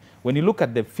world. When you look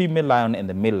at the female lion and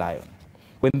the male lion,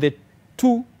 when the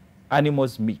two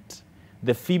animals meet,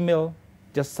 the female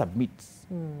just submits.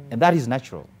 And that is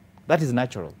natural. That is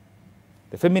natural.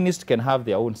 The feminists can have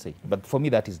their own say, but for me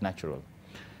that is natural.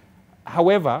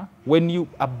 However, when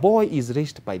a boy is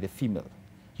raised by the female,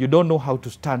 you don't know how to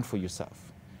stand for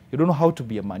yourself. You don't know how to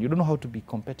be a man. You don't know how to be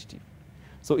competitive.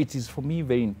 So it is for me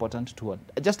very important to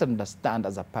just understand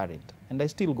as a parent, and I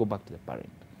still go back to the parent.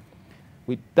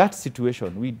 with that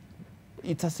situation,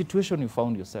 it's a situation you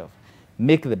found yourself.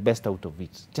 Make the best out of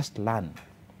it. Just learn.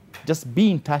 Just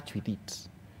be in touch with it.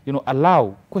 You know,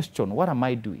 allow, question, what am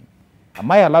I doing? Am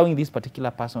I allowing this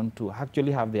particular person to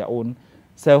actually have their own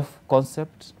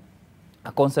self-concept,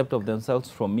 a concept of themselves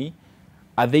from me?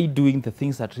 Are they doing the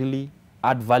things that really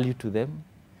add value to them?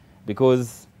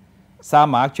 Because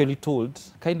some are actually told,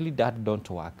 kindly that don't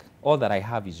work. All that I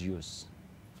have is yours.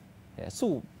 Yeah,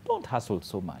 so don't hustle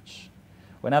so much.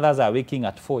 When others are waking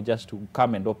at 4 just to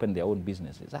come and open their own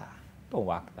businesses, don't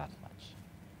work that much.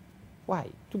 Why?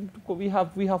 We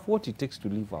have what it takes to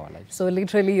live our lives. So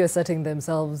literally you're setting them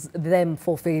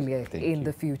for failure in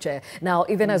the future. Now,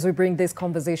 even as we bring this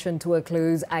conversation to a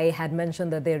close, I had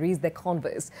mentioned that there is the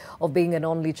converse of being an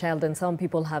only child, and some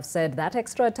people have said that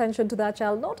extra attention to that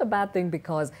child, not a bad thing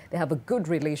because they have a good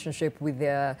relationship with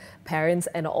their parents,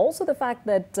 and also the fact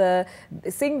that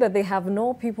seeing that they have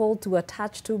no people to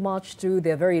attach too much to,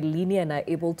 they're very lenient and are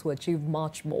able to achieve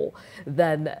much more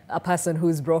than a person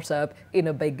who's brought up in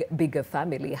a bigger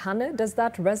family. Hannah, does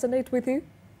that resonate with you?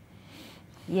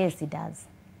 Yes, it does.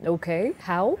 Okay,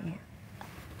 how? Yeah.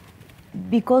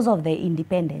 Because of the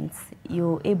independence,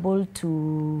 you're able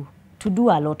to do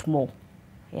a lot more.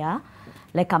 Yeah,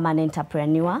 like I'm an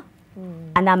entrepreneur,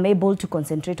 and I'm able to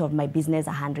concentrate on my business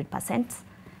 100%,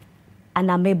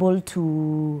 and I'm able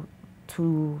to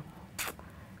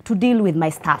deal with my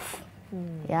staff.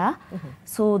 Yeah,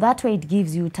 so that way it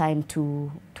gives you time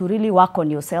to really work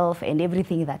on yourself and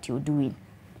everything that you're doing.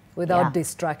 Without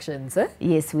distractions, eh?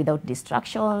 Yes, without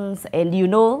distractions. And you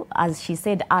know, as she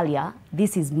said earlier,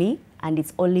 this is me and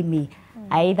it's only me.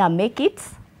 I either make it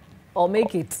or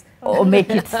make it. Or make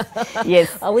it,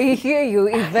 yes. We hear you.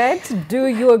 Yvette, do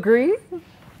you agree?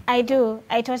 I do.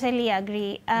 I totally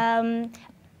agree.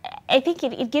 I think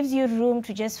it gives you room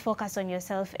to just focus on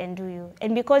yourself and do you.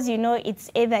 And because you know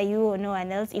it's either you or no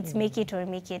one else, it's make it or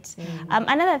make it.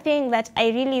 Another thing that I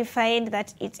really find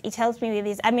that it helps me with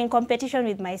is I'm in competition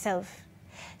with myself.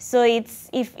 So it's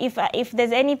if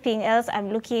there's anything else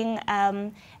I'm looking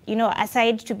you know,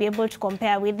 aside to be able to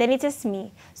compare with, then it's just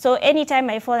me. So anytime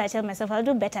I fall, I tell myself I'll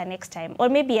do better next time, or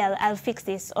maybe I'll fix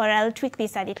this, or I'll tweak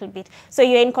this a little bit. So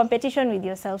you're in competition with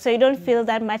yourself, so you don't feel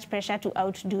that much pressure to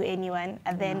outdo anyone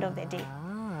at the end of the day.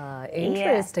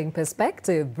 Interesting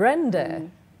perspective. Brenda.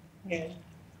 Yes.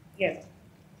 Yes.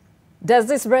 Does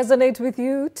this resonate with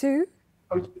you too?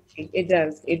 Completely. It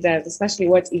does. It does, especially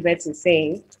what Yvette is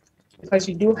saying. Because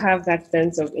you do have that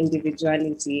sense of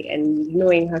individuality and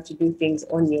knowing how to do things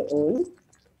on your own.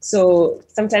 So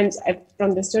sometimes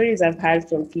from the stories I've heard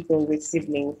from people with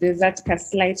siblings, there's that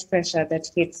slight pressure that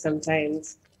hits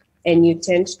sometimes. And you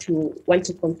tend to want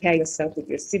to compare yourself with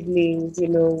your siblings, you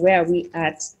know, where are we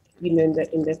at, you know,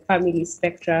 in the family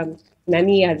spectrum.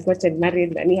 Nani has gotten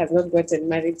married, Nani has not gotten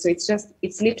married. So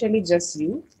it's literally just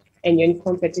you and you're in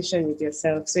competition with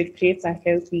yourself. So it creates a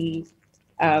healthy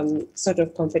sort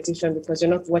of competition because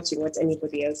you're not watching what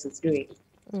anybody else is doing.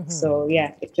 So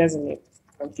yeah, it resonates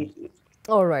completely.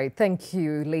 All right. Thank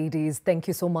you, ladies. Thank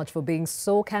you so much for being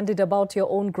so candid about your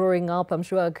own growing up. I'm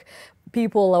sure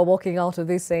people are walking out of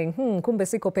this saying, kumbe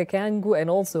siko peke yangu, and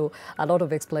also a lot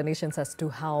of explanations as to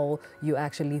how you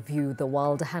actually view the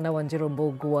world. Hannah Wanjiru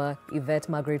Mbogua, Yvette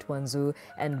Margaret Wanzu,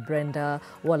 and Brenda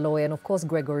Waloe, and of course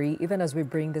Gregory. Even as we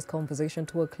bring this conversation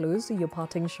to a close, your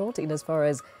parting shot in as far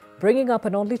as bringing up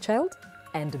an only child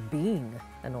and being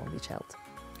an only child.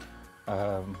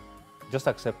 Just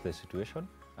accept the situation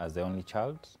as the only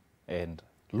child and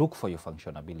look for your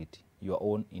functionability, your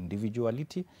own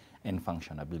individuality and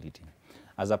functionability.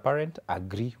 As a parent,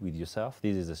 agree with yourself,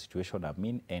 this is the situation I'm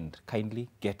in, and kindly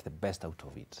get the best out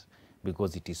of it,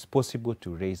 because it is possible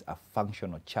to raise a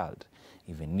functional child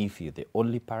even if you're the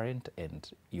only parent and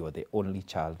you're the only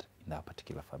child in that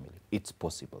particular family. It's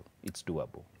possible, it's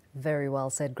doable. Very well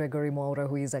said, Gregory Moura,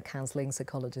 who is a counseling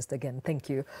psychologist. Again, thank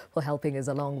you for helping us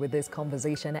along with this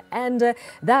conversation. And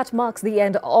that marks the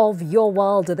end of Your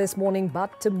World this morning.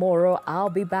 But tomorrow, I'll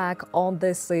be back on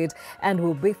this seat and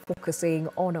we'll be focusing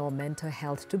on our mental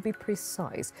health, to be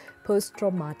precise,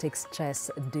 post-traumatic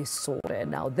stress disorder.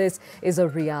 Now, this is a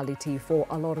reality for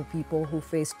a lot of people who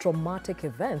face traumatic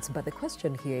events. But the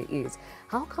question here is,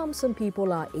 how come some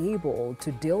people are able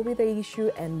to deal with the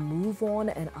issue and move on,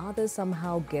 and others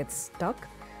somehow get stuck?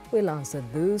 We'll answer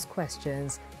those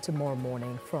questions tomorrow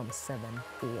morning from 7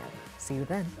 a.m. See you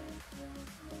then.